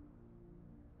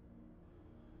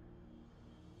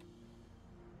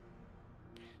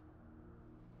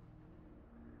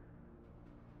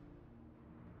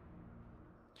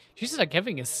 She's like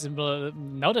having a similar.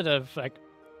 Now that I've like,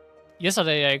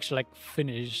 yesterday I actually like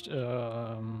finished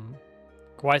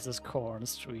Crisis Core on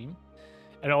stream,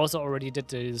 and I also already did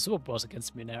the super boss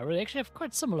against Minera. They actually have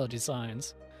quite similar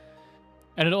designs,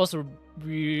 and it also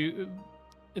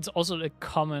it's also a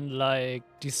common like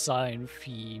design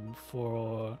theme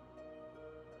for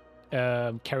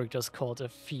characters called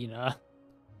Athena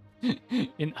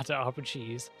in other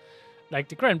RPGs. Like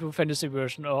the Grand Blue Fantasy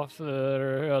version of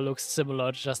her looks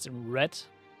similar, just in red,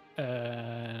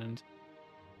 and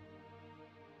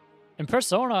in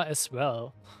Persona as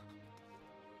well.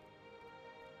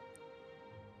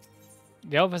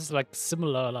 They always like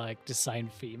similar like design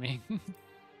theming.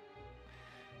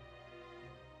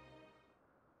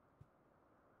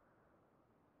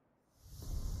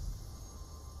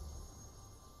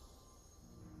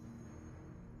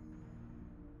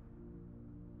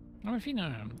 I mean,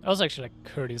 no. That was actually like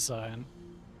her design.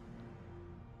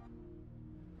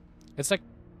 It's like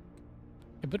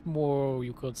a bit more,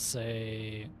 you could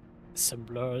say,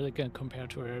 simpler again compared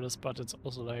to others, but it's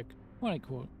also like really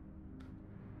cool.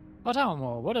 Oh,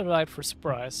 Tamamo, what a delightful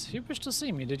surprise. You wished to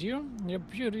see me, did you? Your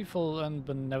beautiful and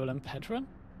benevolent patron?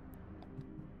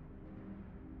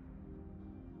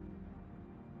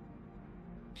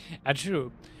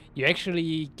 True. You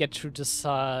actually get to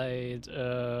decide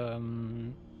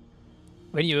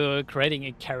when you're creating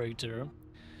a character,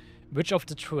 which of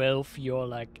the 12 you're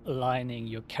like aligning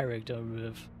your character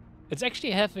with. It's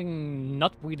actually having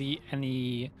not really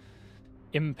any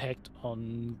impact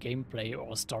on gameplay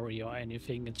or story or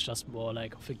anything. It's just more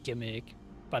like of a gimmick.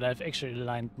 But I've actually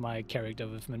aligned my character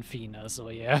with Menfina, so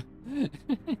yeah.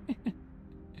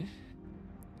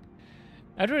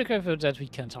 I'm really grateful that we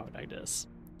can talk like this.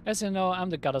 As you know,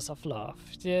 I'm the goddess of love,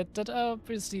 yet that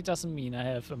obviously doesn't mean I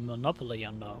have a monopoly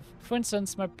on love. For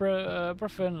instance, my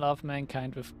brethren love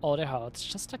mankind with all their hearts,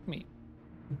 just like me.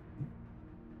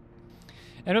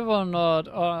 And whether or not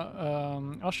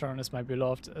Osharon is my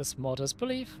beloved as mortals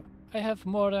believe, I have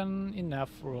more than enough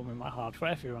room in my heart for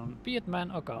everyone, be it men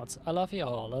or gods. I love you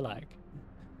all alike.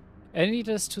 And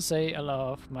needless to say, I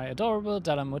love my adorable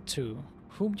Dalamut too,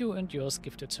 whom you and yours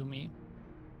gifted to me.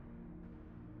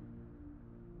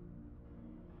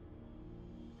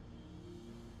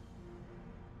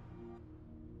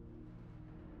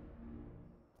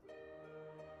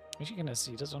 Actually, can I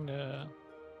see this on the...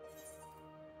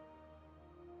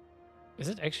 Is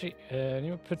it actually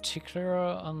any particular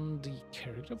on the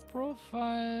character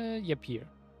profile? Yep, here.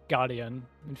 Guardian.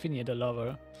 Infinity the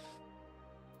Lover.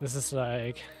 This is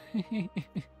like...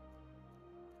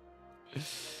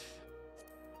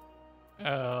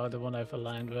 the one I've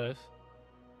aligned with.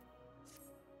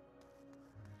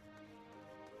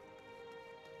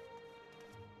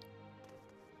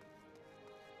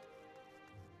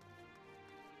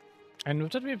 And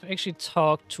with that, we've actually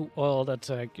talked to all that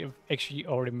I've actually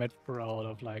already met throughout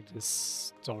of like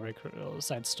this story,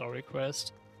 side story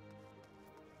quest.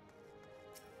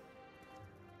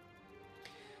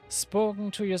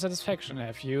 Spoken to your satisfaction,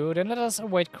 have you? Then let us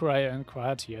await Cry and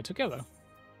Quiet here together.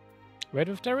 Wait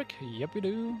with Derek? Yep, we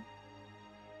do.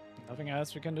 Nothing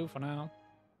else we can do for now.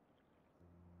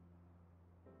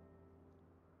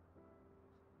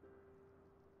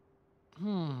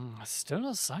 Still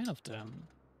no sign of them.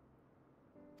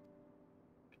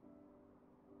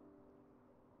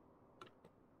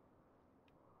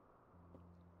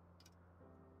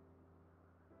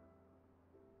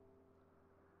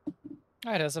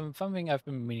 Alright, there's something I've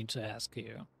been meaning to ask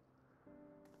you.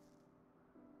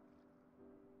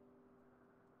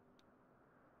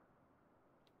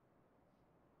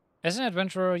 As an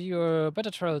adventurer, you're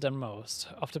better traveled than most.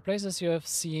 Of the places you have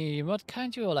seen, what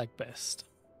kind you like best?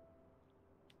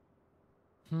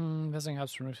 Visiting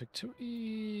helps from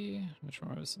victory.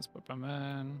 Natural resistance by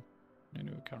man.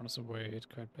 New encounters await.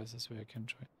 Quiet places where you can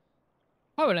enjoy.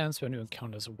 I will answer new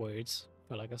encounters awaits.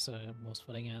 But like I said, most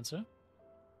fitting answer.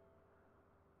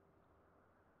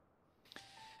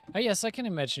 Yes, I can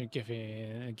imagine you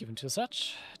given to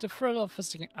such. The thrill of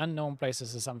visiting unknown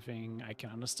places is something I can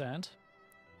understand.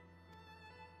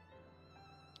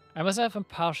 I myself am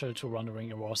partial to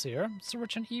wandering across here. So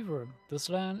rich and evil, this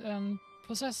land, and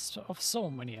possessed of so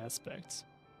many aspects.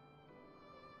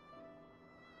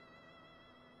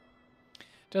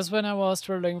 Just when I was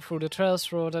traveling through the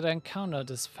trails road that I encountered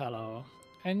this fellow.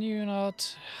 I knew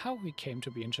not how he came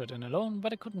to be injured and alone,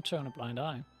 but I couldn't turn a blind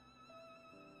eye.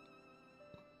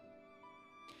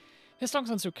 He's long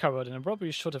since recovered, and I probably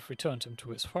should have returned him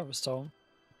to his forest home.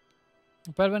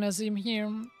 But when I see him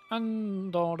here,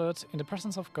 undaunted in the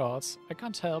presence of gods, I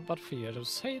can't help but fear the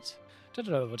fate that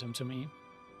delivered him to me.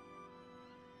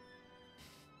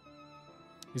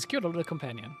 His cute little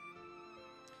companion.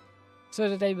 So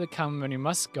the day will come when we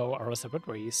must go our separate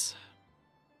ways.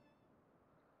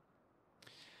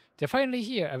 They're finally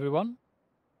here, everyone.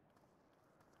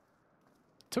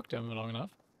 Took them long enough.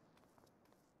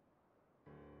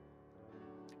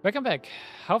 Welcome back.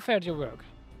 How fared your work?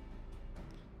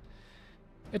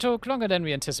 It took longer than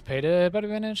we anticipated, but we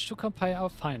managed to compile our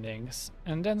findings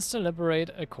and then deliberate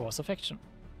a course of action.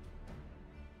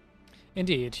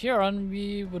 Indeed, hereon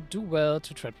we would do well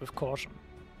to tread with caution.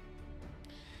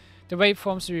 The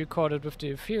waveforms we recorded with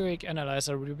the etheric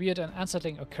analyzer revealed an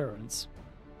unsettling occurrence.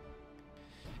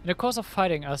 In the course of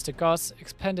fighting us, the gods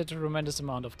expended a tremendous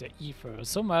amount of their ether,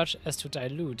 so much as to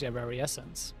dilute their very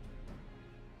essence.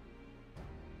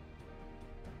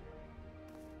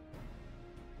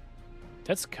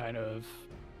 That's kind of...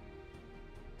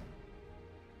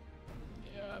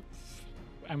 yeah,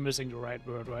 I'm missing the right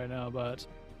word right now, but...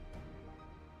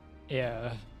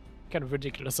 yeah, kind of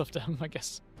ridiculous of them, I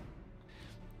guess.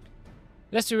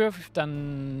 Lest we have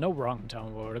done no wrong,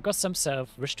 Tamamo. The gods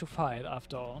themselves wish to fight,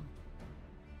 after all.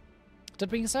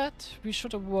 That being said, we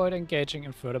should avoid engaging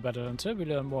in further battle until we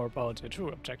learn more about their true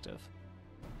objective.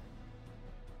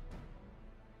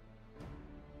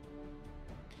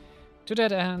 To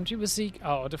that end, we will seek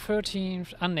out the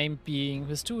 13th unnamed being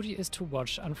whose duty is to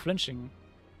watch unflinching.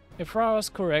 If Ra is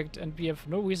correct, and we have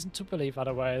no reason to believe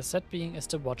otherwise, that being is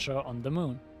the Watcher on the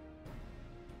moon.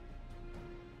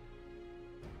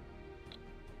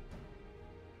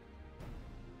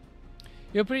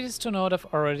 You're pleased to know that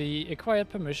I've already acquired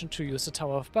permission to use the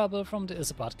Tower of Babel from the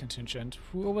Isabat contingent,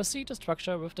 who oversee the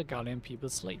structure with the Gallian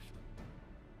people's slave.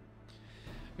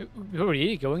 You're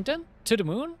really going then? To the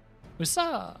moon?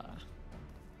 Huzzah!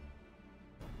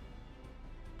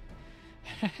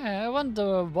 I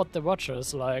wonder what the Watcher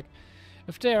is like.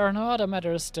 If there are no other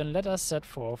matters, then let us set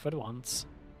forth at once.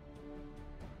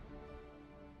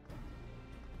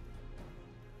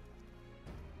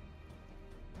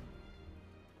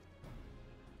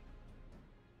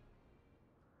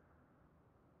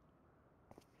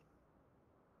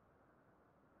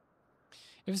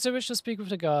 If you still wish to speak with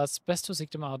the gods, best to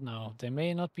seek them out now. They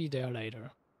may not be there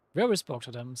later. We already spoke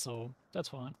to them, so that's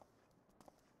fine.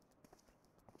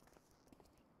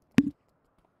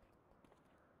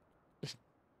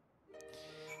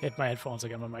 Hit my headphones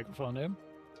again, my microphone there.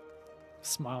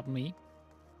 Smart me.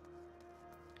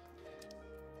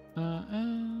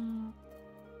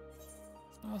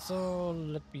 Also,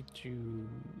 let me do...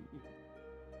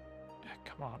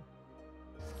 come on.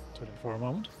 Do that for a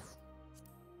moment.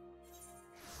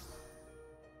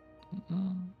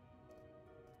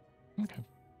 Okay.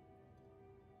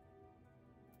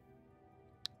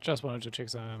 Just wanted to check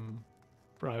some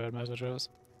private messages.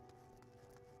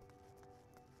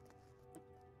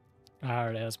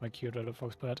 Ah, there's my cute little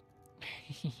fox pet.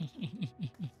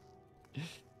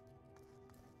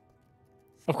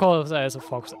 Of course, there's a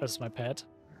fox as my pet.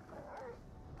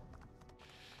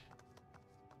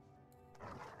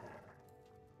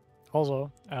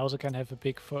 Also, I also can have a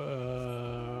big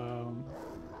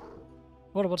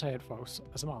what about a fox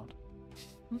as a mount?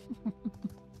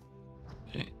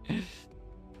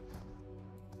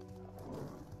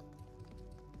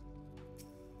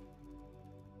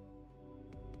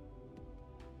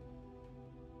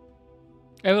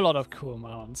 I have a lot of cool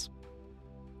mounts.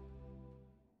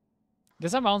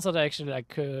 There's some mounts that are actually like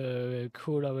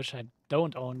cooler, which I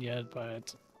don't own yet,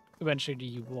 but eventually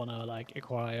you wanna like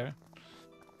acquire.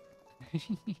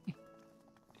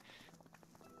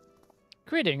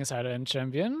 Greetings, Island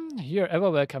Champion. You're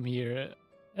ever welcome here,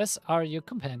 as are your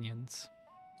companions.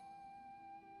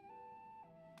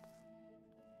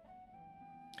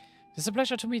 It's a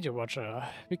pleasure to meet you, Watcher.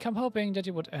 We come hoping that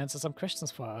you would answer some questions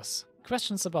for us.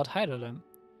 Questions about Heidelin.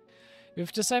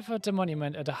 We've deciphered the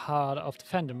monument at the heart of the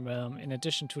Phantom Realm. In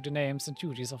addition to the names and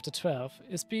duties of the 12,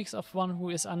 it speaks of one who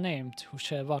is unnamed, who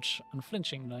shall watch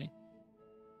unflinchingly.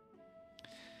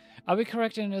 Are we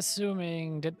correct in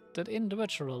assuming that that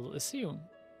individual is you?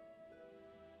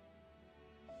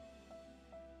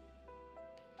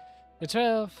 The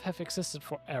 12 have existed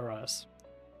for eras.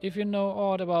 If you know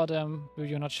aught about them, will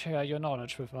you not share your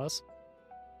knowledge with us?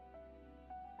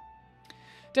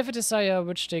 They have a desire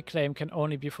which they claim can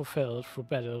only be fulfilled through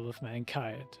battle with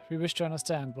mankind. We wish to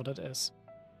understand what it is.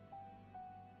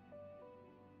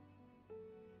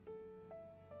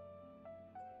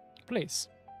 Please.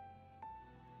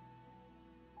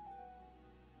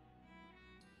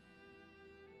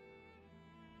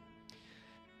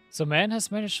 So man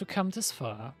has managed to come this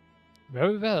far.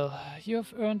 Very well, you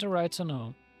have earned the right to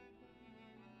know.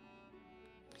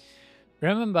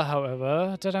 Remember,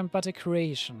 however, that I'm but a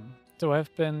creation. Though I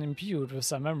have been imbued with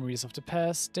some memories of the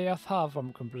past, they are far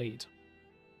from complete.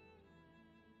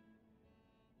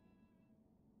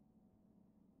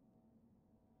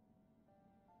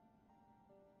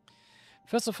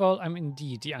 First of all, I'm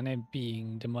indeed the unnamed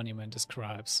being the monument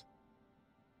describes.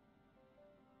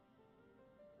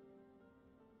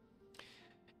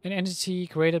 An entity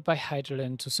created by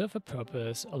Hydralin to serve a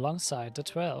purpose alongside the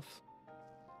 12.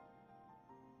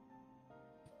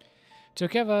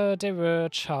 Together, they were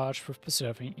charged with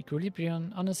preserving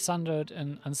equilibrium on a sundered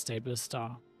and unstable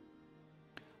star.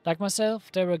 Like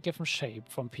myself, they were given shape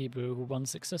from people who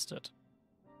once existed.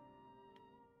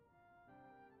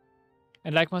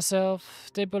 And like myself,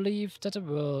 they believed that the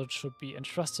world should be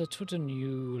entrusted to the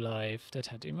new life that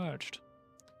had emerged.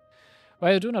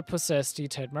 While I do not possess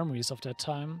detailed memories of that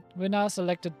time, Vina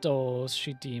selected those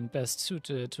she deemed best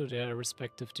suited to their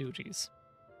respective duties.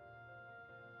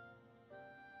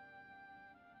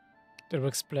 That will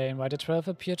explain why the 12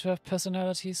 appear to have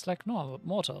personalities like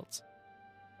mortals.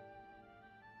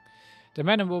 The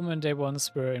men and women they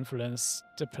once were influenced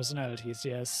the personalities,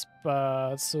 yes,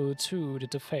 but so too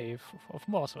did the faith of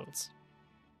mortals.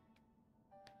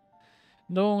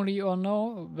 Knowingly or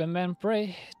no, when men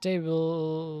pray, they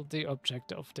will the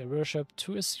object of their worship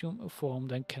to assume a form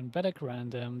that can better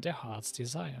grant them their heart's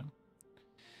desire.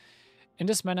 In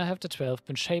this manner have the 12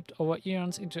 been shaped over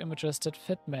eons into images that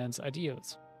fit man's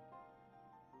ideals.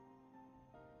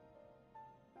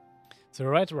 So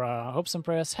right, Ra, hopes and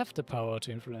prayers have the power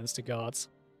to influence the gods.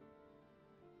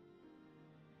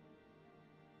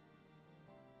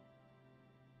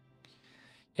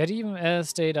 Yet even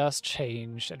as they thus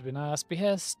changed at Vina's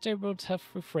behest, they would have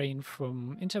refrained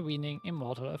from intervening in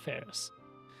mortal affairs.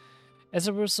 As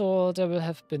a result, there will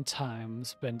have been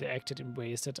times when they acted in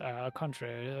ways that are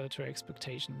contrary to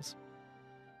expectations.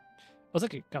 Also,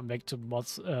 come back to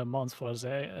Mons for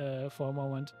a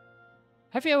moment.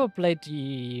 Have you ever played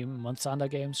the Monster Hunter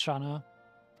games, Shana?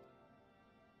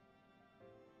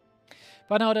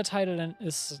 By now the title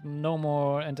is no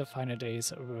more and the final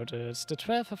days are averted. The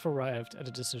 12 have arrived at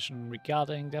a decision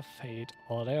regarding their fate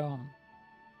or their own.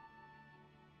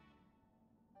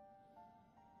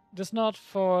 It is not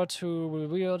for to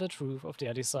reveal the truth of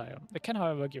their desire. They can,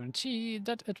 however, guarantee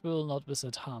that it will not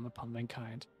visit harm upon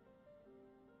mankind.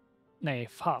 Nay,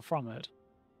 far from it.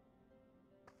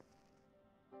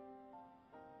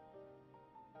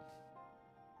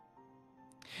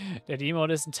 That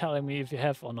emote isn't telling me if you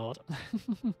have or not.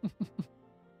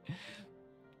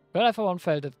 But I for one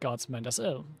felt that gods meant us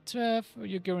ill. To have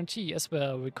your guarantee as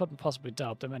well, we couldn't possibly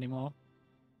doubt them anymore.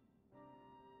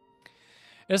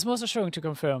 It is most assuring to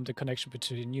confirm the connection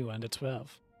between you and the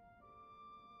 12.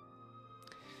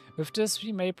 With this,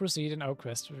 we may proceed in our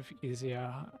quest with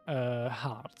easier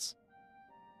hearts.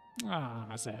 Ah,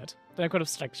 sad. Then I could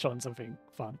have shown something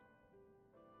fun.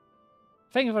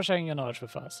 Thank you for sharing your knowledge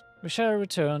with us. We shall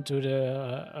return to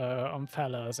the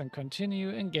Omphalas and continue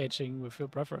engaging with your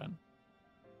brethren.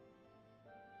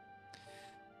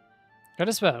 That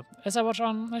as well. As I watch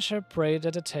on, I shall pray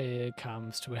that the tale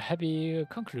comes to a happy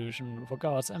conclusion for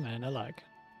gods and men alike.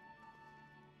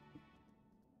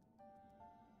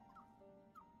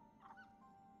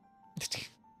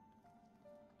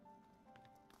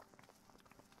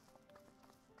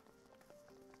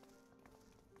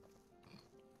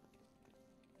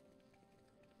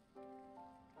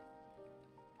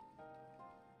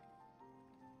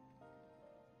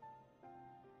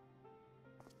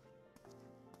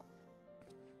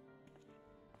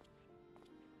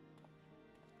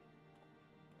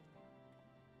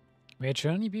 May your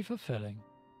journey be fulfilling.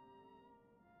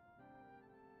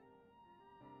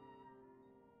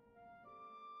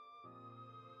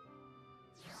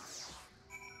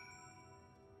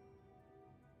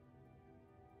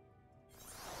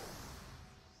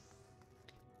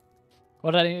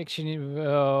 What I actually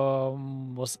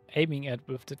was aiming at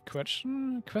with that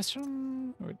question?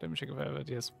 Wait, let me check if I have it.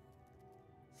 Yes.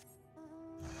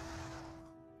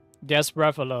 There's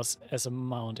Rathalos as a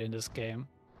mount in this game.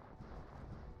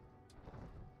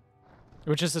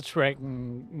 Which is a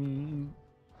dragon...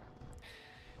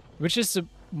 Which is a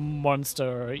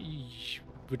monster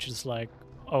which is like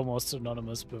almost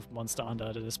synonymous with Monster Hunter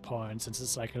at this point, since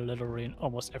it's like literally in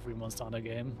almost every Monster Hunter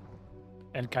game.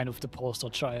 And kind of the poster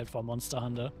child for Monster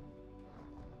Hunter.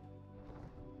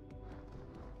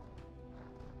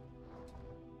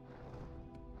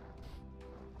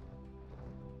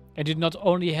 And you not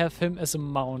only have him as a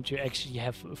mount, you actually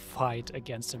have a fight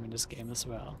against him in this game as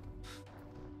well.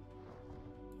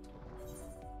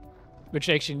 Which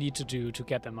you actually need to do to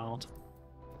get them out.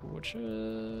 Which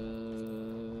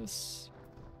is...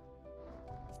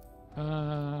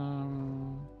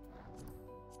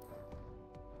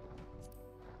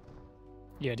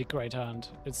 yeah, the Great Hand.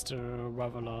 It's the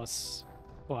Rathalos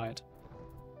fight.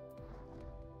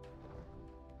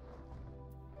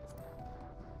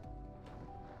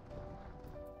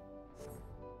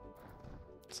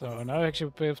 So now I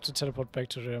actually have to teleport back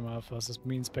to Realm first. This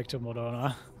means back to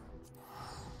Moderna.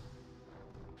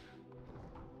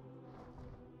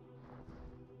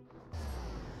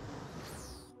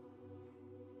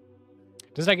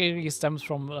 This actually stems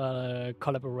from a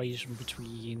collaboration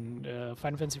between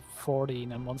Final Fantasy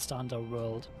XIV and Monster Hunter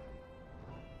World.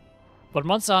 What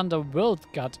Monster Hunter World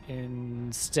got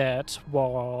instead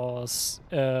was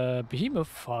a behemoth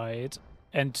fight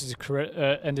and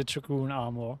the Dragoon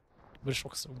armor, which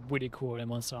looks really cool in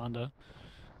Monster Hunter.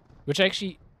 Which I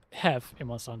actually have in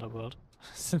Monster Hunter World,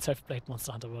 since I've played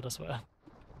Monster Hunter World as well.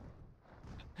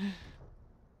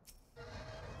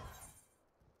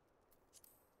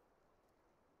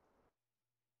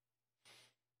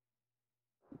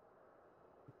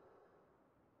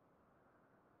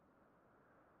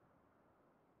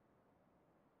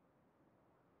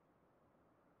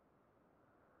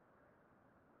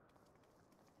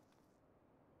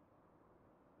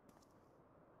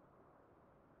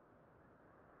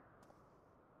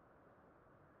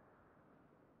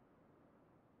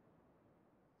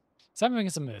 Something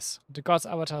is amiss. The gods'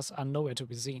 avatars are nowhere to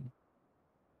be seen.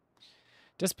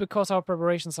 This because our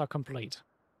preparations are complete.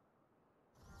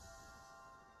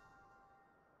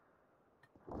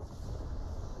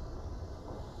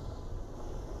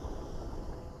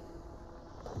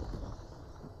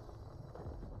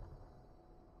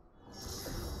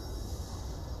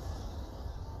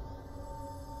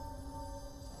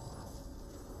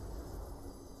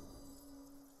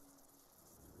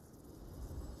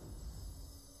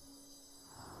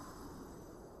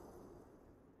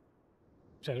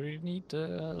 Shall we need the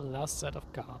last set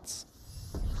of cards?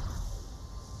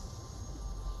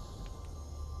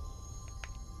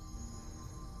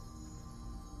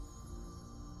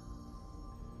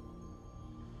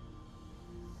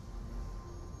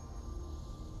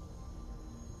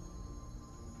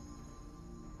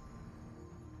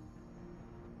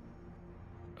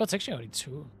 Oh, it's actually only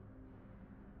 2.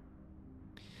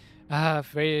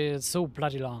 I've waited so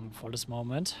bloody long for this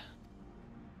moment.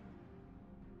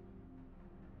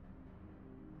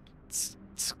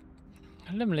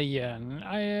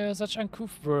 Limlian, such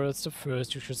uncouth words, the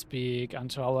first you should speak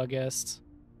unto our guest.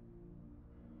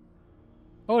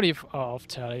 Holy of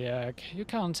Taliak, you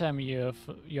can't tell me if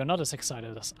you're not as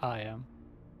excited as I am.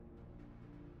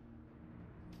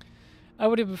 I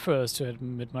would be the first to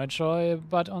admit my joy,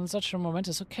 but on such a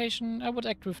momentous occasion, I would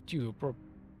act with due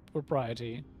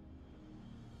propriety.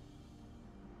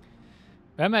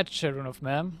 Well met, children of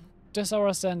men. 'Tis our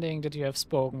understanding that you have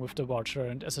spoken with the Watcher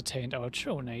and ascertained our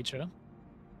true nature.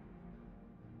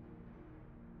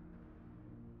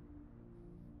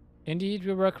 Indeed,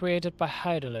 we were created by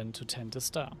Heidelin to tend the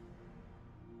star.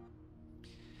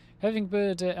 Having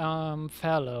built the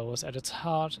Fallows at its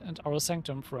heart and our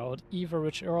sanctum throughout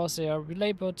Ever-Rich Erosia, we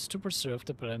labored to preserve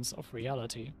the balance of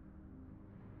reality.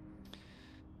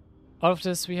 All of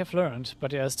this we have learned, but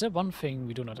there is still one thing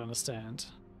we do not understand.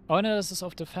 Our analysis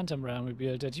of the Phantom Realm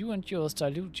revealed that you and yours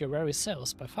dilute your very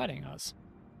selves by fighting us.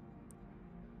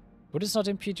 Would this not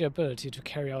impede your ability to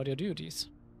carry out your duties?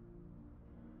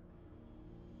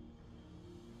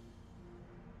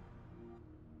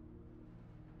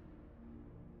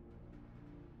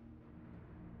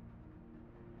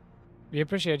 We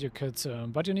appreciate your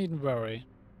concern, but you needn't worry.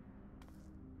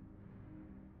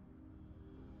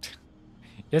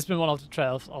 He's been one of the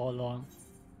 12 all along.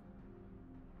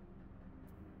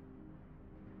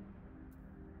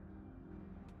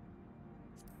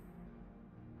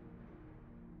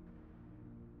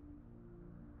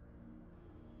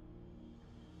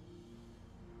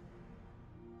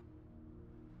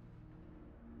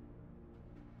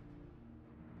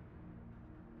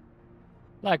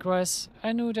 Likewise,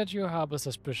 I knew that you harbor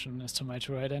suspicion as to my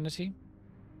true identity.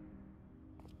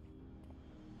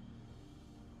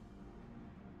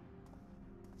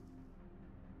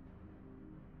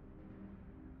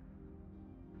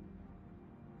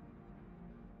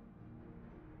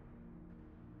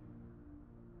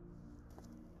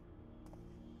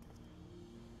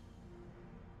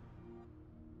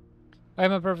 While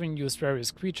my brethren used various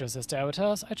creatures as their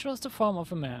avatars, I chose the form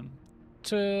of a man,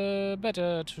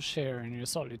 better to share in your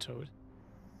solitude.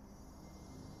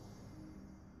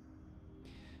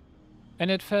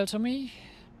 And it fell to me.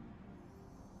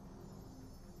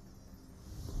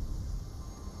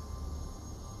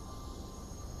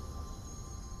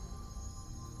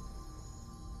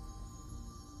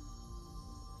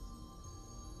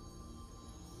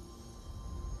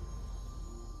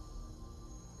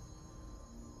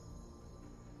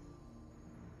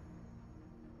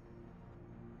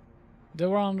 The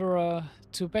Wanderer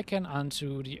to beckon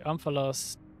unto the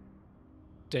Umphalos,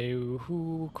 they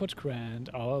who could grant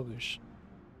our wish.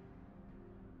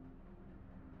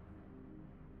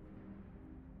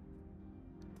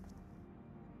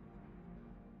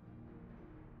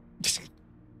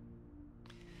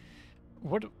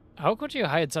 What? How could you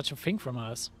hide such a thing from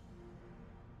us?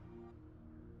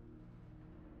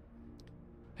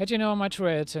 Had you known my true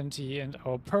identity and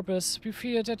our purpose, we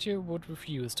feared that you would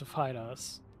refuse to fight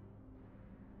us.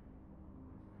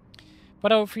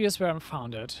 But our fears were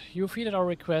unfounded. You feared our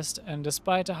request and,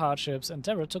 despite the hardships,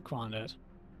 endeavored to grant it.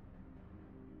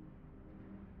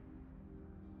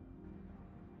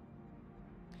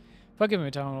 Forgive me,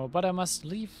 Tamamo, but I must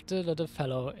leave the little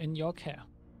fellow in your care.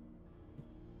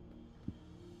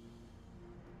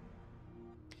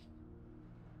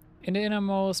 In the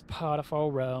innermost part of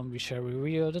our realm, we shall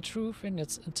reveal the truth in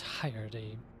its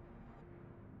entirety.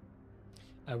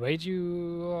 I await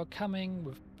your coming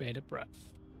with bated breath.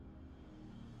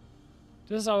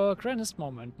 This is our grandest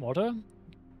moment, mortal.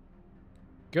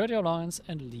 Gird your loins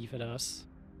and leave with us.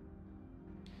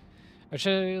 I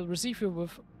shall receive you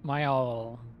with my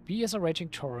all. Be as a raging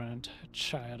torrent,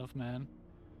 child of man.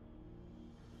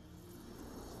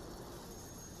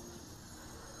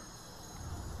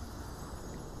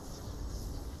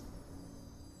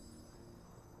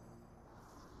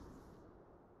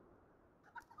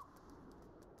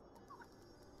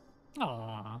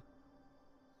 Aww.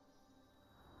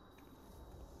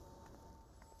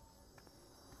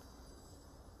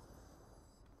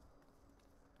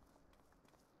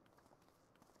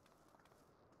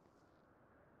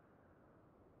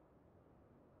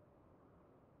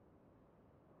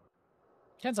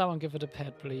 Can someone give it a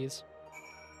pet, please?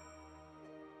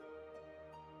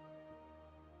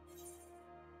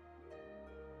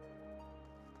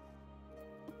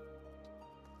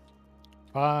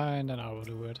 Fine, then I will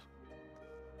do it.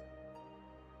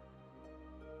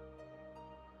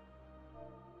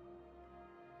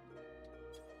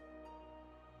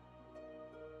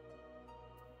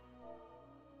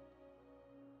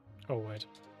 Oh, wait.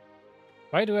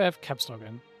 Why do I have caps lock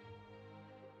in?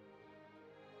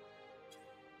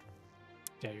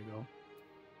 There you go.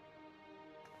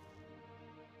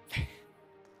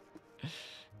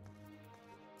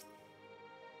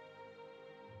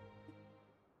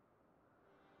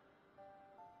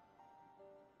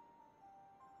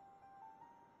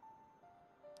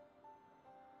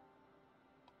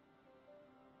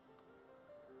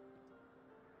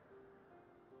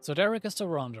 So Derek is the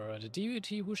Wanderer, the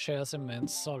deity who shares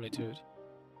immense solitude.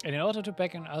 And in order to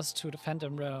beckon us to the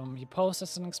Phantom Realm, he posed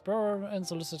as an explorer and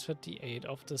solicited the aid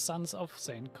of the Sons of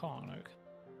Saint Cornug.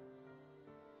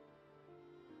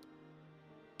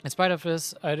 In spite of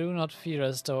this, I do not feel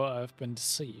as though I have been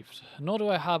deceived, nor do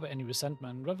I harbor any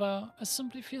resentment, rather I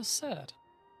simply feel sad.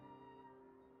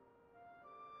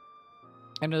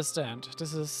 I understand,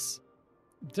 this is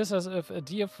as if a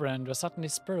dear friend were suddenly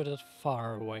spirited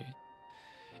far away.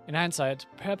 In hindsight,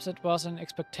 perhaps it was an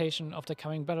expectation of the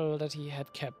coming battle that he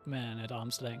had kept man at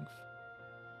arm's length.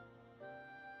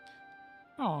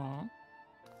 Aww.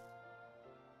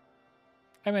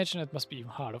 I imagine it must be even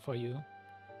harder for you.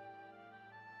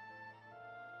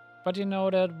 But you know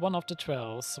that one of the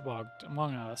 12 walked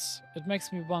among us. It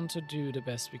makes me want to do the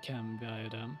best we can by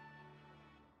them.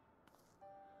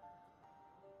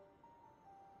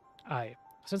 Aye.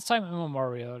 Since time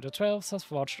immemorial, the 12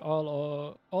 have watched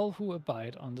all who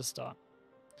abide on the star.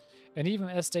 And even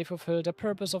as they fulfill their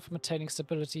purpose of maintaining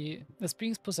stability as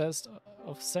beings possessed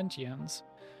of sentience,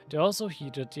 they also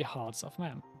heeded the hearts of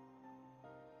men.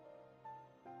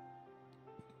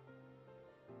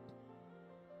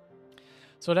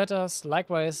 So let us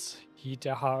likewise heed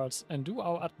their hearts and do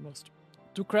our utmost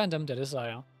to grant them their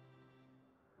desire.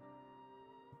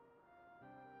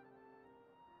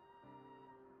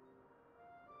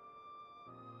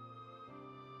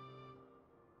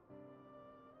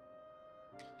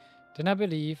 Then I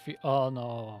believe we all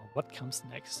know what comes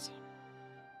next.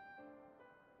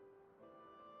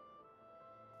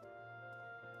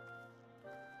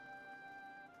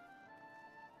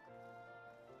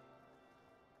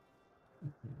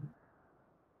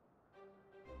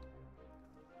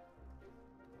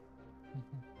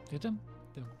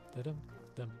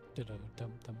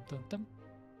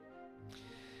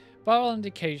 By all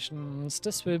indications,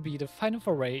 this will be the final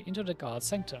foray into the God's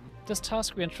Sanctum. This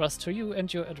task we entrust to you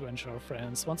and your adventurer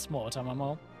friends once more,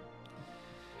 Tamamo.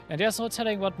 And there's no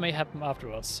telling what may happen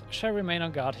afterwards. I shall remain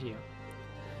on guard here.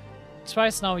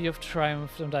 Twice now you've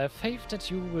triumphed, and I have faith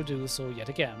that you will do so yet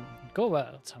again. Go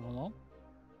well, Tamamo.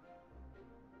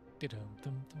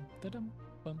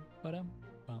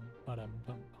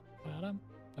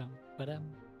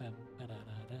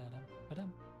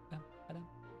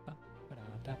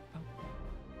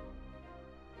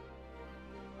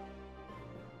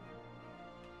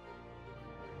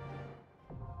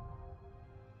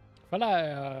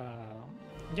 Voila!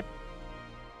 Yep.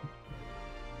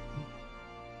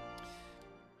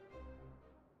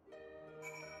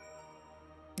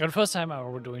 The first time I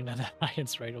were doing an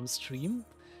Alliance raid on stream.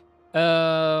 We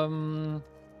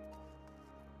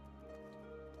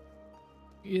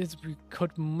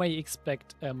may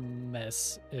expect a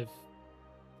mess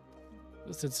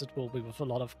since it will be with a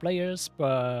lot of players,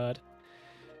 but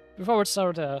before we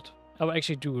start that, I'll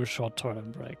actually do a short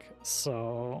toilet break,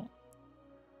 so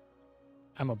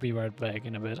I'm gonna be right back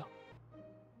in a bit.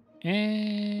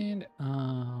 And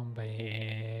I'm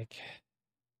back.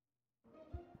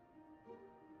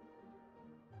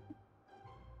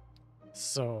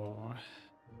 So,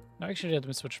 actually let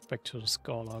me switch back to the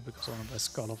Scholar, because I want to buy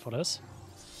Scholar for this.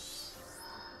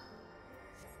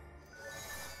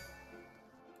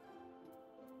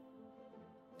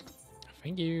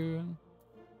 Thank you.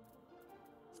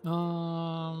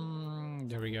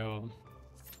 There we go.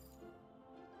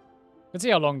 Let's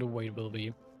see how long the wait will be.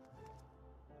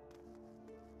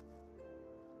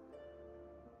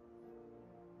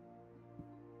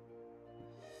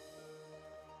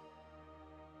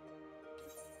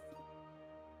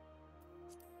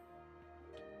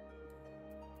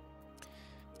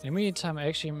 In the meantime, I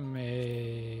actually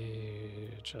may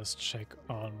just check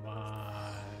on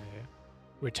my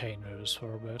retainers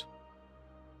for a bit.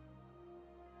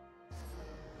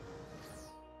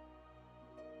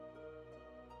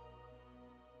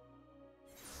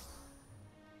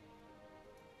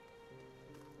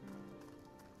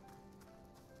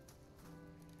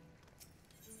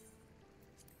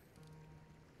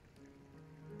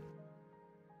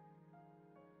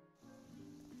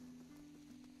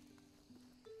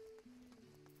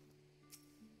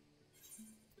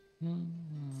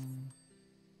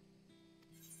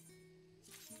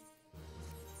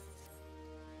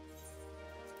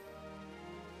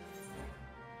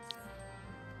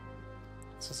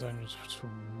 So I need two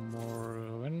more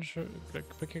venture, like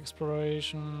quick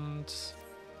explorations.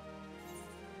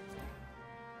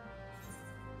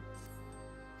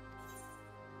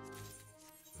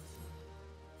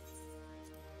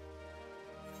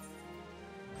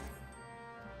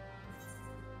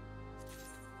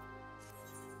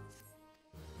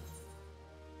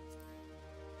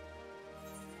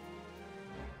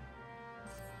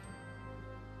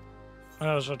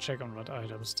 I should check on what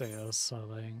items they are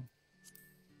selling.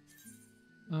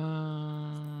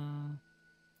 I'm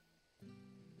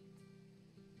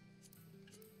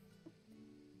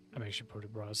actually pretty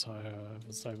price higher if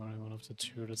it's like only one of the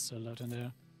two that's still left in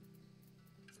there.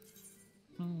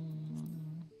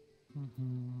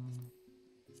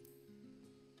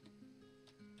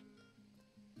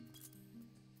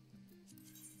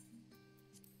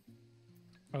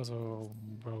 Also,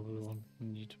 probably won't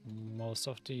need most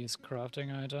of these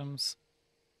crafting items.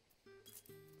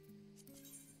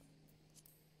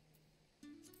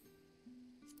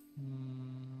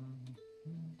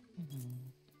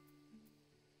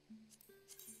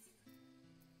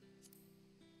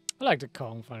 I like the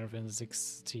calm Final Fantasy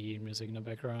XIV music in the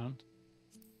background.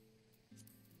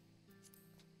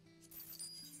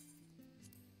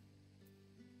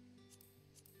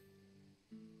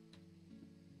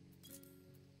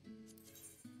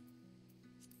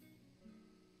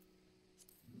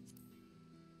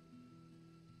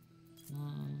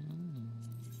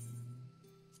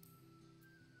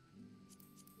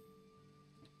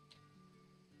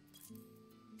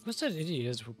 Who's that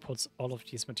idiot who puts all of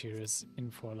these materials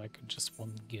in for like just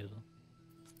one gil?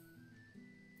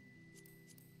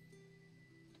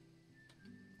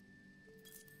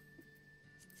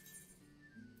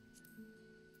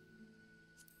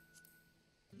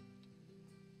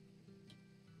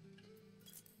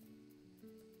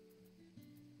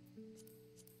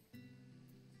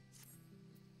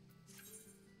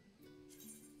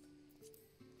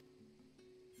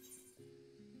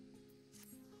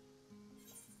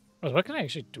 Well, what can I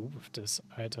actually do with this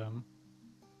item?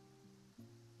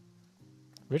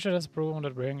 Richard has proven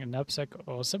that wearing a knapsack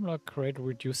or similar crate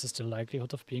reduces the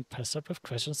likelihood of being pestered with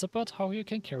questions about how you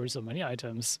can carry so many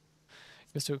items.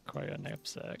 Used to acquire a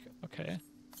knapsack. Okay.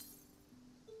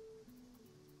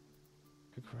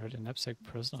 Acquired a knapsack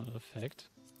personal effect.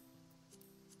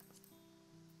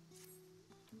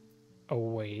 Oh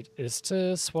wait, is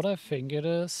this what I think it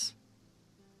is?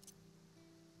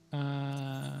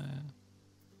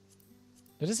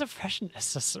 It is a fashion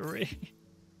accessory.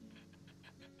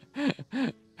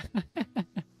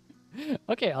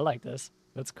 Okay, I like this.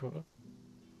 That's cool.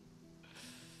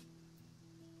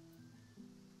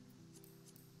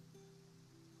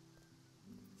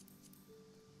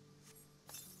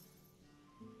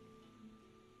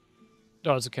 It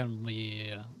also can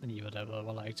be an evil devil if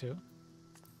I like to.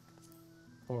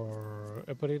 Or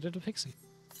a pretty little pixie.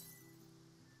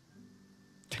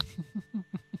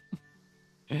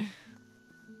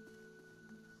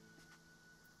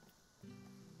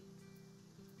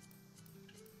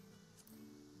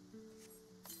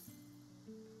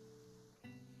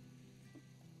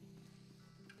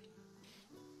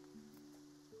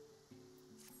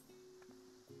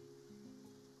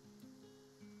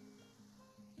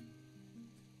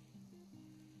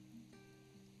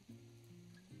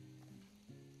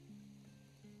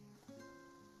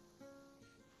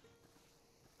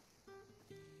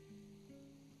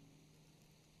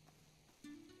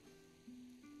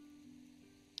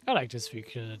 I like this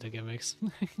feature, the gimmicks.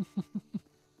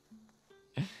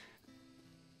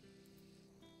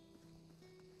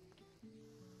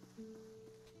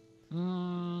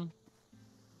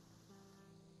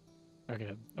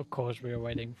 Okay, of course we are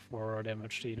waiting for our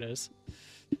damage dealers.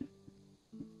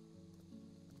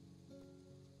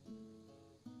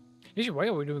 Usually, why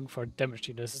are we doing for damage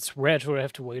dealers? It's rare to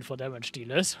have to wait for damage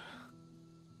dealers.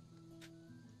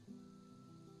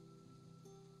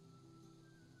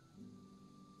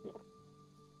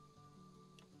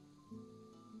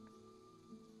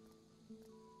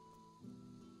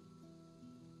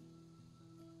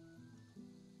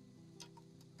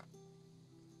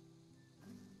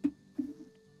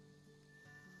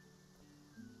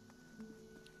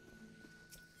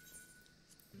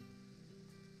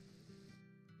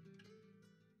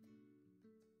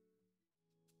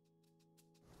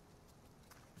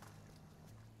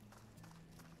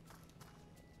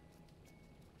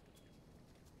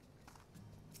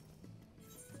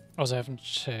 Also, I haven't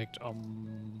checked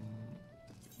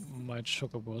my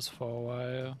chocobos for a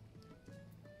while.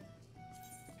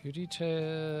 Few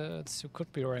details. You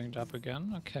could be ranked up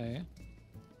again. Okay.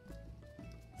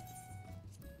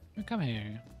 You come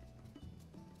here.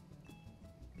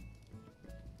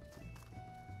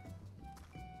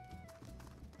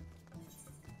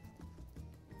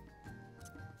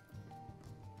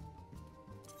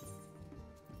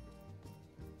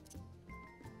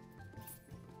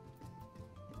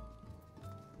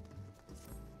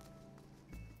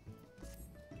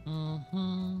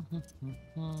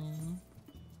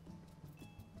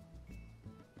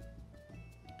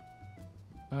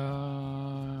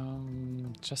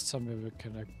 Just somewhere we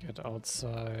can get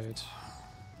outside.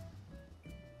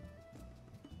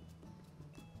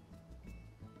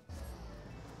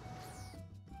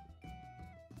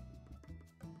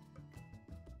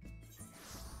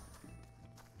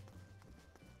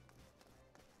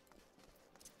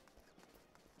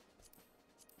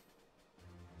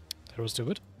 That was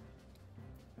stupid.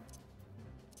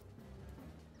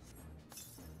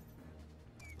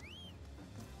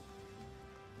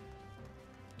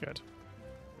 Good.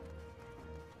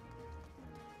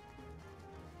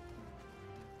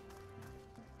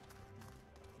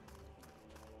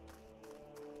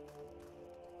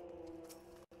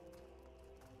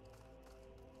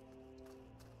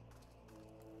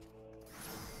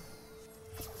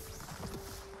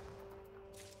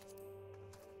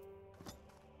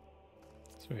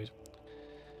 Sweet.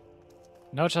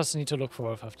 Now just need to look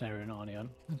for a Fafnarian Onion.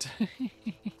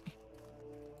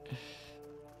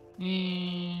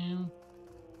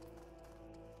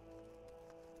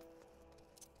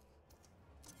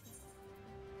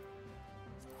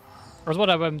 Or what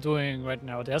I'm doing right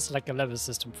now, there's like a level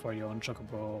system for you on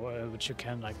Chocobo, which you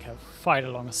can like have fight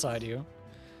alongside you.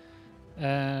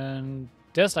 And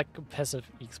there's like a passive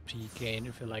XP gain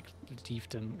if you like leave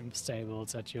them in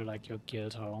stables at your like your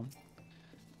guild home.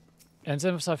 And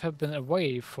since I've been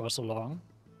away for so long,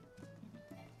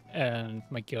 and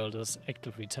my guild is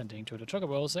actively tending to the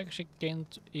Chocobos, I actually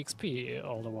gained XP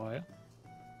all the while.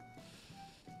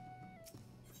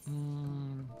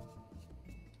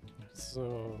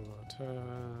 So,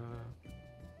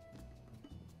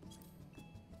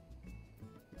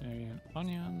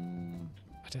 onion,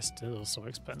 but they're still so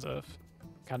expensive.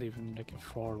 Can't even like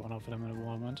afford one of them at the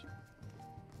moment.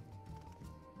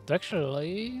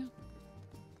 Actually,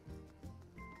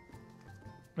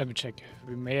 let me check.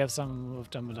 We may have some of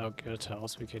them without guild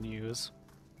house we can use.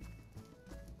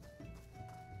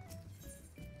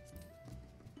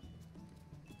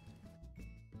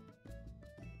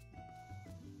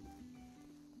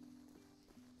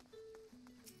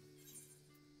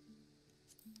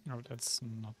 Oh, that's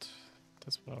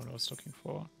what I was looking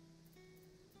for.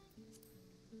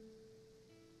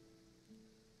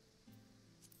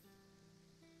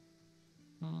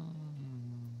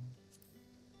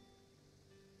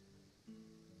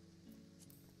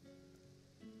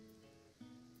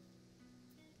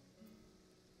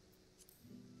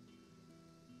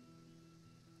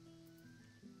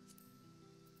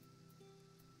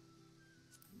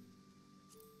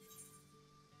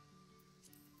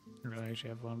 I actually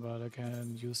have one, but I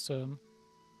can't use them.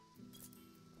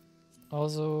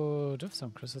 Also, do have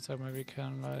some crystals I maybe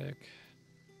can like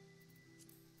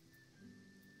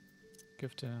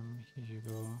give them. Here you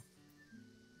go.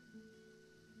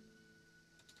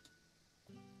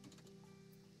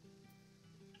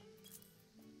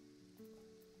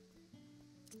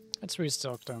 Let's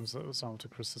restock them some of the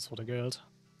crystals for the guild.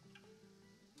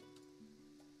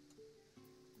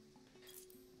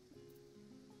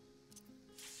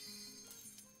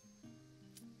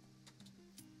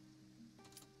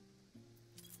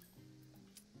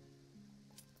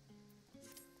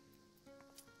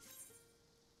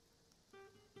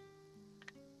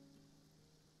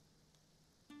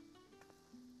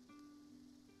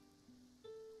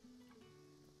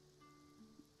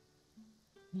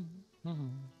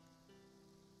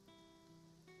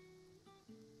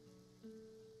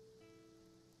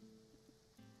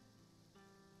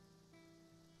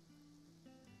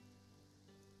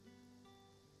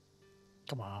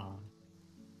 Come on.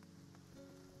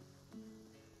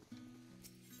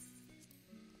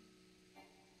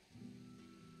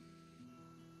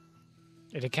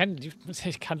 They can't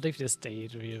leave this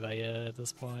stage really at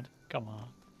this point. Come on.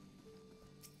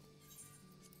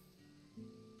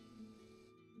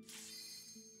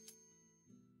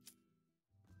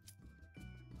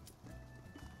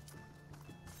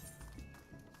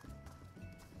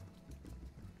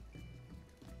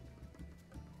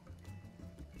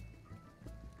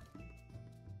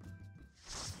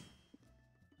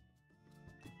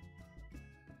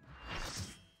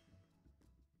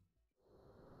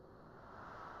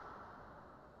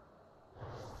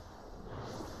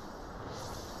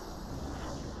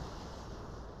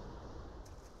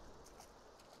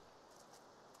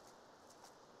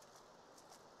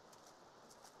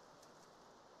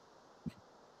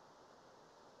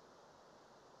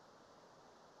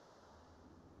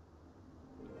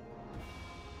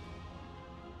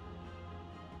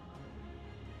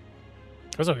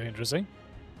 That's okay, interesting.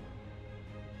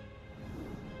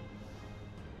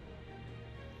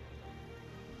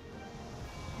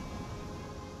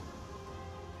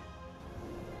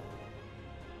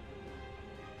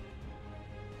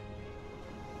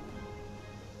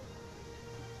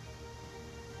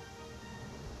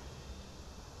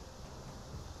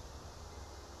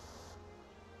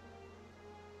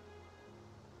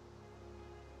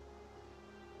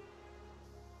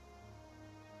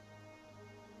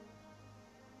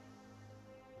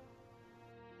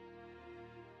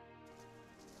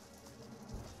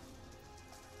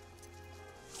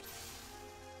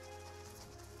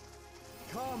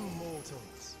 Come,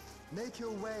 mortals. Make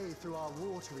your way through our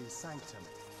watery sanctum.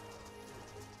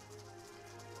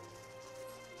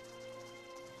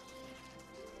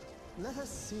 Let us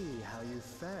see how you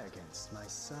fare against my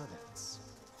servants.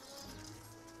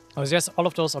 Oh yes, all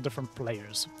of those are different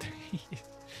players.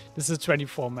 This is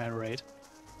 24-man raid.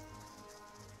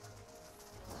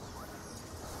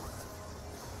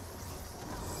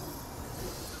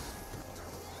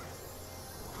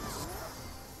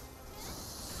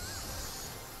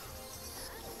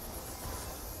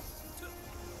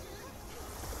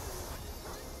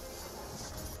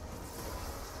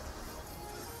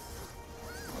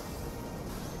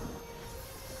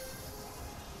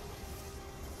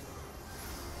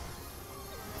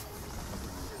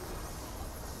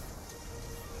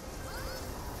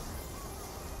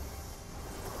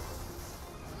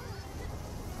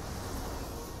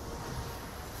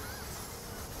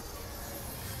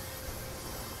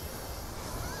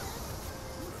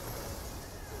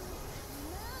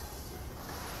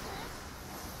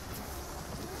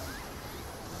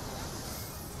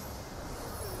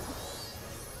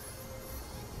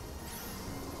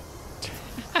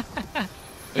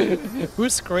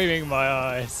 Who's screaming my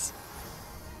eyes?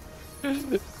 Only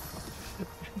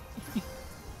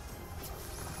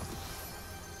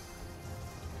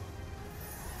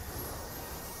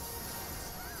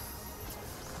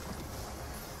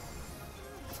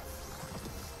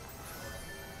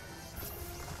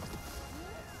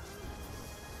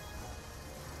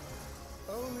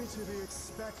to be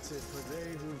expected for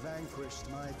they who vanquished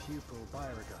my pupil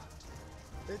Beauregard.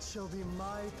 It shall be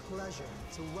my pleasure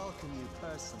to welcome you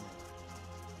personally.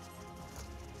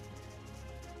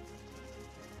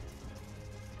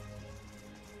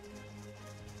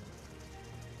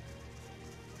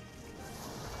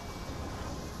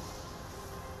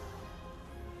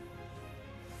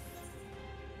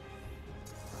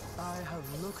 I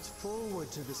have looked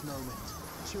forward to this moment,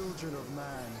 children of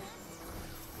man.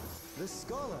 The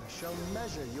scholar shall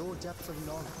measure your depth of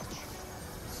knowledge.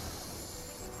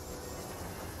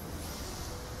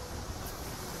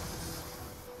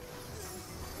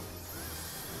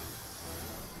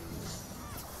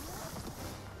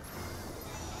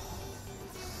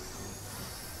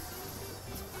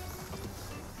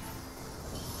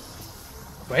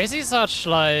 Why is he such,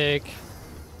 like,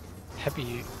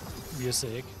 happy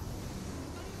music?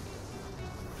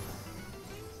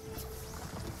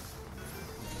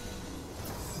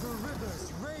 The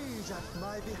rivers rage at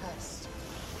my behest.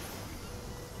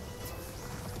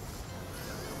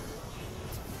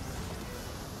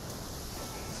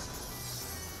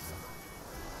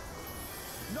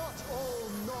 Not all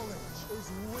knowledge is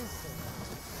wisdom.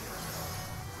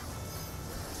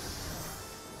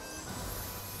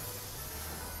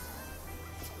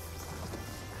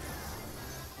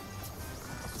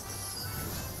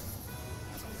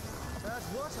 At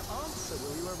what answer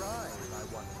will you arrive, I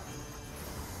wonder?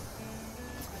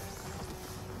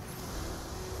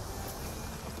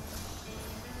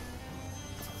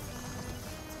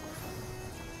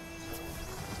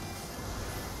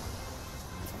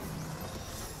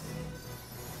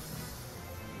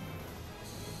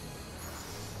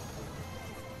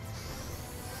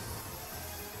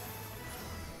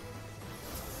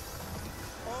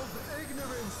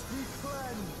 lands be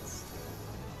cleansed.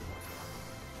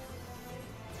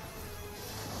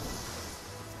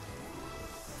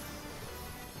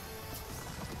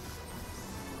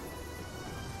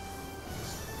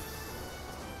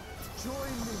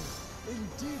 Join me in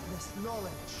deepest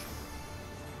knowledge.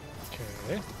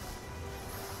 Okay.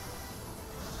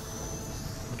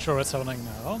 Not sure what's happening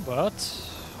now, but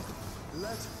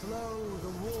Let flow the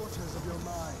waters of your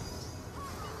mind.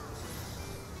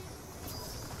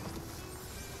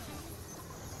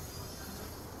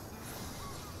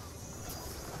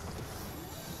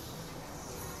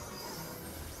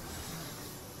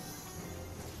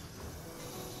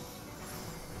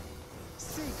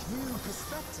 Seek new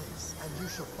perspectives, and you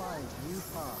shall find new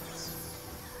paths.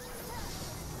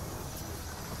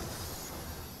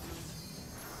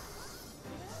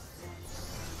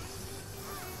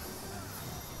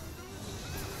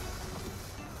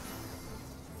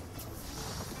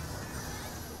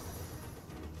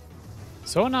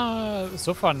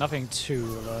 so far nothing too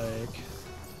like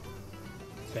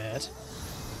bad.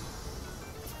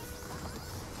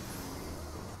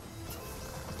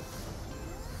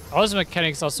 All the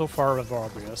mechanics are so far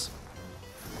obvious.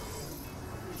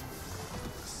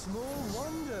 Small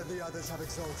wonder the others have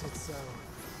exalted so.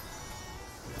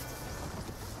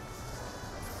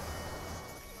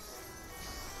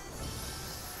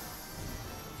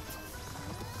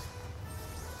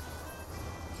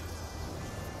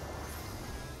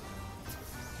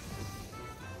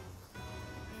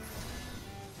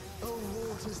 O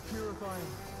waters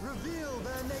purifying, reveal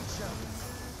their nature.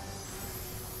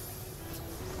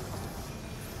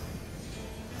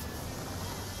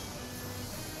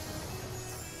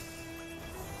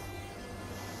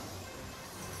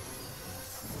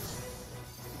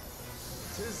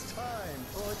 Tis time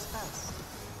for a test.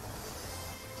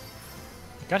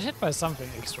 Got hit by something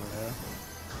extra there.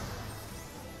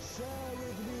 Share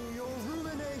with me your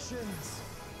ruminations.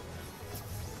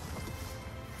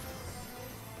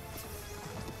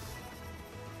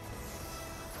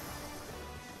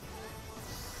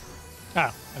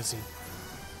 Ah, I see.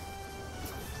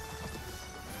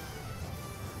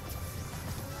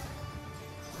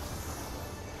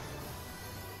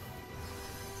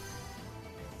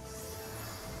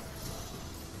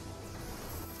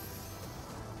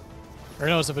 I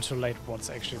know it's a bit too late what's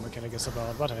actually mechanic is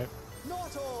about, but hey.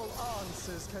 Not all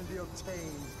answers can be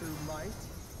obtained through might.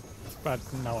 But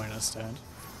now I understand.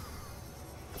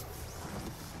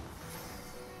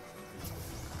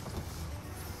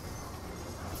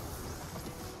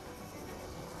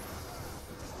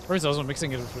 Or he's also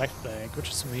mixing it with Black Blank, which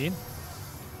is mean.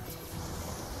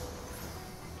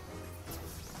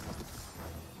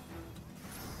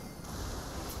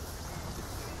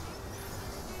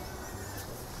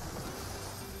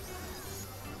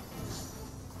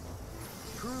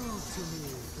 Prove to me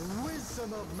the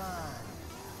wisdom of man.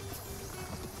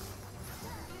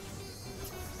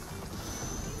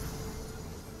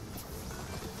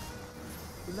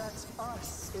 Let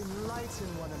us enlighten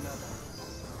one another.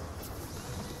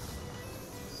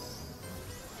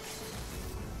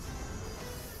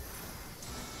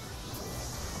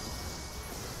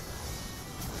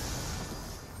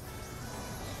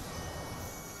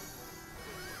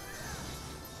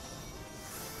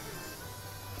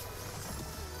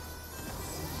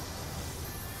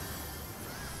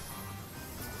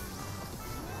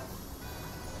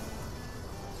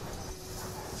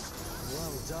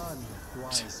 Well done,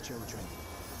 wise children.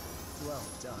 Well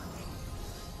done.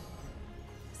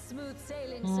 Smooth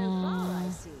sailing so far, I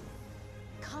see.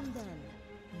 Come then,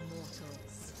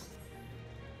 mortals.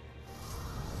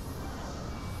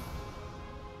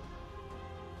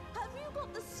 Have you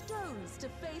got the stones to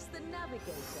face the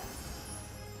navigator?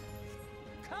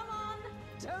 Come on,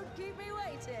 don't keep me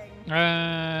waiting.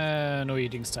 No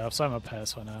eating stuff, so I'm a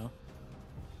pass for now.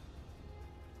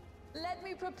 Let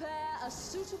me prepare a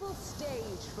suitable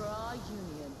stage for our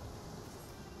union.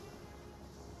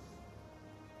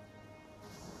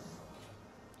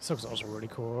 This looks also really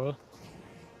cool.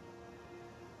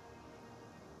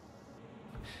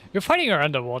 You're fighting her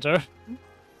underwater.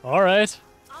 Alright.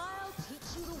 I'll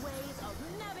teach you the ways of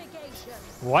navigation.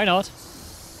 Why not?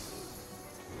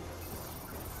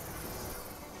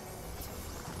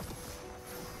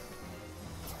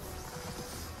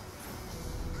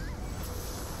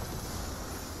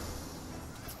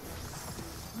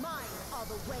 Mine are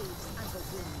the waves and the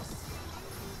winds.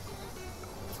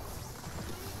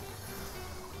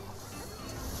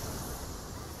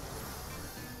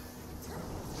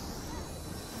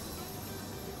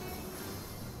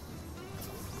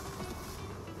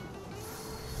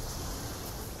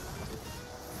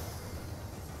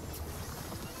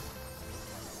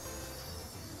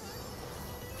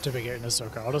 Typical inner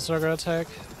circle, outer circle attack.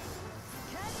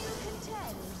 Can you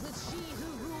contend with she who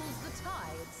rules the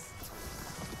tides?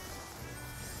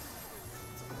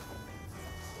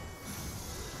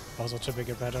 Also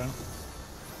typical pattern.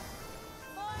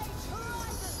 I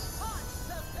try to touch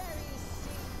the very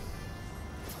sea.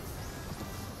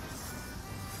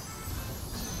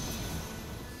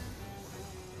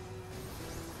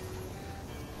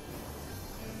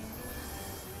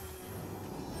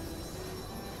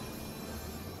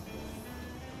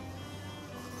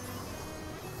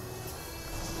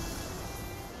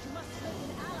 You must make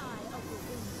an ally of the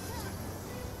wind.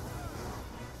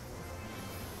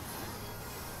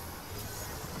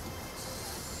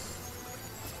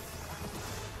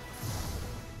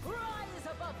 Rise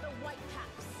above the white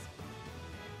caps.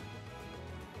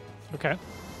 Okay.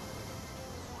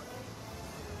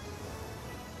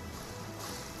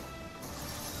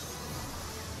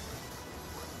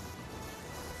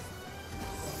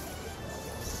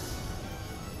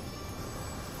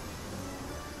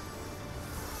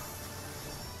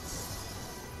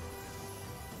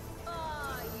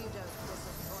 Ah, you don't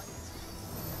disappoint.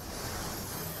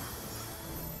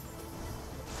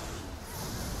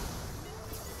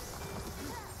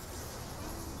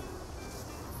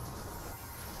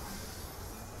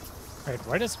 Wait,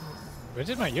 where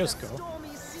did my ears go?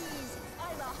 Stormy seas,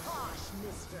 I'm a harsh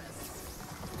mistress.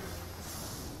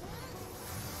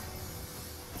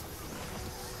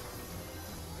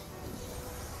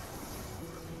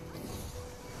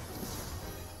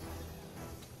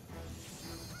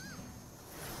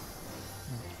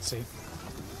 Let's see.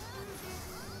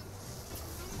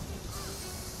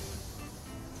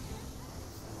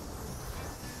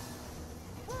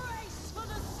 Brace for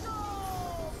the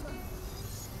storm!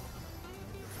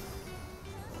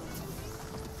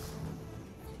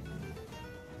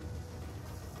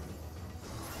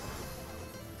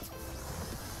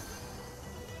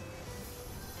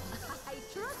 I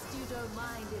trust you don't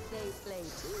mind if they play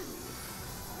too.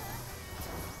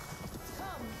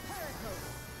 Come, Pericles,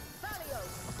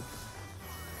 Thalios.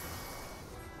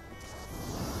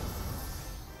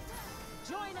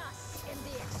 Join us in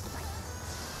the excitement.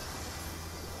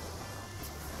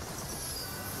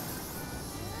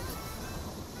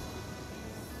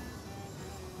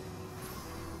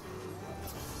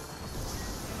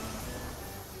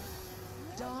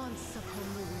 Dance upon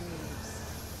the waves.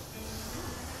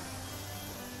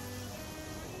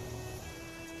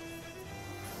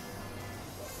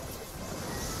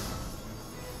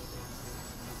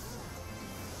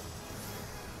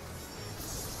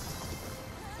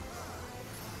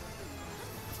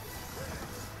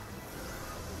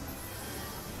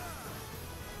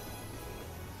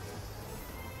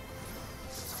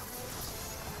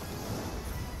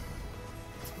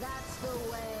 That's the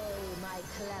way, my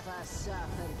clever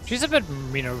serpent. She's a bit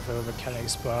meaner with her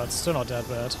mechanics, but still not that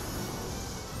bad.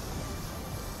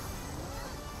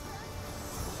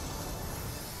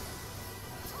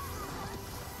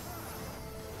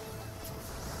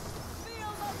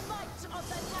 Feel the might of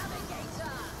the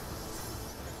navigator!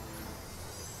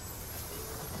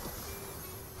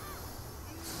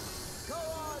 Go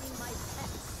on, my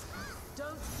pets.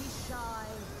 Don't be shy.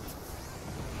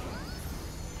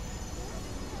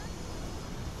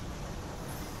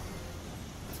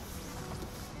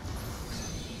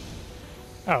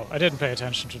 Oh, I didn't pay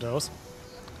attention to those.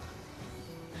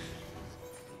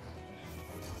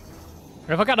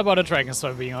 I forgot about the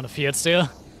Dragonstone being on the field still.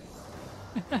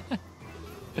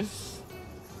 Boundless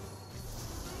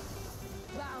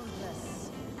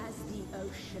as the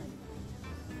ocean.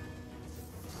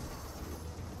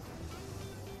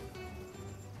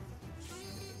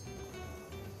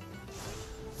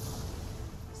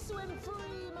 Swim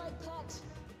free, my pet.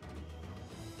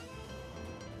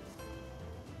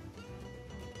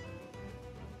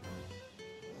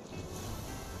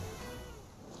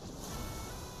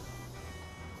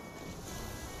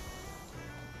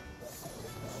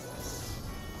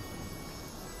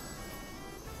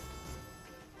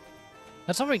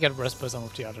 Let's hope we get rest by some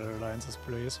of the other alliances,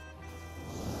 please.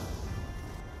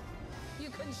 You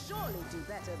can surely do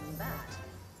better than that.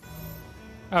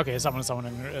 Okay, someone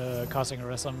casting a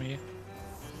rest on me.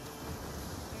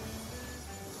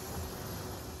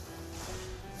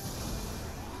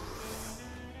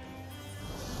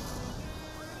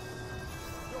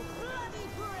 You're bloody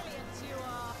brilliant, you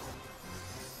are.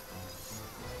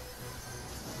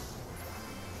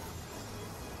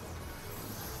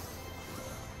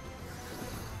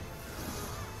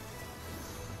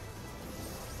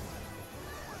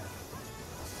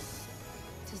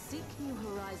 To seek new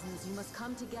horizons, you must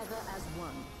come together as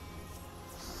one.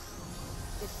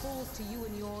 It falls to you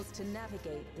and yours to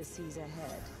navigate the seas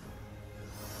ahead.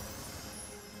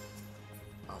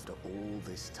 After all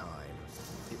this time,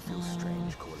 it feels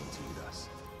strange calling to you thus.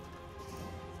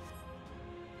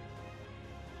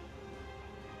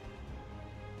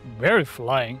 Very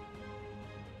flying.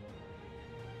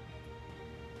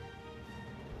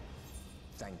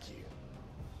 Thank you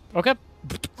Okay.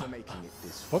 for making it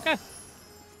this far. Okay.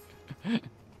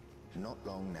 Not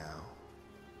long now,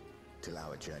 till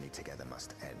our journey together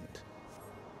must end.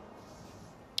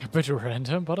 A bit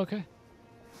random, but okay.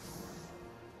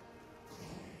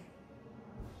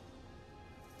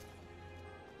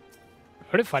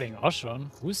 Are they fighting Oshon?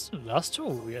 Who's the last two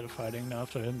we are fighting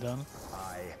after him then?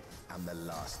 I am the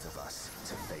last of us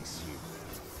to face you.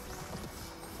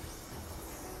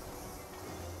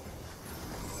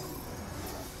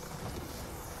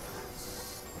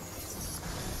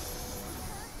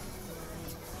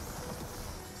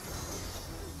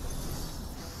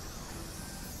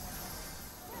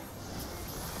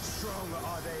 Strong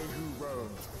are they who roam.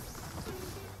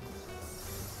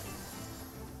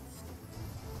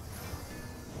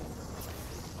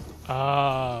 Oh,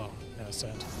 I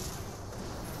understand.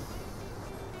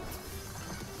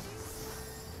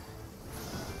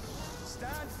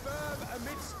 Stand firm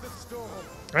amidst the storm.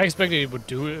 I expected it would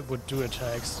do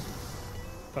attacks,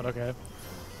 but okay.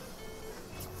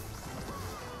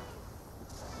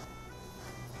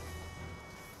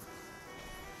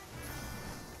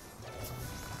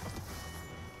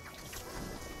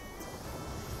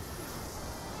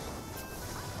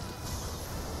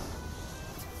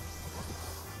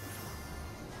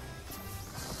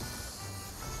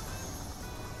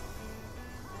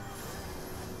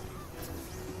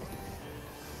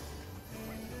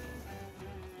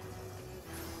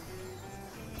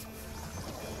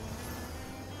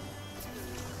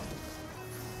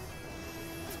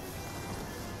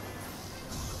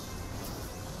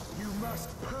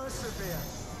 Must persevere.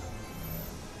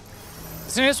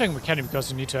 It's an interesting mechanic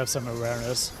because you need to have some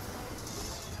awareness.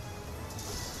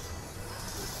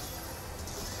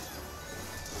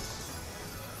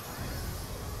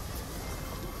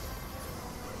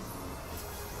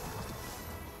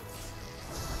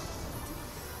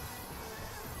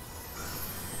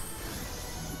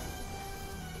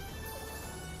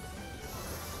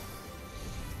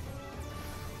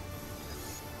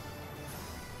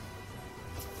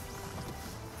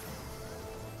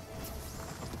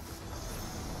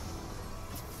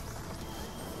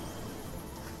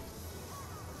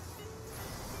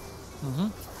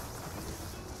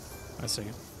 I see.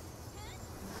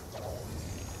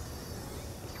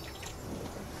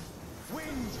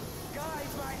 Wind,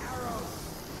 guide my arrow.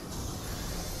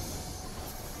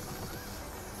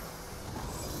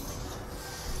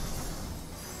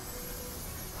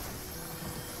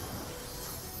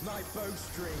 My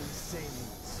bowstring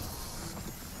sings.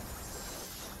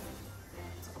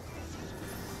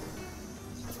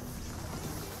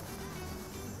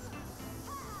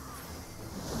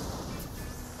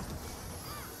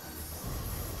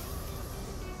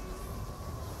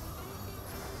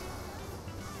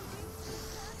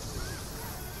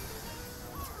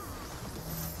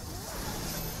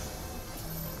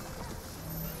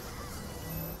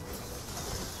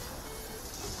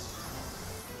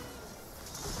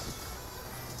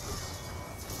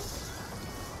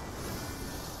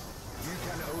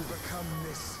 Overcome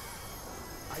this.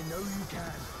 I know you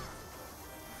can.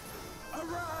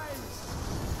 Arise!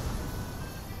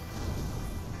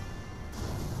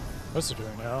 What's it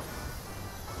doing now?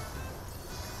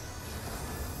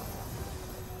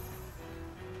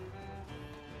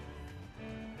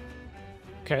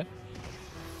 Okay.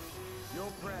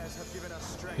 Your prayers have given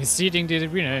us strength. He's seeding the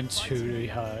arena into the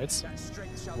heights.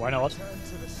 Why not? Turn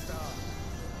to the star.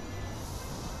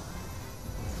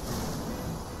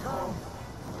 Come.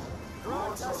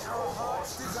 Grant us our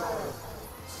heart's desire.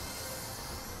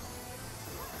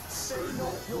 Say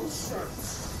not your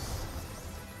sense.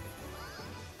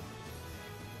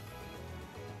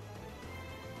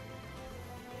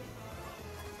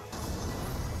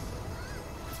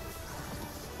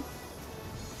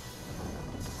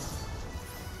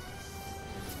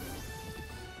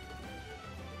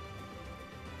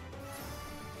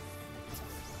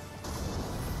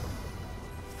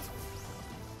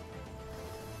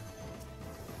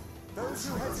 Those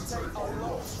who hesitate are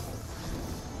lost.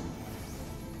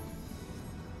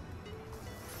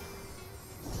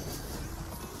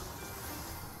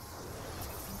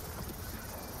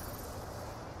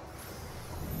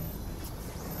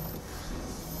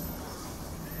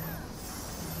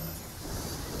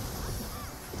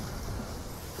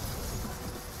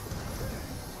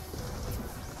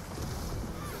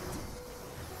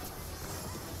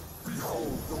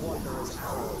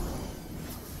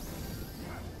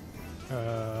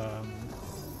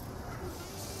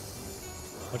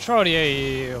 Not sure how the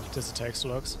AE of this attacks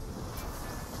looks.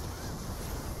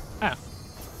 Ah,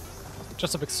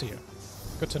 just a big seer.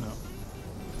 Good to know.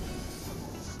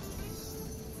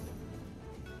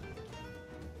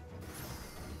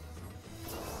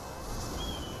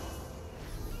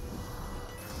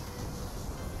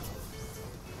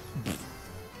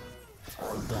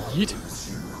 Yeet.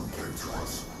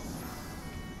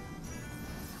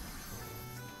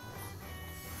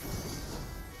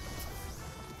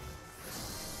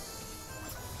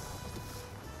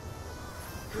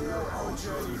 Here our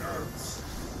journey ends.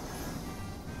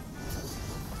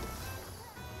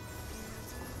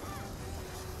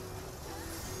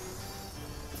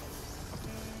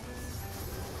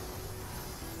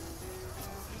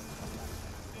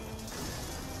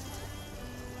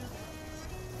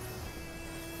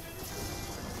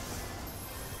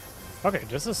 Okay,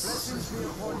 this is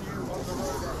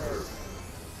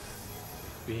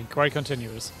being quite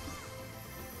continuous.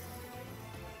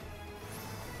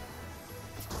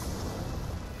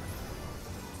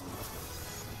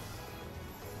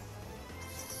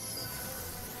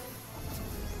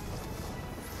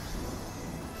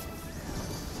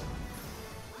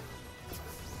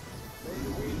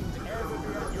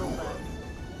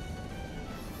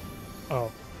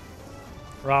 Oh.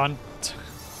 Run.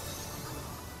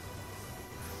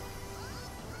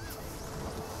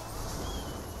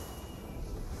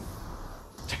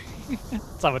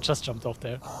 Someone just jumped off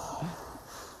there.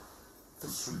 The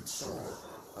sweet soul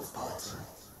of parting.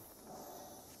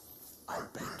 I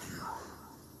beg you,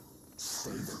 stay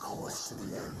the course to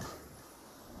the end.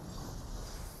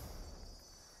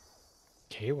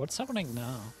 Okay, what's happening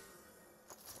now?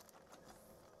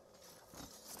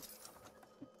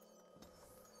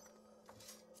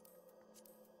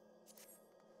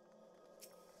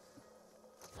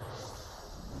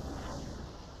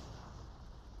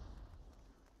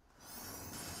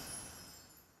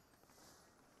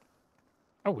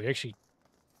 Oh, we're actually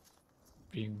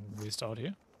being released out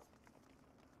here.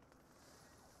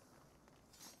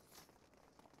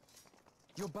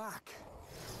 You're back.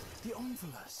 The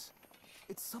Omnivulus.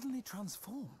 It's suddenly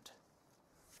transformed.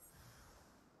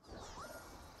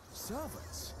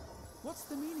 Servants? What's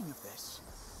the meaning of this?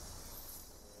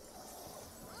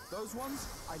 Those ones,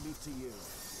 I leave to you.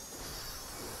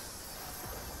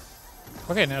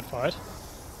 Okay, net fight.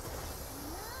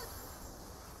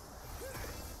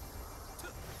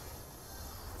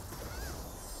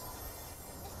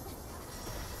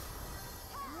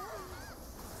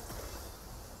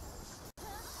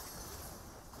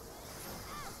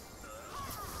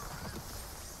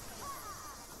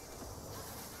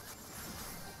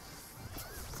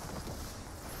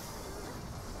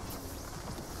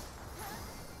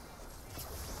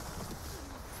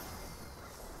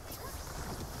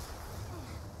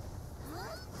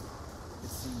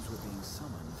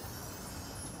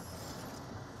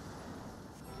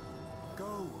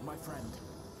 Go, my friend.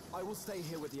 I will stay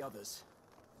here with the others.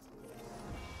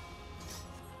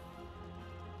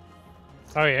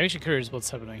 Oh yeah, actually curious what's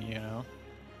happening here now.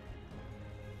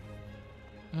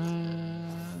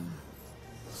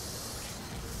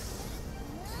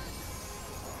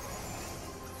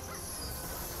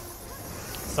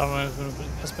 Someone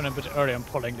has been a bit early on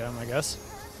pulling them, I guess.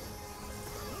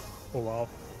 Oh wow.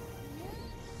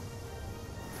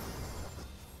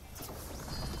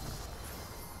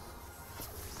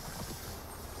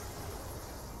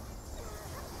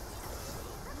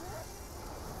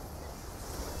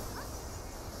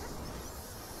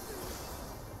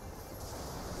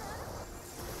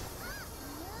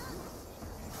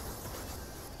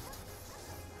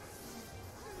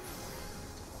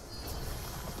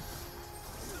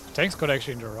 Tanks could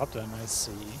actually interrupt them, I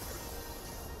see.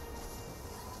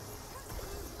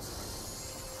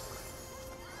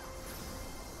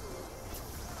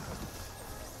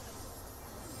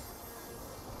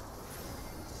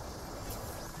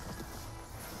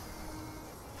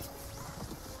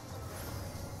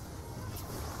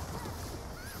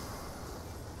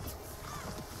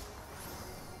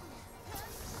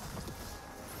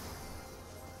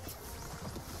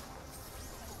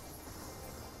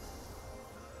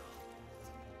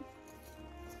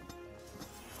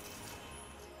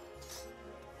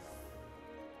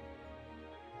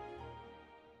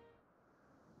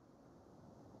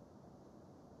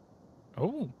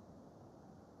 Oh.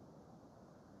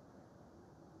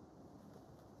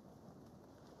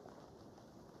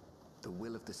 The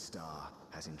will of the star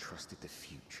has entrusted the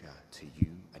future to you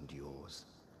and yours.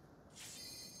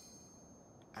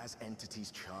 As entities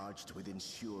charged with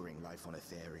ensuring life on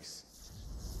Aetheris,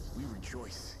 We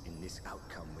rejoice in this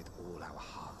outcome with all our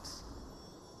hearts.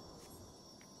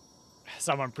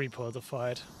 Someone pre-pulled the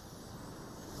fight.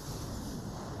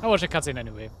 I watch a cutscene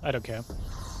anyway. I don't care.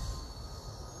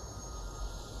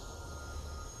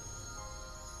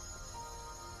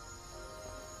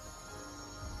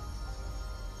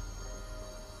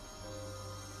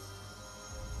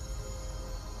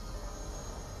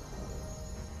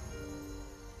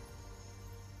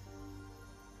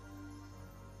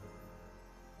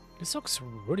 This looks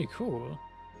really cool.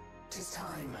 'Tis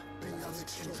time, beloved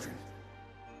children.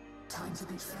 Time to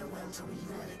bid farewell to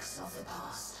relics of the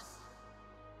past.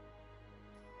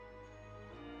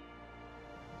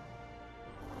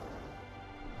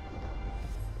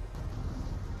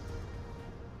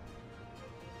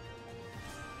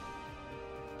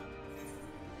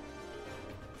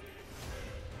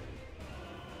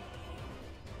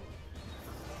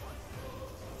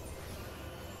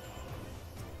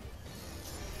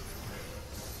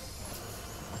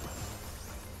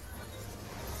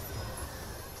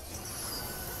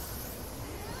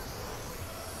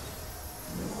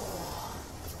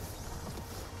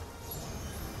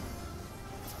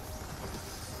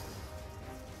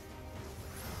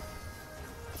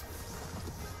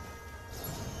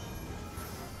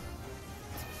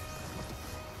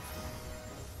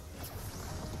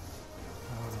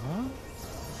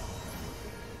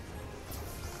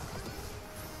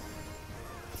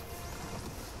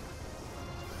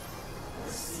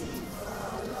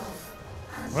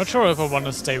 I'm not sure if I want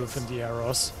to stay within the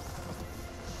arrows.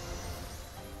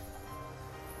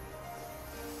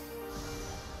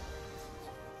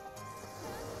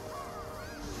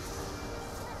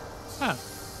 Huh.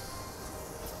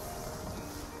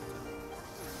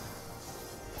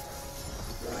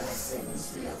 Blessings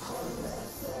be upon their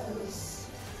fairies.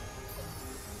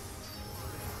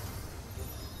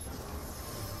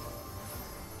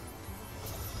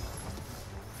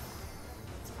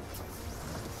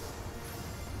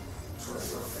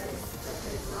 Twas your faith that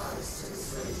gave rise to this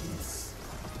radiance.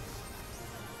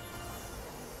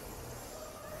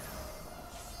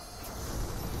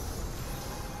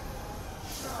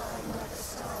 Shine like the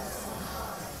stars on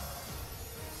high.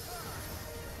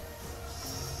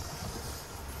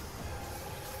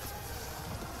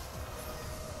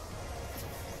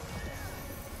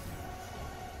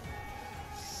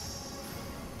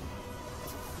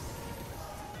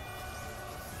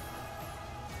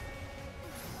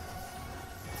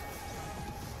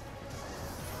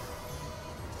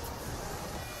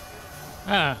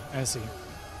 Ah, I see.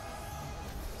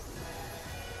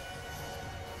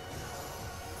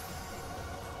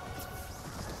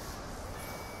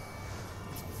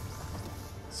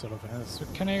 Sort of has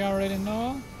mechanic already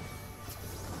know.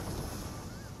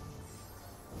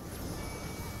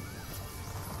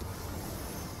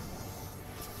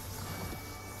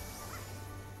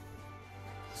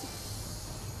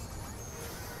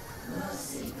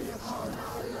 Mercy be upon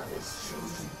our beloved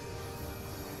children.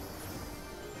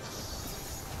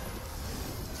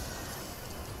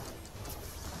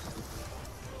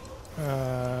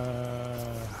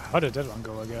 How did that one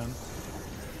go again?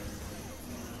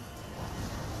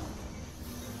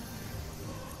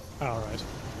 All right.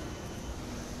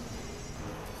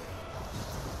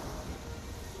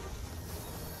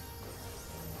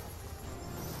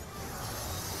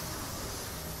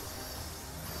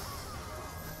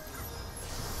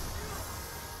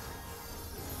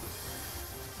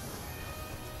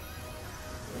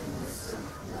 In wisdom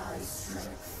lies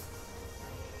strength.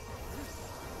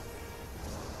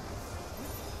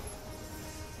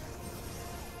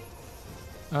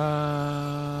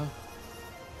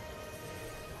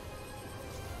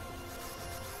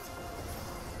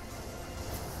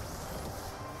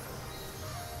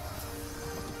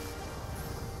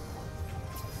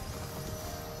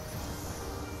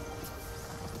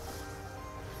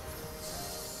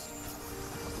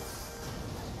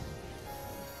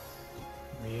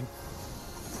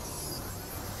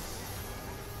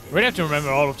 We'd have to remember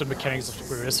all of the mechanics of the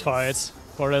previous fights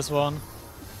for this one.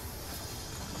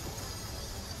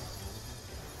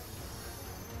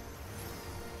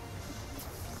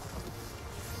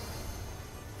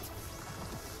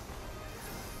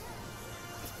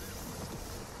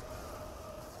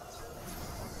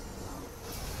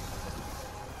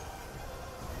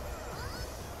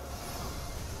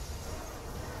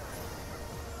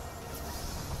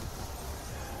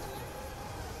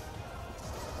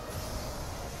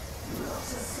 Not a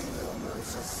single mote of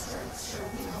strength shall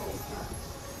behold you.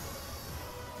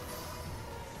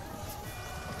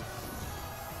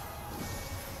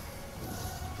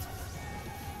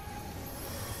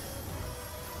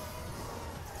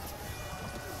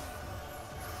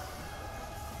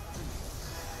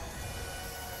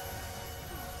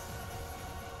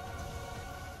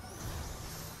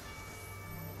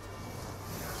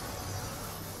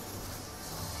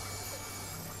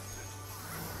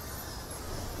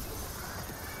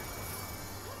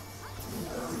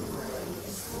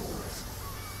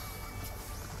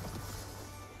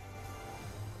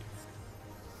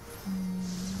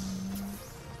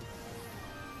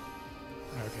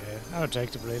 Okay, I'll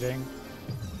take the bleeding.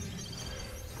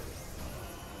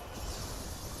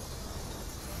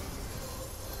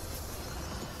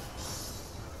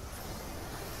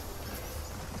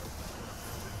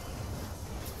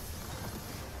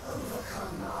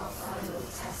 Overcome our final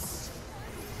test.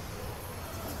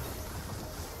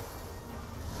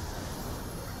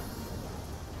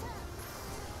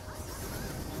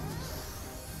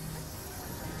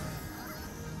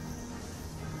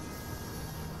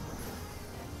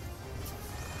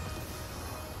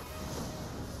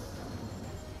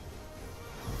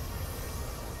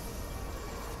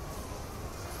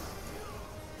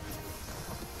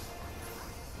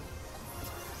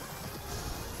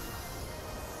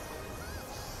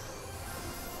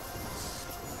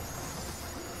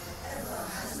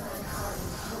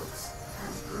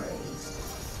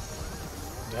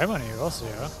 Demon was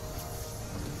here.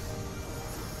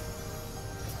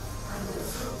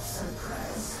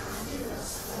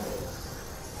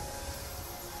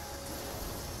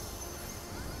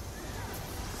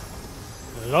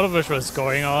 A lot of visuals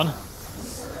going on.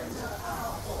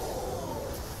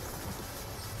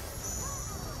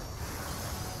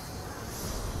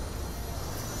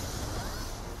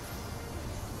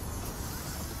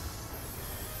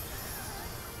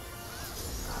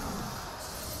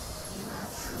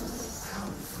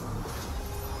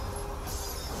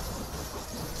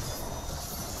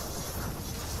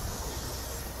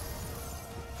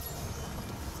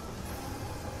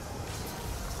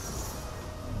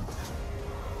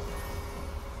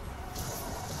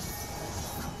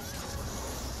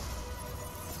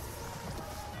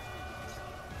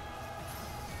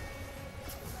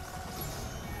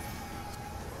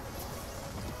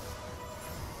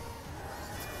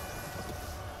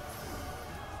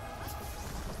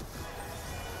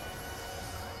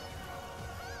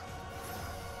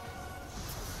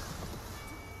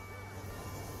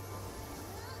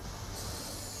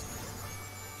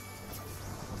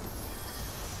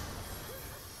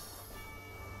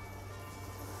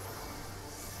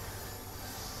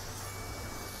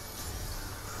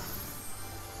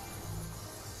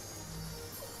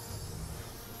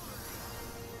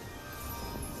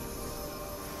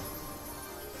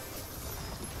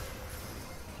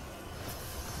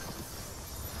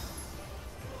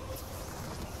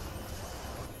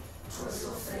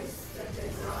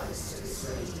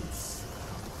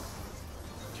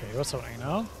 Okay, what's happening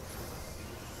now?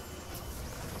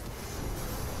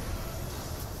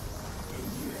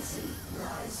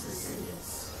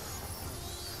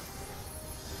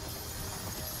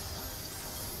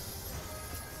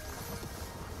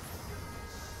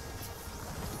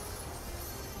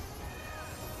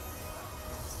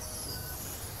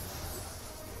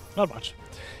 Not much.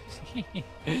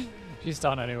 She's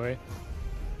done anyway.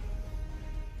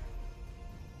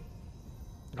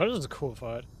 Oh, this is a cool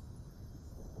fight.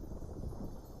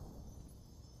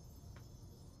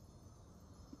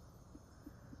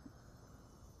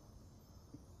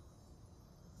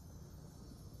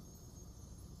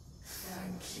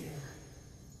 Thank you.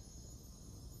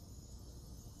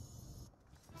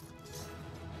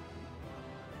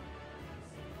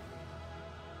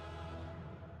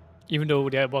 Even though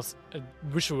there was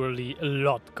visually a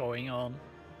lot going on.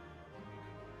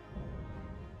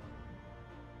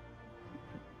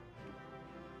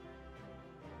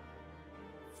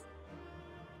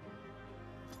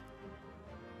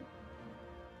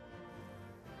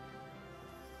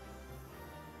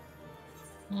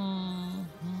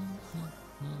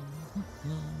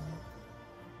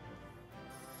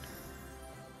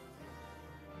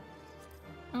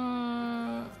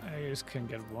 I just can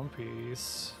get one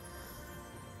piece.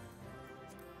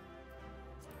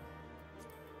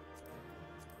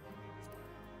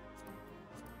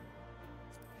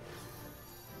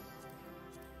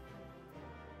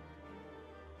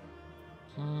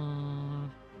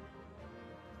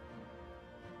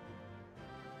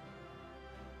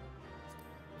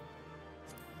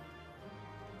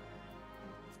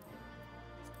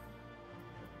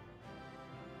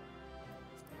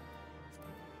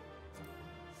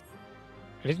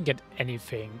 I didn't get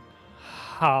anything.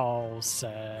 How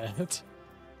sad.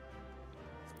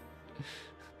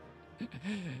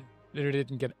 Literally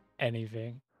didn't get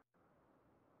anything.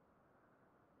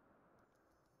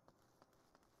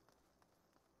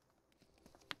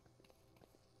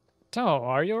 Tamamo,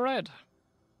 are you alright?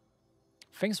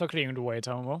 Thanks for clearing the way,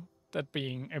 Tamamo. That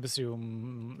being, I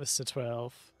presume, is the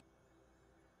 12.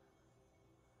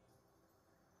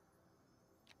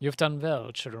 You've done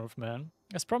well, children of men.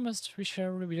 As promised, we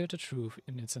shall reveal the truth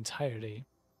in its entirety.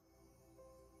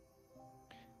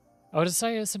 Our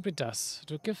desire is simply thus,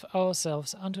 to give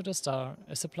ourselves unto the star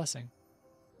as a blessing.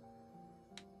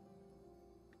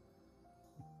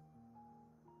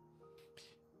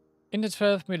 In the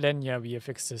 12 millennia we have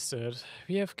existed,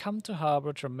 we have come to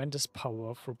harbor tremendous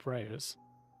power through prayers.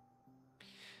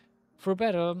 For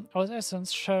better, our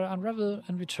essence shall unravel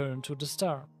and return to the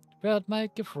star, where it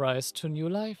might give rise to new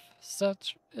life.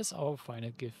 Such is our final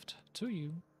gift to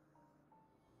you.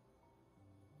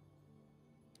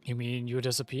 You mean you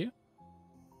disappear?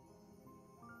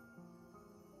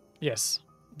 Yes.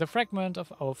 The fragment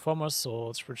of our former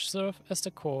souls, which serve as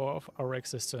the core of our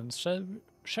existence,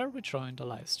 shall rejoin the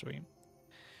live stream.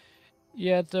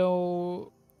 Yet,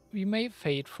 though we may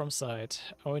fade from sight,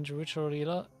 our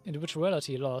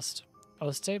individuality lost,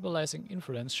 our stabilizing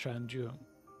influence shall endure.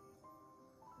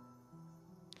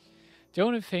 The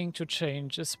only thing to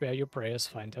change is where your prayers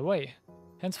find their way.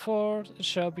 Henceforth it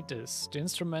shall be this, the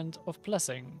instrument of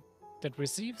blessing, that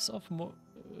receives of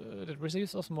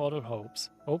mortal hopes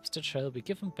that shall be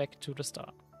given back to the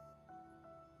star.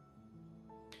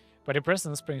 But your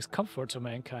presence brings comfort to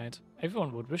mankind.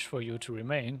 Everyone would wish for you to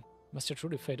remain. Must you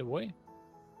truly fade away?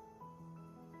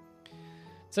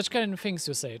 Such kind of things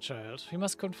you say, child. We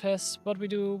must confess what we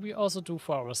do, we also do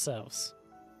for ourselves.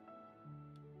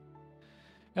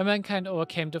 When mankind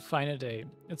overcame the final day,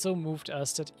 it so moved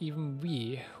us that even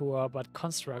we, who are but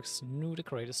constructs, knew the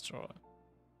greatest joy.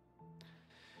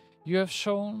 You have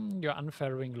shown your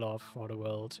unfailing love for the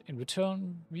world. In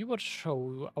return, we would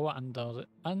show our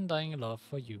undying love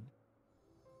for you.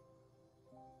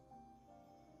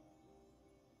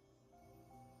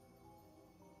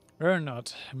 Fear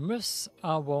not, myths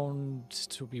are wont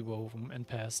to be woven and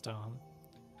passed down.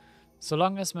 So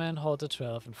long as men hold the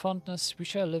 12 in fondness, we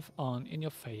shall live on in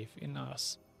your faith in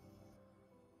us.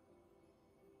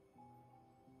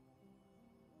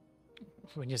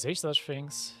 When you say such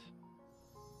things...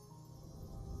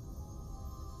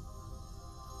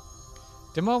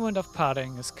 The moment of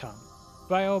parting is come.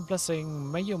 By our blessing,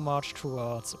 may you march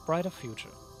towards a brighter future.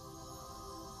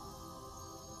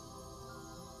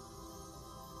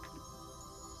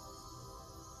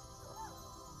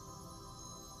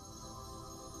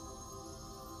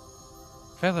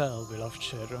 Farewell, beloved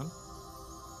children.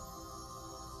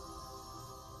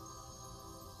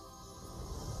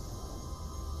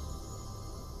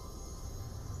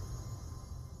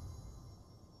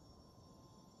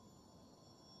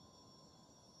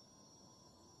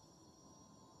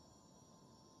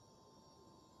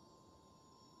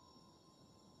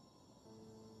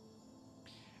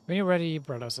 When you're ready,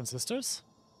 brothers and sisters.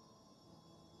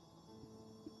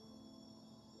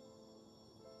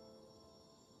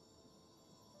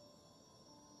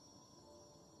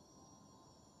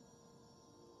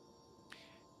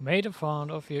 May the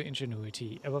fount of your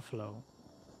ingenuity ever flow.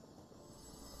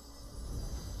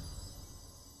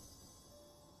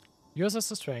 Yours is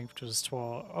the strength to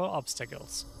destroy all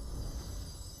obstacles.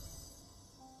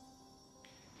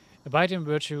 Abide in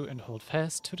virtue and hold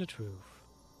fast to the truth.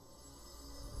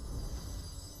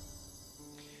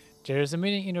 There is a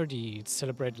meaning in your deeds.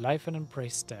 Celebrate life and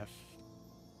embrace death.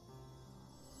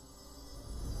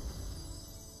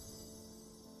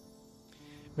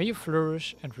 May you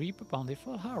flourish and reap a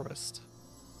bountiful harvest.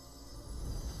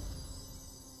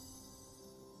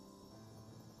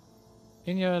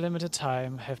 In your limited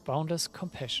time, have boundless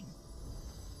compassion.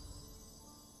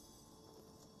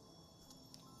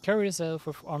 Carry yourself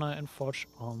with honor and forge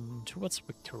on towards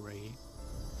victory.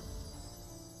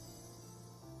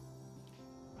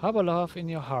 Harbor love in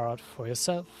your heart for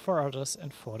yourself, for others,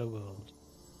 and for the world.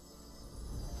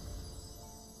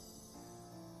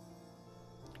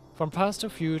 From past to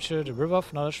future, the river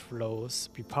of knowledge flows.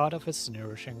 Be part of its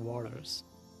nourishing waters.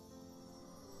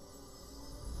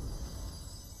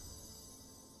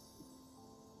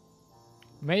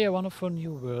 May a wonderful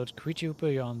new world greet you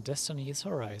beyond destiny's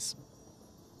horizon.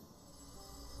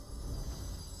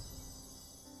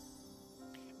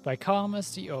 By calm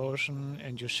as the ocean,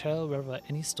 and you shall weather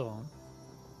any storm.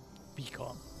 Be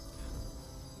calm.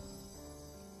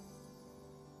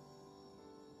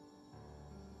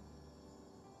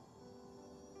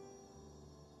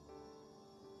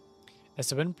 As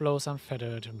the wind blows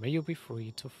unfettered, may you be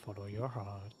free to follow your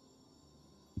heart.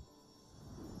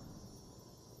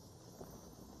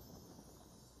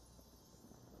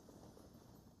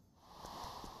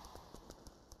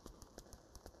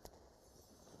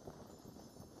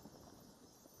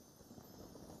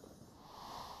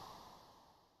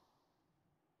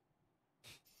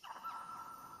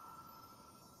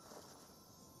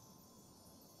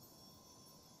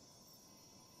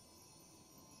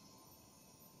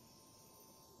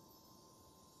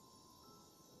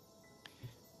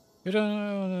 You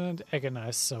don't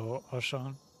agonize so,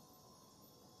 Oshon.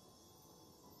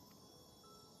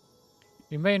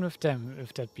 Remain with them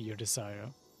if that be your desire.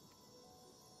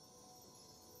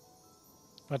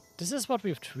 But this is what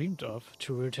we've dreamed of,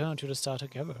 to return to the star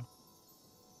together.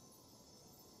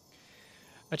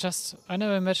 I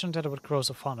never imagined that I would grow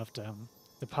so fond of them.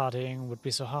 The partying would be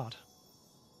so hard.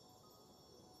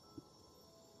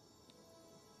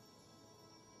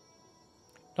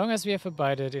 Long as we have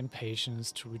abided in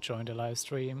patience to rejoin the live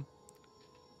stream,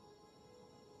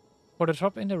 or the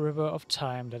drop in the river of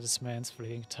time that is man's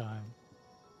fleeting time.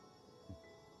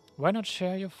 Why not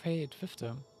share your fate with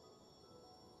them?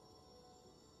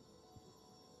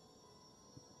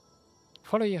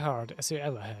 Follow your heart as you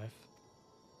ever have.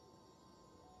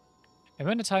 And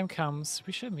when the time comes,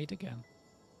 we shall meet again.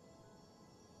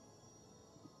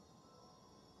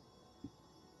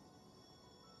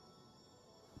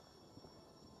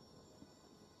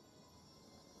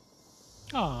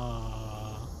 Aww.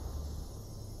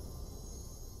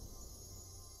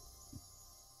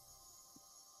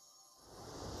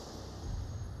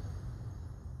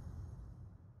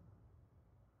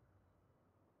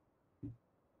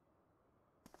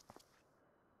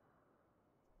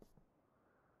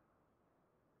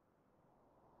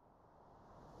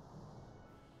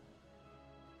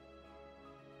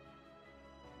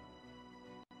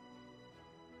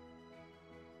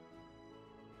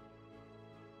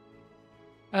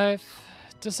 I've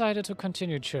decided to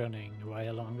continue churning a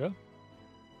while longer.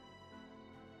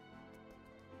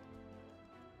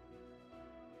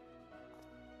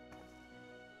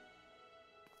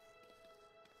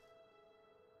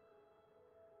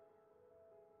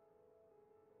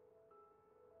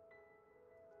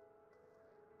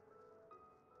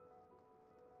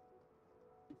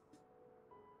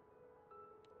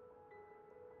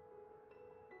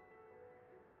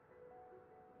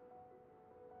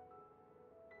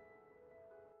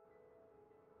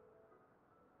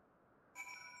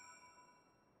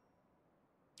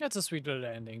 That's a sweet little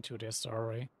ending to their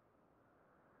story.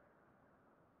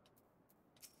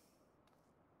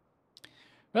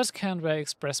 First, can't I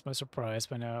express my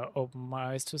surprise when I opened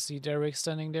my eyes to see Derek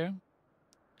standing there?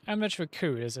 I'm naturally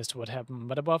curious as to what happened,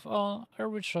 but above all, I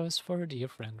rejoice for a dear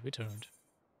friend returned.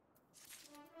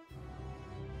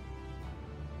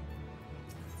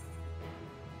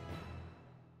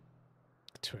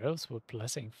 The 12th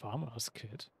blessing farmer's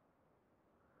kid.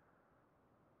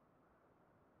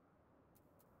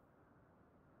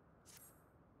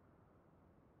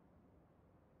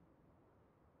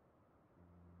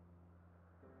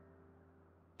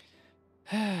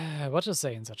 What to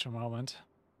say in such a moment?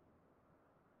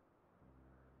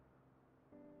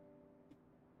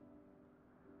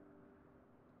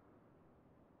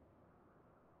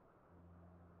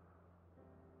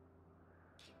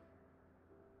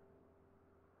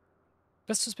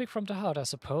 Best to speak from the heart, I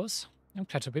suppose. I'm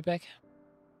glad to be back.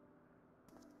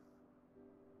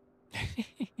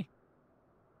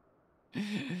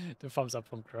 The thumbs up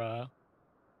from Kra.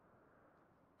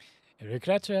 We're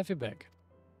glad to have you back.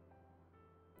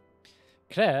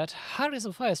 Glad? Hardly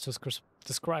suffice to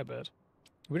describe it.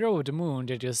 We're over the moon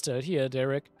that you're still here,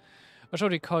 Derek. Or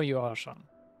should we call you Arshan?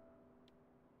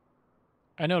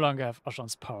 I no longer have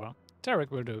Arshan's power.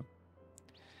 Derek will do.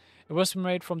 It was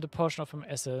made from the portion of my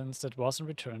essence that wasn't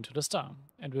returned to the star,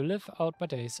 and will live out my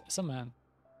days as a man.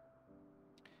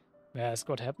 May I ask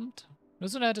what happened? No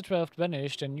sooner had the 12th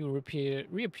vanished than you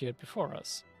reappeared before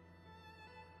us.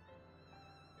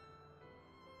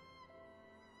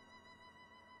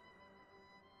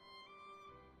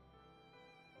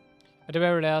 At the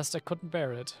very last, I couldn't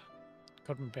bear it.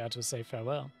 Couldn't bear to say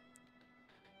farewell.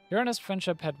 Your honest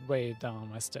friendship had weighed down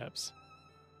my steps.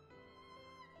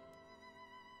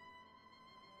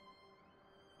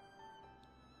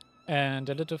 And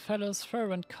the little fellow's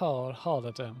fervent call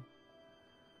halted them.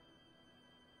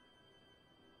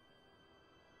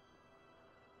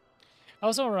 I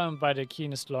was overwhelmed by the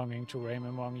keenest longing to reign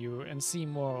among you and see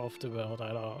more of the world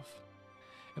I love.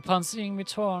 Upon seeing me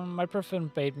torn, my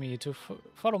preference bade me to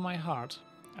follow my heart.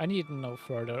 I needed no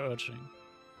further urging.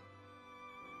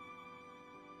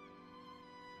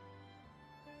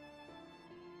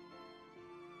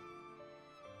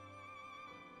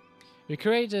 We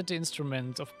created the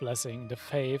instrument of blessing, the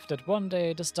faith that one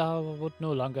day the star would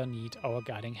no longer need our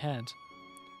guiding hand.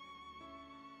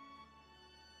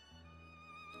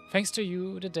 Thanks to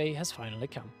you, the day has finally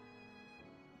come.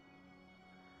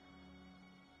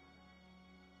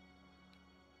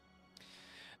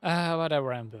 What a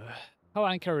ramble. How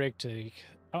uncharacteristic.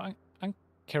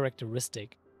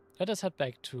 Let us head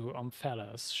back to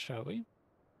Omphalos, shall we?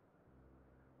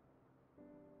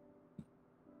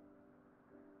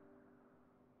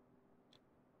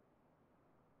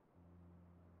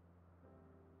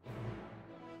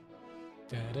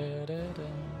 Da, da, da, da.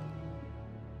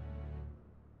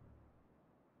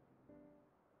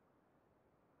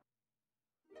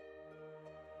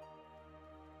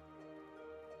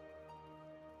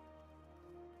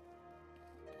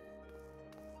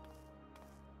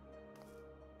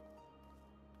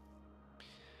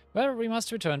 Well, we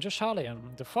must return to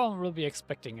Charlian. The Forum will be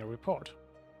expecting a report.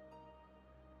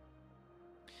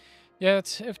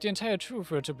 Yet, if the entire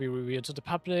truth were to be revealed to the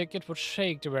public, it would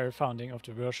shake the very founding of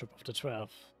the worship of the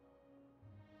 12.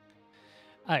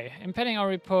 Aye, in penning our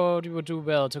report, we would do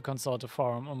well to consult the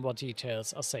Forum on what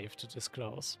details are safe to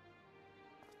disclose.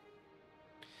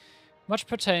 Much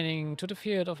pertaining to the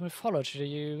field of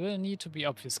mythology will need to be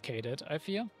obfuscated, I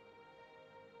fear.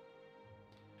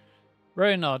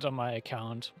 Worry not on my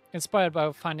account. Inspired by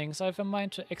our findings, I have in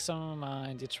mind to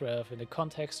examine the 12 in the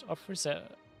context of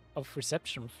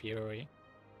reception theory.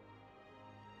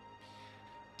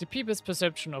 The people's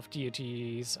perception of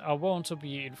deities are wont to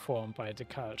be informed by the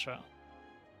culture.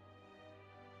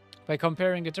 By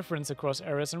comparing the difference across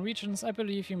areas and regions, I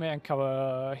believe you may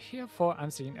uncover herefore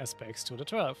unseen aspects to the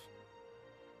 12.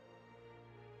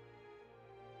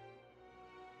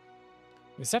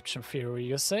 Reception theory,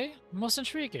 you say? Most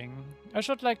intriguing. I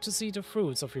should like to see the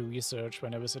fruits of your research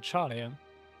when I visit Charlian.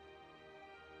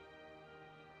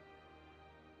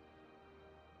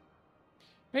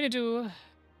 When you do,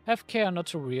 have care not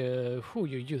to reveal who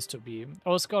you used to be.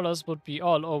 Our scholars would be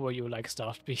all over you like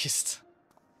starved beasts.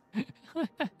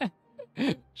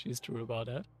 She's true about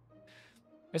that.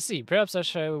 I see. Perhaps I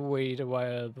shall wait a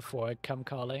while before I come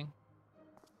calling.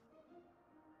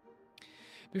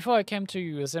 Before I came to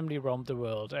you, assembly roamed the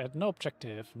world. I had no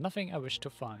objective, nothing I wished to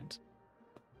find.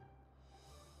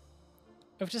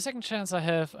 With the second chance I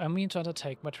have, I mean to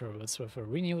undertake my travels with a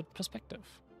renewed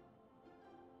perspective.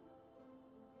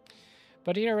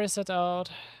 But here I set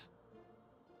out.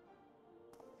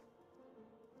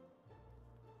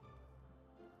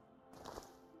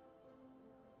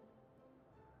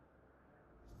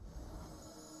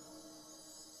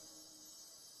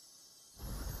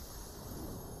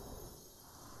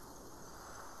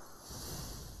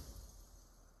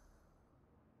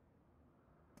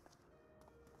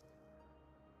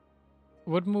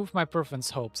 Would move my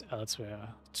preference hopes elsewhere,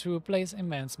 to a place in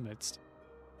man's midst.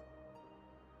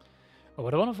 Oh,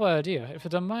 what a wonderful idea. If you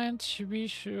don't mind, we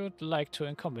should like to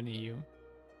accompany you.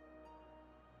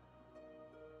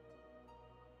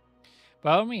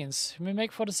 By all means, we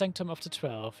make for the Sanctum of the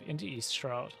 12 in the East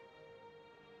Shroud.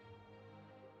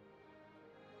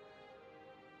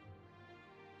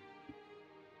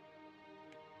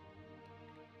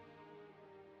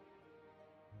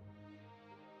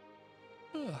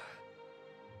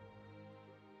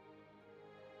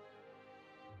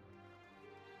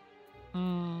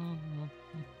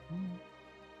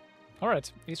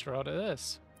 Alright, East Road it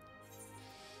is.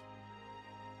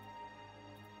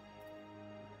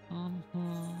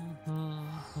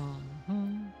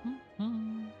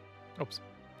 Oops.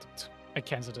 I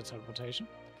cancelled the teleportation.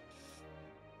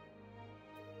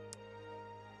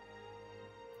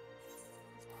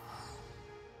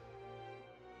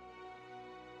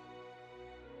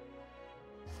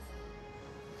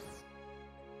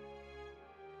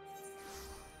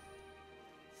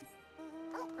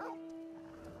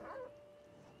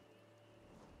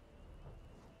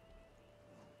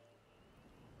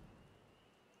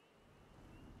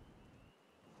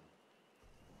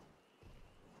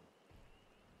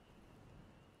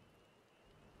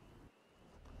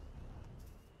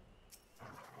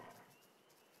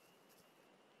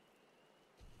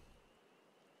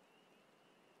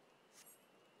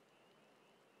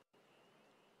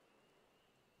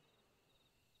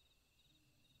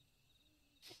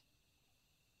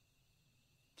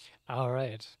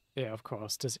 Alright. Yeah, of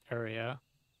course, this area.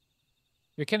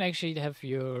 You can actually have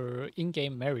your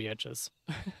in-game marriages.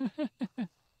 This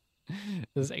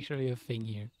is actually a thing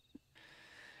here.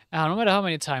 No matter how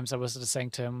many times I was at the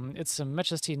Sanctum, its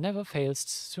majesty never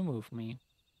fails to move me.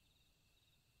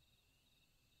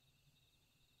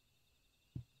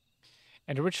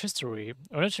 And a rich history.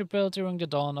 Originally built during the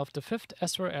dawn of the 5th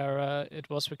Astro era, it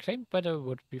was reclaimed by the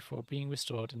wood before being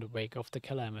restored in the wake of the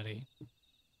calamity.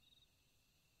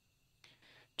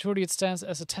 Truly, it stands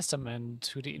as a testament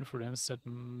to the influence that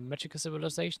magical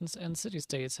civilizations and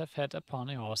city-states have had upon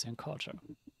Eorzean culture.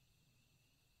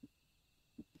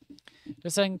 The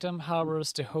Sanctum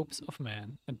harbors the hopes of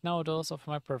man, and now those of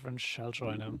my brethren shall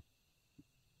join them.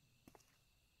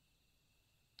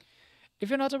 If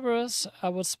you're not averse, I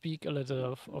would speak a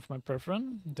little of my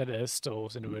brethren, that is,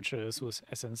 those individuals whose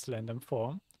essence lend them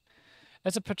form.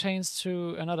 As it pertains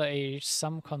to another age,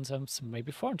 some concepts may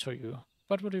be foreign to you,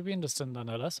 but would you be interested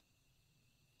nonetheless?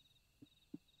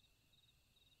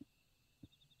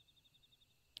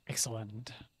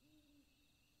 Excellent.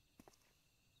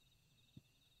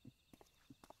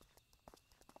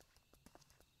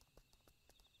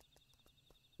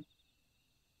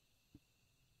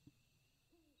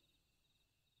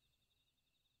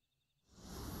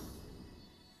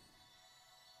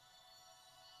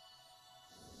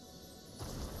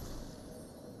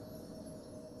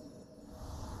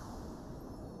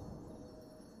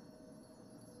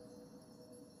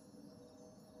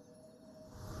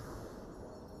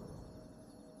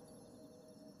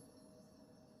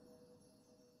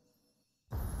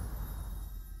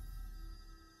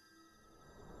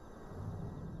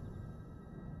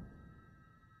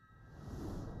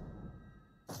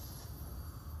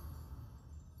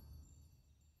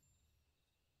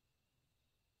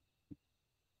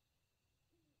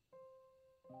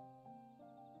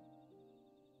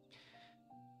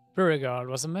 Beauregard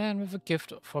was a man with a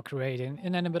gift for creating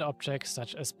inanimate objects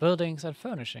such as buildings and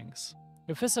furnishings.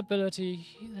 With his ability,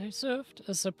 he served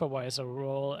a supervisor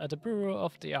role at the Bureau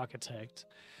of the Architect,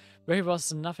 where he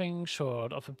was nothing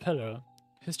short of a pillar.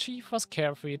 His chief was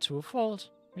carefree to a fault,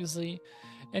 you see,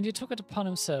 and he took it upon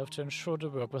himself to ensure the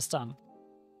work was done.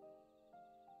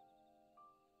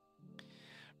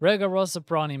 Rhaegar was a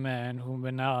brawny man whom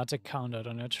Bernard encountered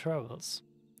on her travels.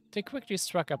 They quickly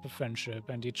struck up a friendship,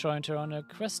 and he joined her on a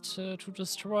quest to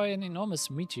destroy an enormous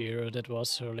meteor that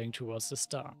was hurling towards the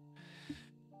star.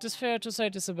 It is fair to say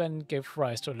this event gave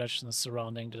rise to legends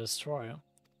surrounding the destroyer.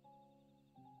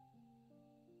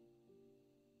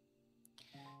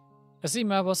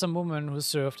 Azima was a woman who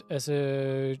served as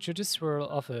a judicial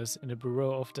office in the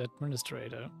Bureau of the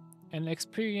Administrator, an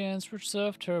experience which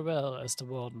served her well as the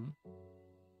warden.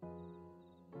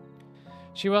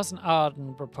 She was an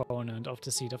ardent proponent of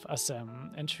the seat of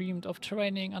Assam and dreamed of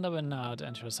training under Bernard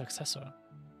and her successor.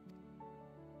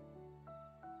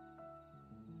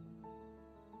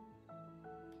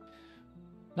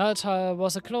 Nalatar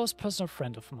was a close personal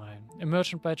friend of mine, a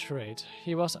merchant by trade.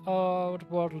 He was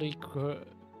outwardly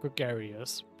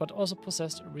gregarious, but also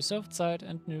possessed a reserved side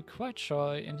and knew quite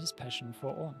joy in his passion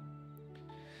for Orm.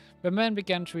 When men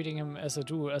began treating him as a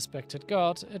dual-aspected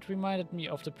god, it reminded me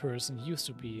of the person he used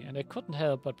to be, and I couldn't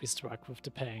help but be struck with the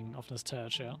pang of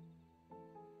nostalgia.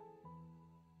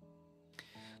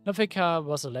 Nofika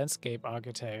was a landscape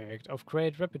architect of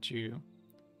great repute,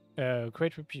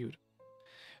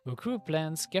 who grew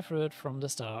plants gathered from the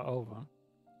star over.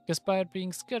 Despite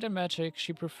being skilled in magic,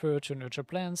 she preferred to nurture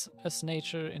plants as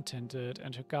nature intended,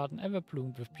 and her garden ever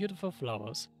bloomed with beautiful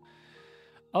flowers.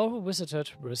 All who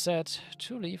visited were said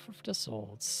to leave with their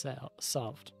souls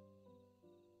salved.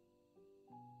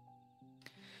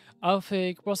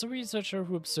 Alfik was a researcher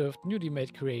who observed newly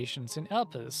made creations in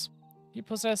Alpes. He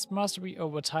possessed mastery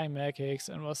over time magics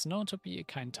and was known to be a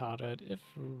kind-hearted, if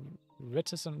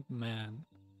reticent man.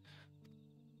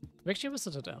 We actually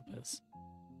visited Alpes.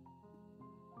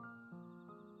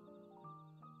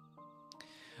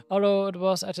 Although it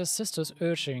was at his sister's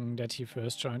urging that he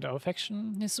first joined our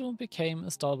faction, he soon became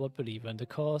a stalwart believer in the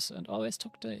cause and always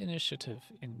took the initiative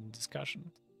in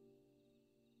discussion.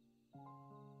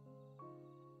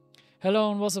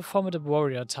 Helon was a formidable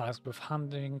warrior tasked with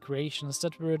hunting creations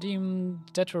that were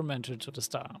deemed detrimental to the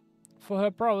star. For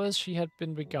her prowess, she had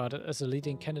been regarded as a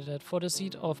leading candidate for the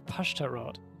seat of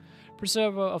Pashtarot,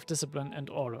 preserver of discipline and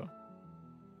order.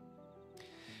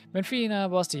 Menfina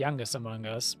was the youngest among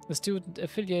us, a student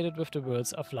affiliated with the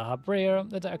worlds of La Brea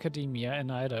at the Academia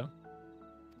in Ida.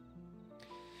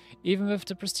 Even with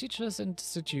the prestigious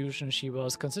institution, she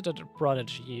was considered a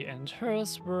prodigy, and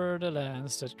hers were the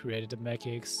lands that created the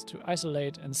magics to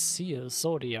isolate and seal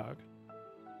Zodiac.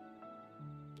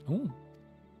 Ooh,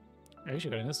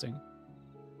 actually got interesting.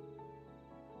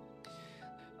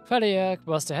 Faliak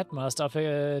was the headmaster of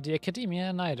the Academia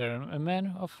in Ida, a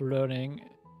man of learning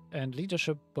and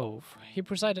leadership both. He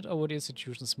presided over the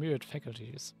institution's myriad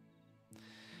faculties.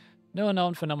 No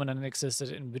unknown phenomenon existed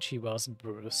in which he wasn't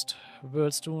versed.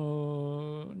 Words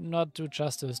do not do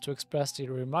justice to express the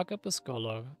remarkable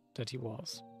scholar that he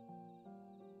was.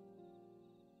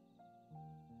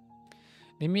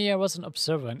 Nemea was an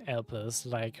observer in Alpes,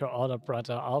 like her older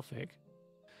brother Alfik.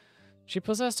 She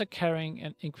possessed a caring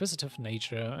and inquisitive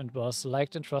nature and was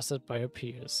liked and trusted by her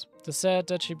peers. It is said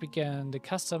that she began the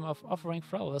custom of offering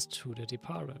flowers to the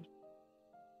departed.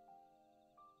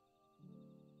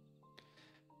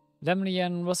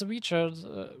 Lemlian was a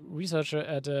researcher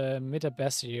at the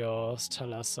Metabasios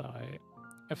Thalassai,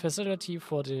 a facility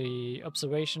for the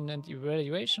observation and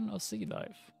evaluation of sea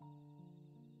life.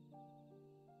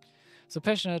 So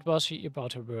passionate was she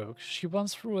about her work, she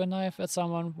once threw a knife at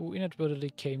someone who inadvertently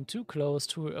came too close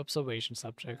to her observation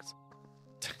subjects.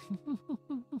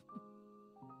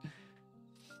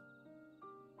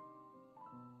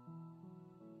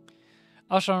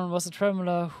 Ashan was a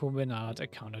traveler whom Bernard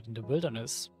encountered in the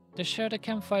wilderness. They shared a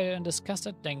campfire and discussed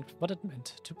at length what it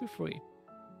meant to be free.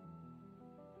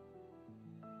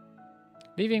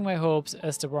 Leaving my hopes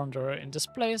as the wanderer in this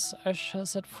place, I shall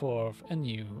set forth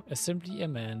anew as simply a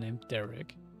man named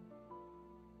Derek.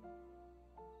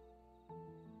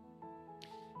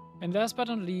 And last but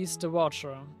not least, the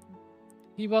Watcher.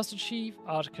 He was the chief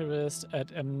archivist at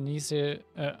Anamnesis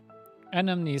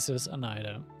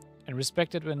Anida, and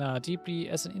respected Vena deeply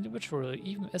as an individual,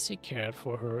 even as he cared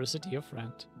for her as a dear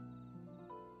friend.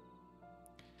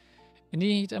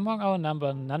 Indeed, among our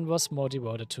number, none was more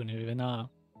devoted to Vena,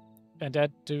 and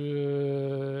that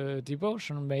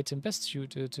devotion made him best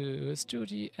suited to his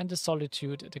duty and the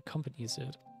solitude that accompanies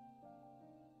it.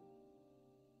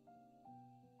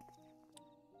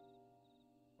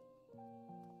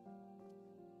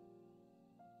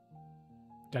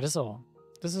 That is all.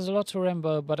 This is a lot to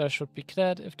remember, but I should be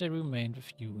glad if they remained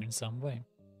with you in some way.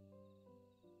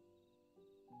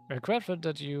 We're grateful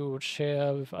that you would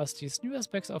share with us these new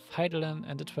aspects of Heidelin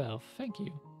and the 12. Thank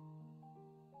you.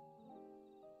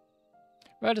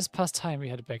 Well, this past time we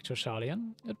headed back to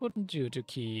Sharlayan. It wouldn't do to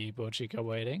keep Ojika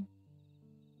waiting.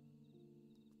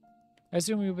 I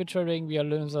assume you'll be traveling via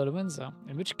Windsor,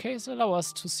 in which case allow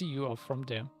us to see you off from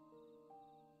there.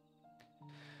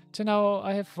 Till now,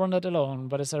 I have wandered alone,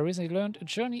 but as I recently learned, a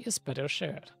journey is better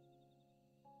shared.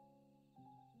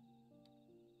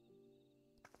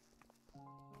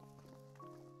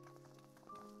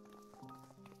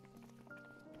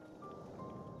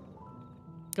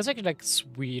 There's actually like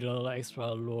sweet little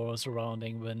extra lore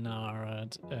surrounding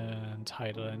Vinard and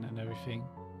Heidelin and everything.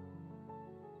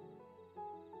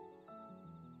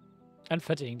 And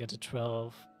fitting that the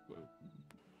 12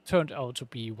 turned out to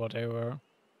be what they were.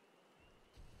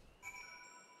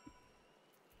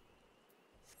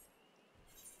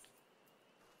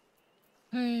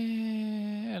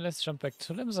 Hey, let's jump back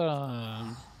to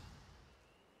Limsa.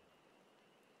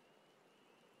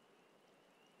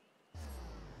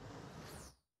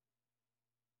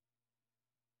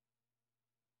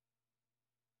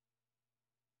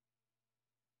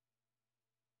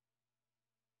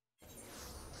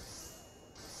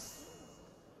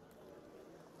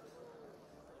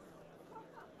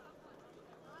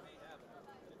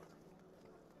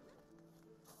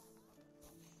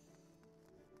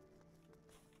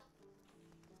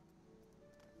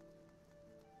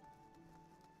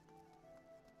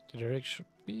 The Derek should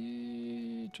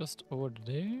be just over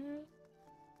there.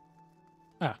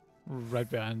 Ah, right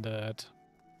behind that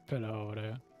pillar over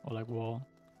there, or like wall.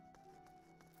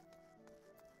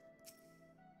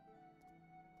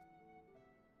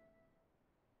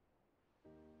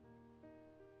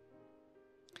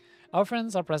 Our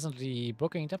friends are presently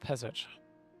booking the passage.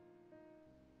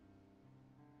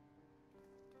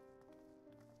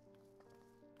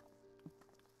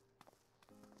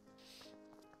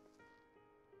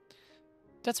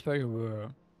 That's where you were.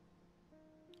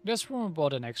 There's room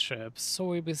aboard the next ship, so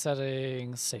we'll be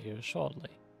setting sail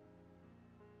shortly.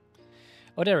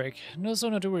 Oh, Derek, no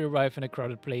sooner do we arrive in a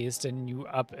crowded place than you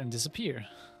up and disappear.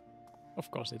 Of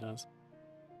course he does.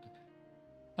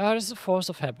 It is a force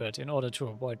of habit in order to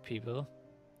avoid people.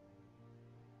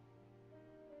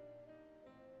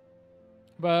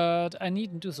 But I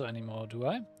needn't do so anymore, do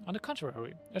I? On the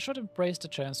contrary, I should embrace the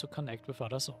chance to connect with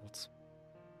other souls.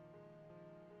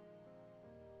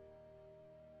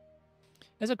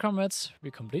 As a comrades, we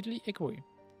completely agree.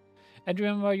 And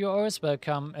remember, you're always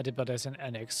welcome at the Badesian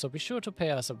Annex, so be sure to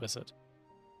pay us a visit.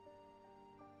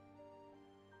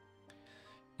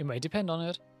 You may depend on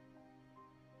it.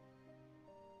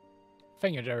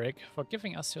 Thank you, Derek, for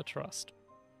giving us your trust.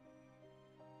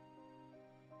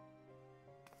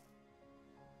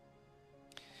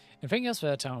 And thank you as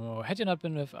well, Tamamo. Had you not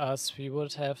been with us, we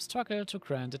would have struggled to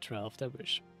grant the 12 their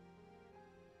wish.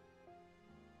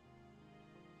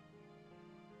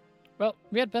 Well,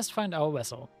 we had best find our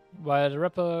vessel. While the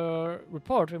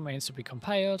report remains to be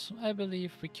compiled, I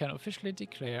believe we can officially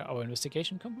declare our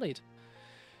investigation complete.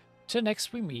 Till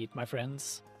next we meet, my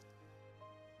friends.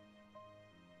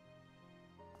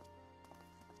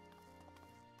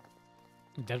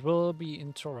 That will be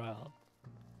in Toral.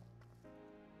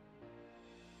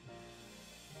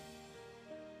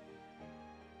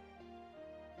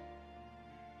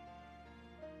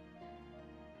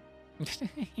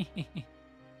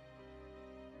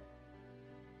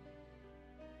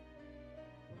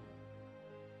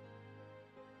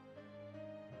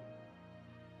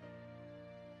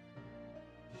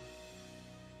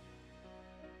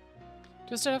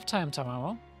 Do you still have time,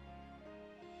 Tamamo?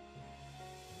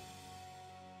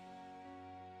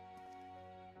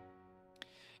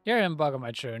 Here I embark on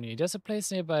my journey. There's a place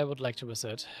nearby I would like to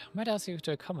visit. Might ask you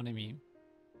to accompany me.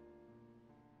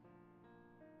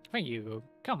 Thank you.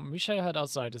 Come, we shall head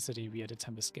outside the city via the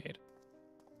Tempest Gate.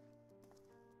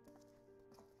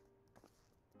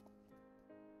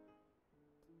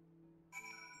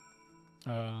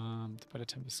 By the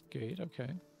Tempest Gate,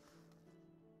 okay.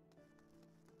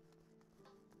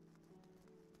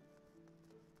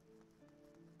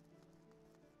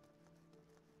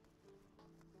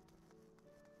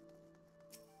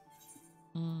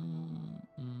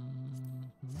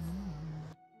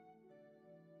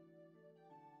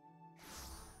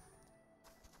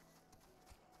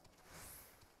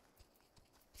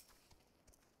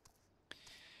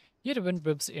 Here the wind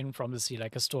whips in from the sea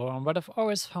like a storm, but I've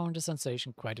always found the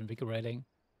sensation quite invigorating.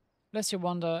 Lest you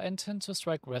wonder, I intend to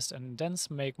strike west and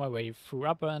thence make my way through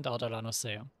Upper and Outer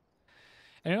Lanosea.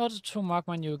 And in order to mark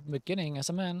my new beginning as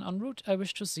a man en route, I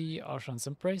wish to see Arshan's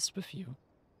embrace with you.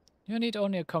 You need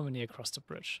only accompany across the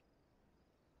bridge.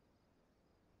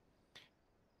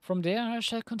 From there, I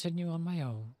shall continue on my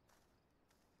own.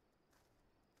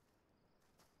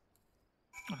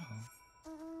 Oh.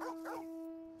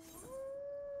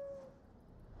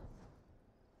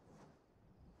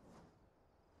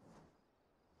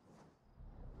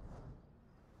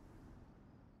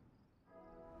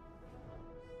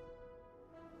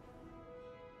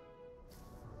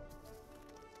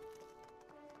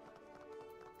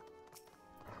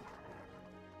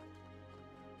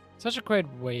 Such a great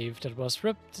wave that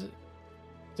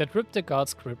ripped the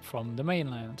god's grip from the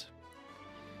mainland.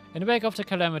 In the wake of the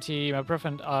calamity, my brother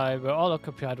and I were all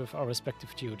occupied with our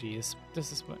respective duties.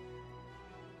 This is my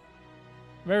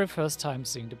very first time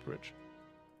seeing the bridge.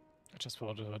 I just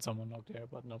thought I heard someone knock there,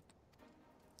 but nope.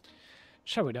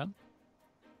 Shall we then?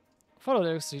 Follow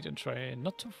the exit and try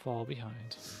not to fall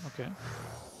behind. Okay.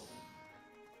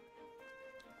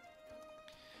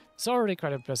 It's already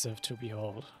quite impressive to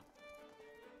behold.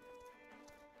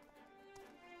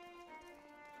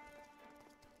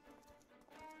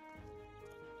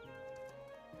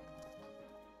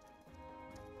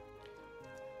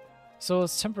 So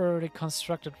it's temporarily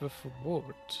constructed with wood.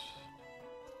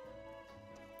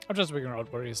 I'm just figuring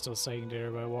out what he's still saying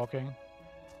there by walking.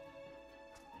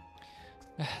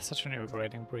 Such an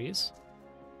irritating breeze.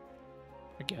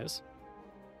 I guess.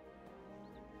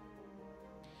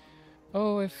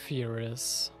 Oh, if fear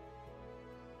is.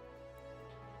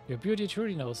 Your beauty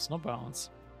truly knows no bounds.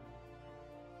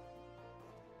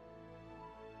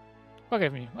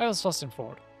 Forgive me, I was lost in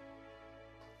thought.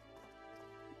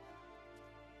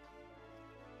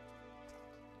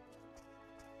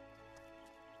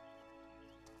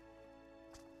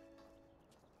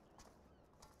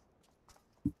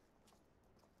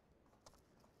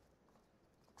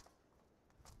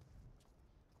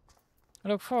 I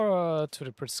look forward to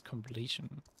the bridge's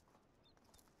completion.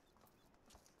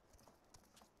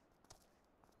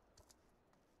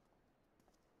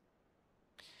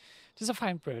 It is a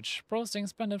fine bridge, boasting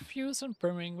splendid views and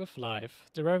brimming with life,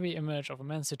 the very image of a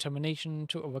man's determination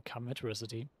to overcome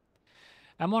adversity.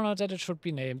 I'm honored that it should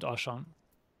be named Arshan.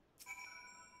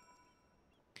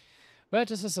 Well,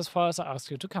 this is as far as I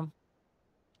ask you to come.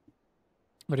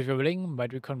 But if you're willing,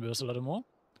 might we converse a little more?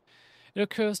 It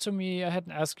occurs to me I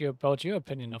hadn't asked you about your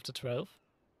opinion of the 12.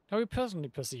 How you personally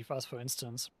perceive us, for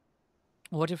instance.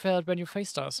 What you felt when you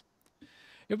faced us.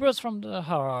 Your words from the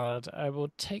heart I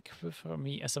would take with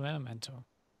me as a memento.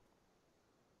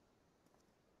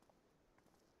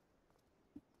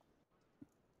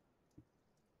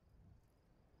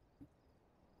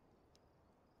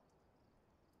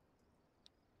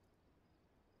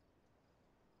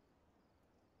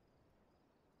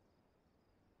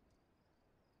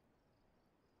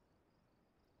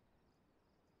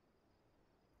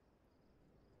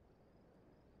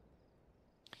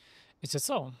 Is it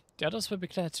so? The others will be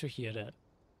glad to hear that.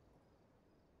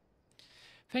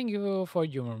 Thank you for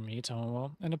humoring me,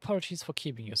 Tamamo, and apologies for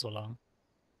keeping you so long.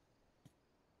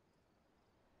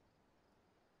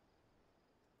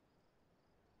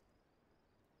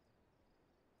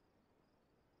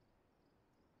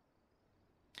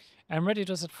 I'm ready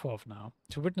to set forth now,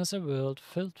 to witness a world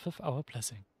filled with our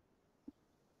blessing.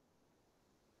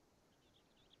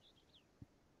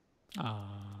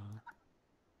 Ah.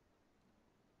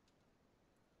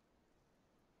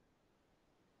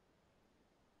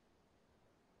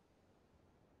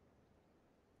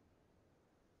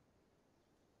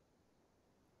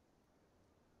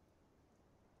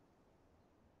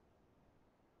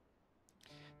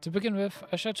 To begin with,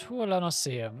 I shall tour La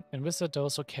Noscea and visit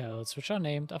those locales which are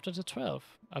named after the 12,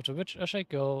 after which I shall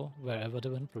go wherever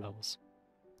the wind blows.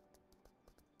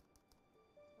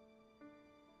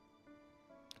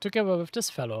 Together with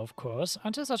this fellow, of course,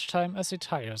 until such time as he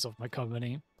tires of my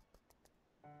company.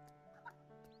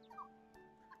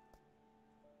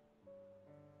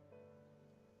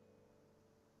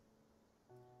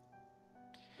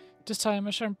 This time I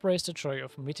shall embrace the joy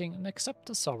of meeting and accept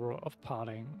the sorrow of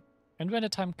parting. And when the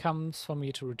time comes for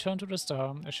me to return to the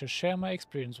star, I shall share my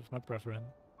experience with my brethren.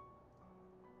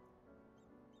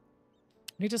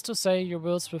 Needless to say, your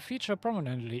words will feature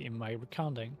prominently in my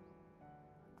recounting.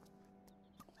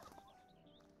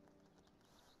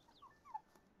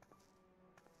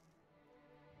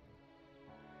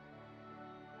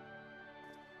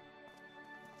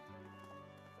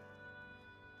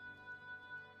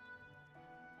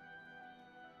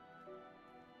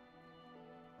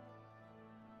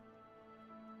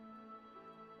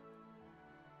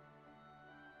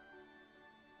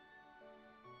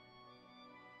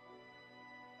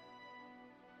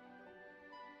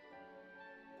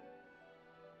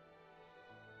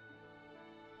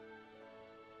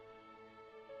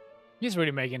 He's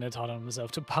really making it hard on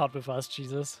himself to part with us,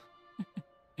 Jesus.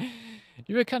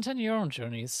 You will continue your own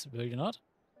journeys, will you not?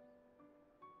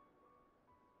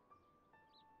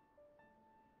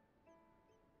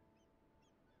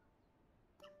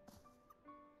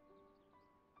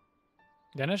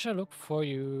 Then I shall look for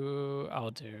you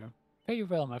out there. Fare you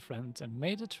well, my friend, and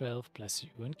may the 12 bless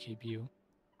you and keep you.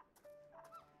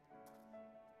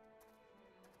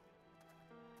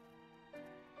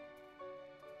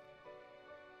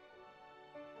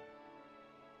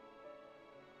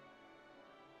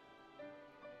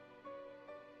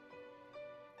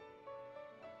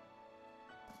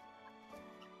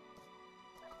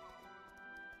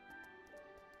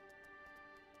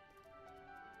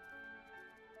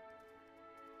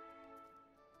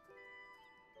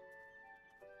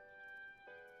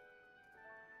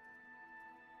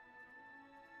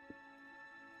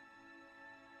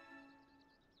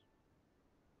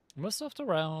 Most of the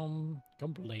realm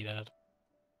completed.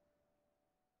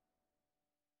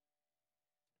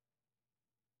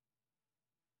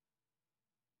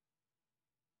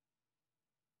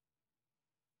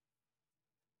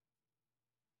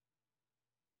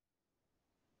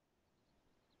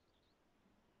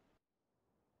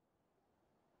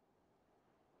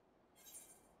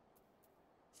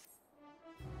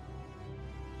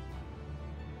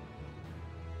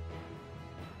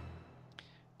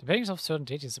 The paintings of certain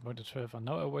deities among the 12 are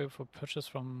now available for purchase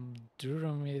from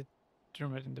Duramid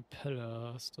in the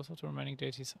pillars. Those of the remaining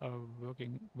deities are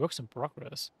works in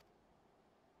progress.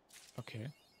 Okay.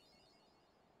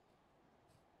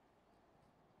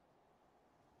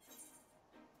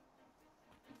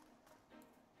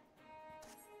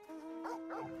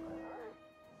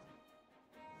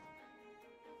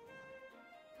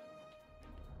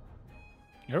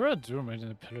 You're a Duramid in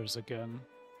the pillars again.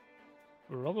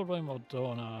 Probably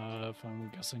Madonna, if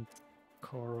I'm guessing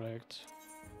correct.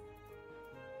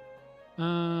 Or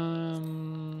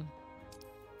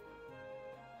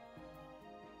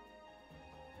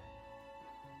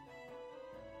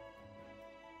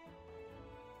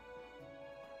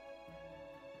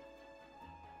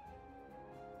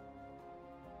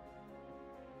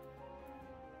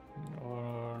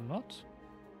not?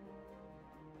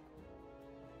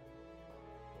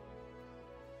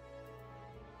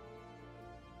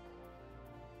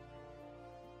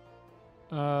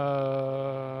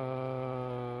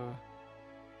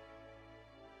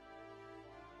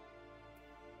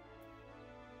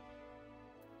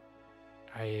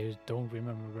 I don't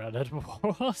remember where that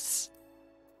was.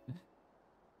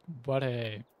 But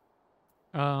hey.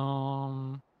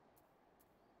 Yeah.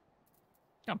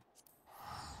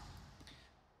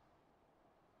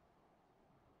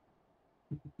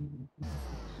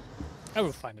 I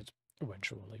will find it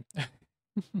eventually.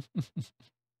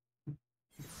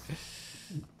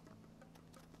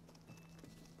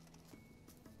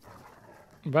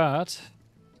 But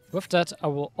with that, I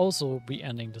will also be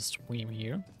ending the stream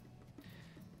here.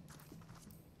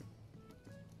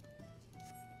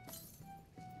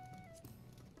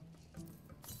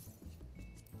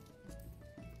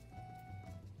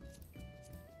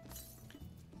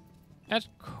 Had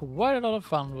quite a lot of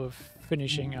fun with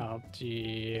finishing up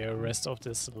the rest of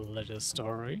this little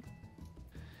story.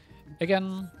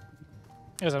 Again,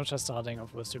 as I'm just starting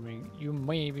off with streaming, you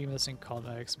may be missing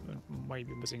context, but might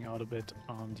be missing out a bit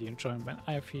on the enjoyment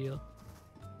I feel.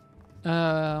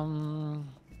 I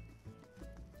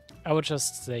would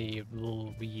just say it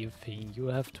will be a thing you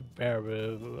have to bear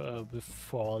with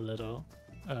for a little,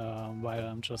 while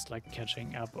I'm just like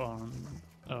catching up on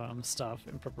stuff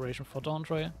in preparation for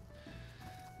Dawntrail.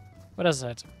 But as I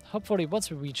said, hopefully once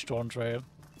we reach Dawntrail,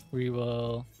 we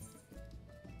will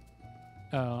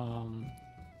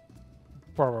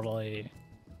probably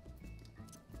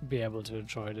be able to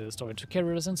enjoy the story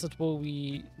together, since it will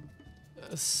be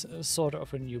sort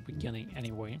of a new beginning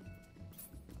anyway.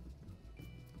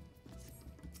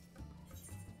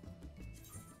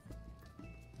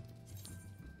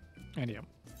 And yeah,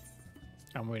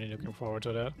 I'm really looking forward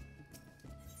to that.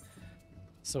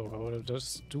 So I will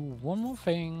just do one more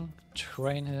thing,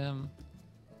 train him,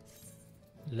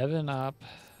 leveling up.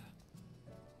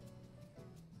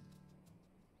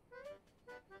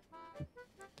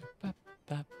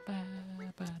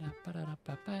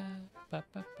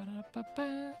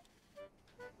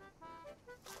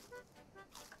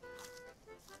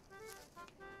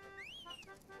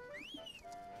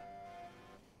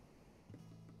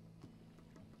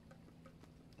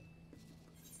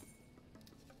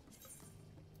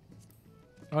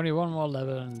 Only one more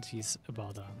level and he's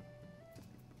about done.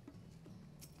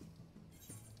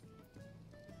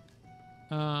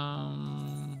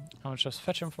 I'll just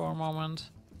fetch him for a moment.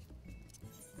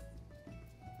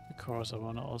 course, I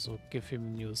want to also give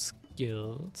him new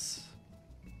skills.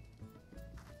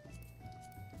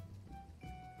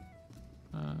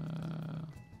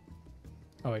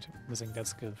 Oh wait, missing that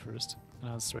skill first.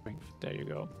 Strength. There you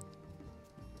go.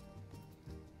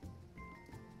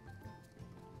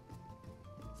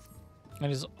 And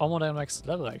he's almost at max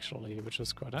level actually, which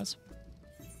is quite nice.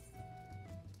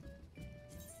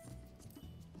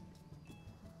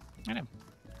 Anyway,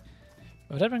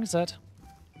 with that being said,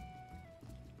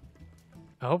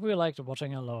 I hope you liked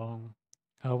watching along.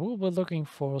 We'll be looking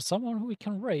for someone who we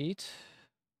can raid.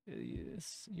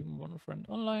 Is even one friend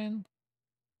online?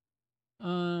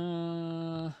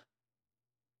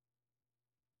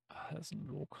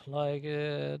 Doesn't look like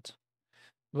it.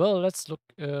 Well, let's look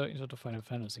into the Final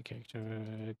Fantasy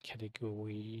character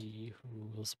category.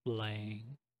 Who's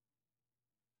playing?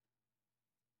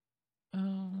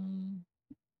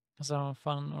 Some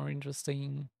fun or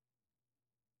interesting.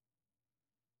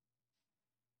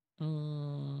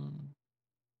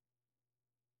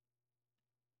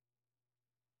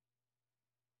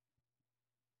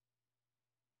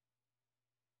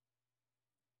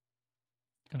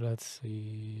 Let's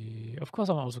see. Of course,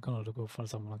 I'm also gonna go for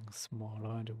someone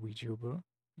smaller and a VTuber,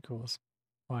 because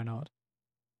why not?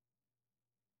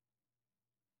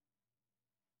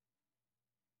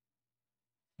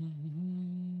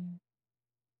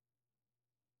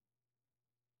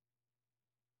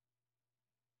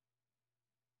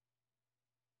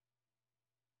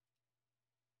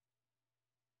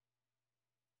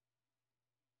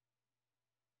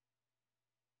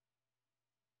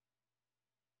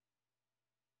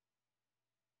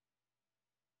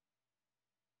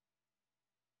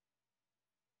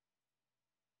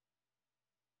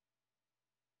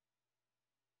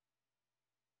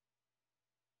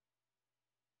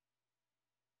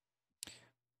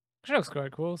 She looks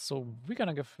quite cool, so we're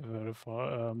gonna give her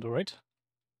for the raid.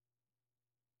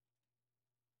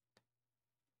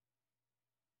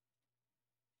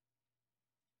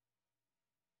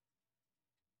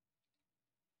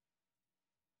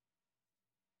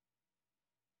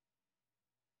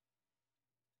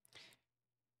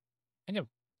 And yeah,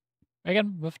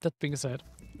 again, with that being said,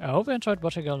 I hope you enjoyed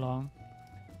watching along.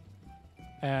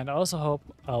 And I also hope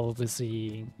I will be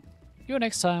seeing you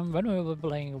next time when we will be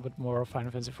playing a bit more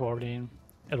Final Fantasy XIV.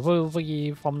 It will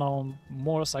be from now on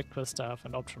more side quest stuff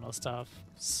and optional stuff,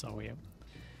 so yeah.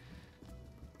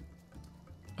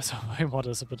 So my mod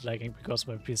is a bit lagging because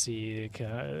my PC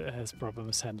has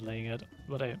problems handling it,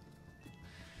 but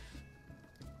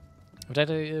with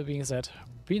that being said,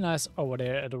 be nice over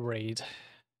there at the raid.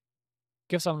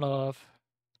 Give some love,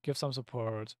 give some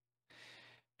support,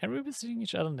 and we'll be seeing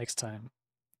each other next time.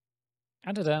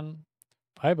 Until then,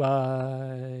 bye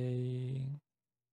bye.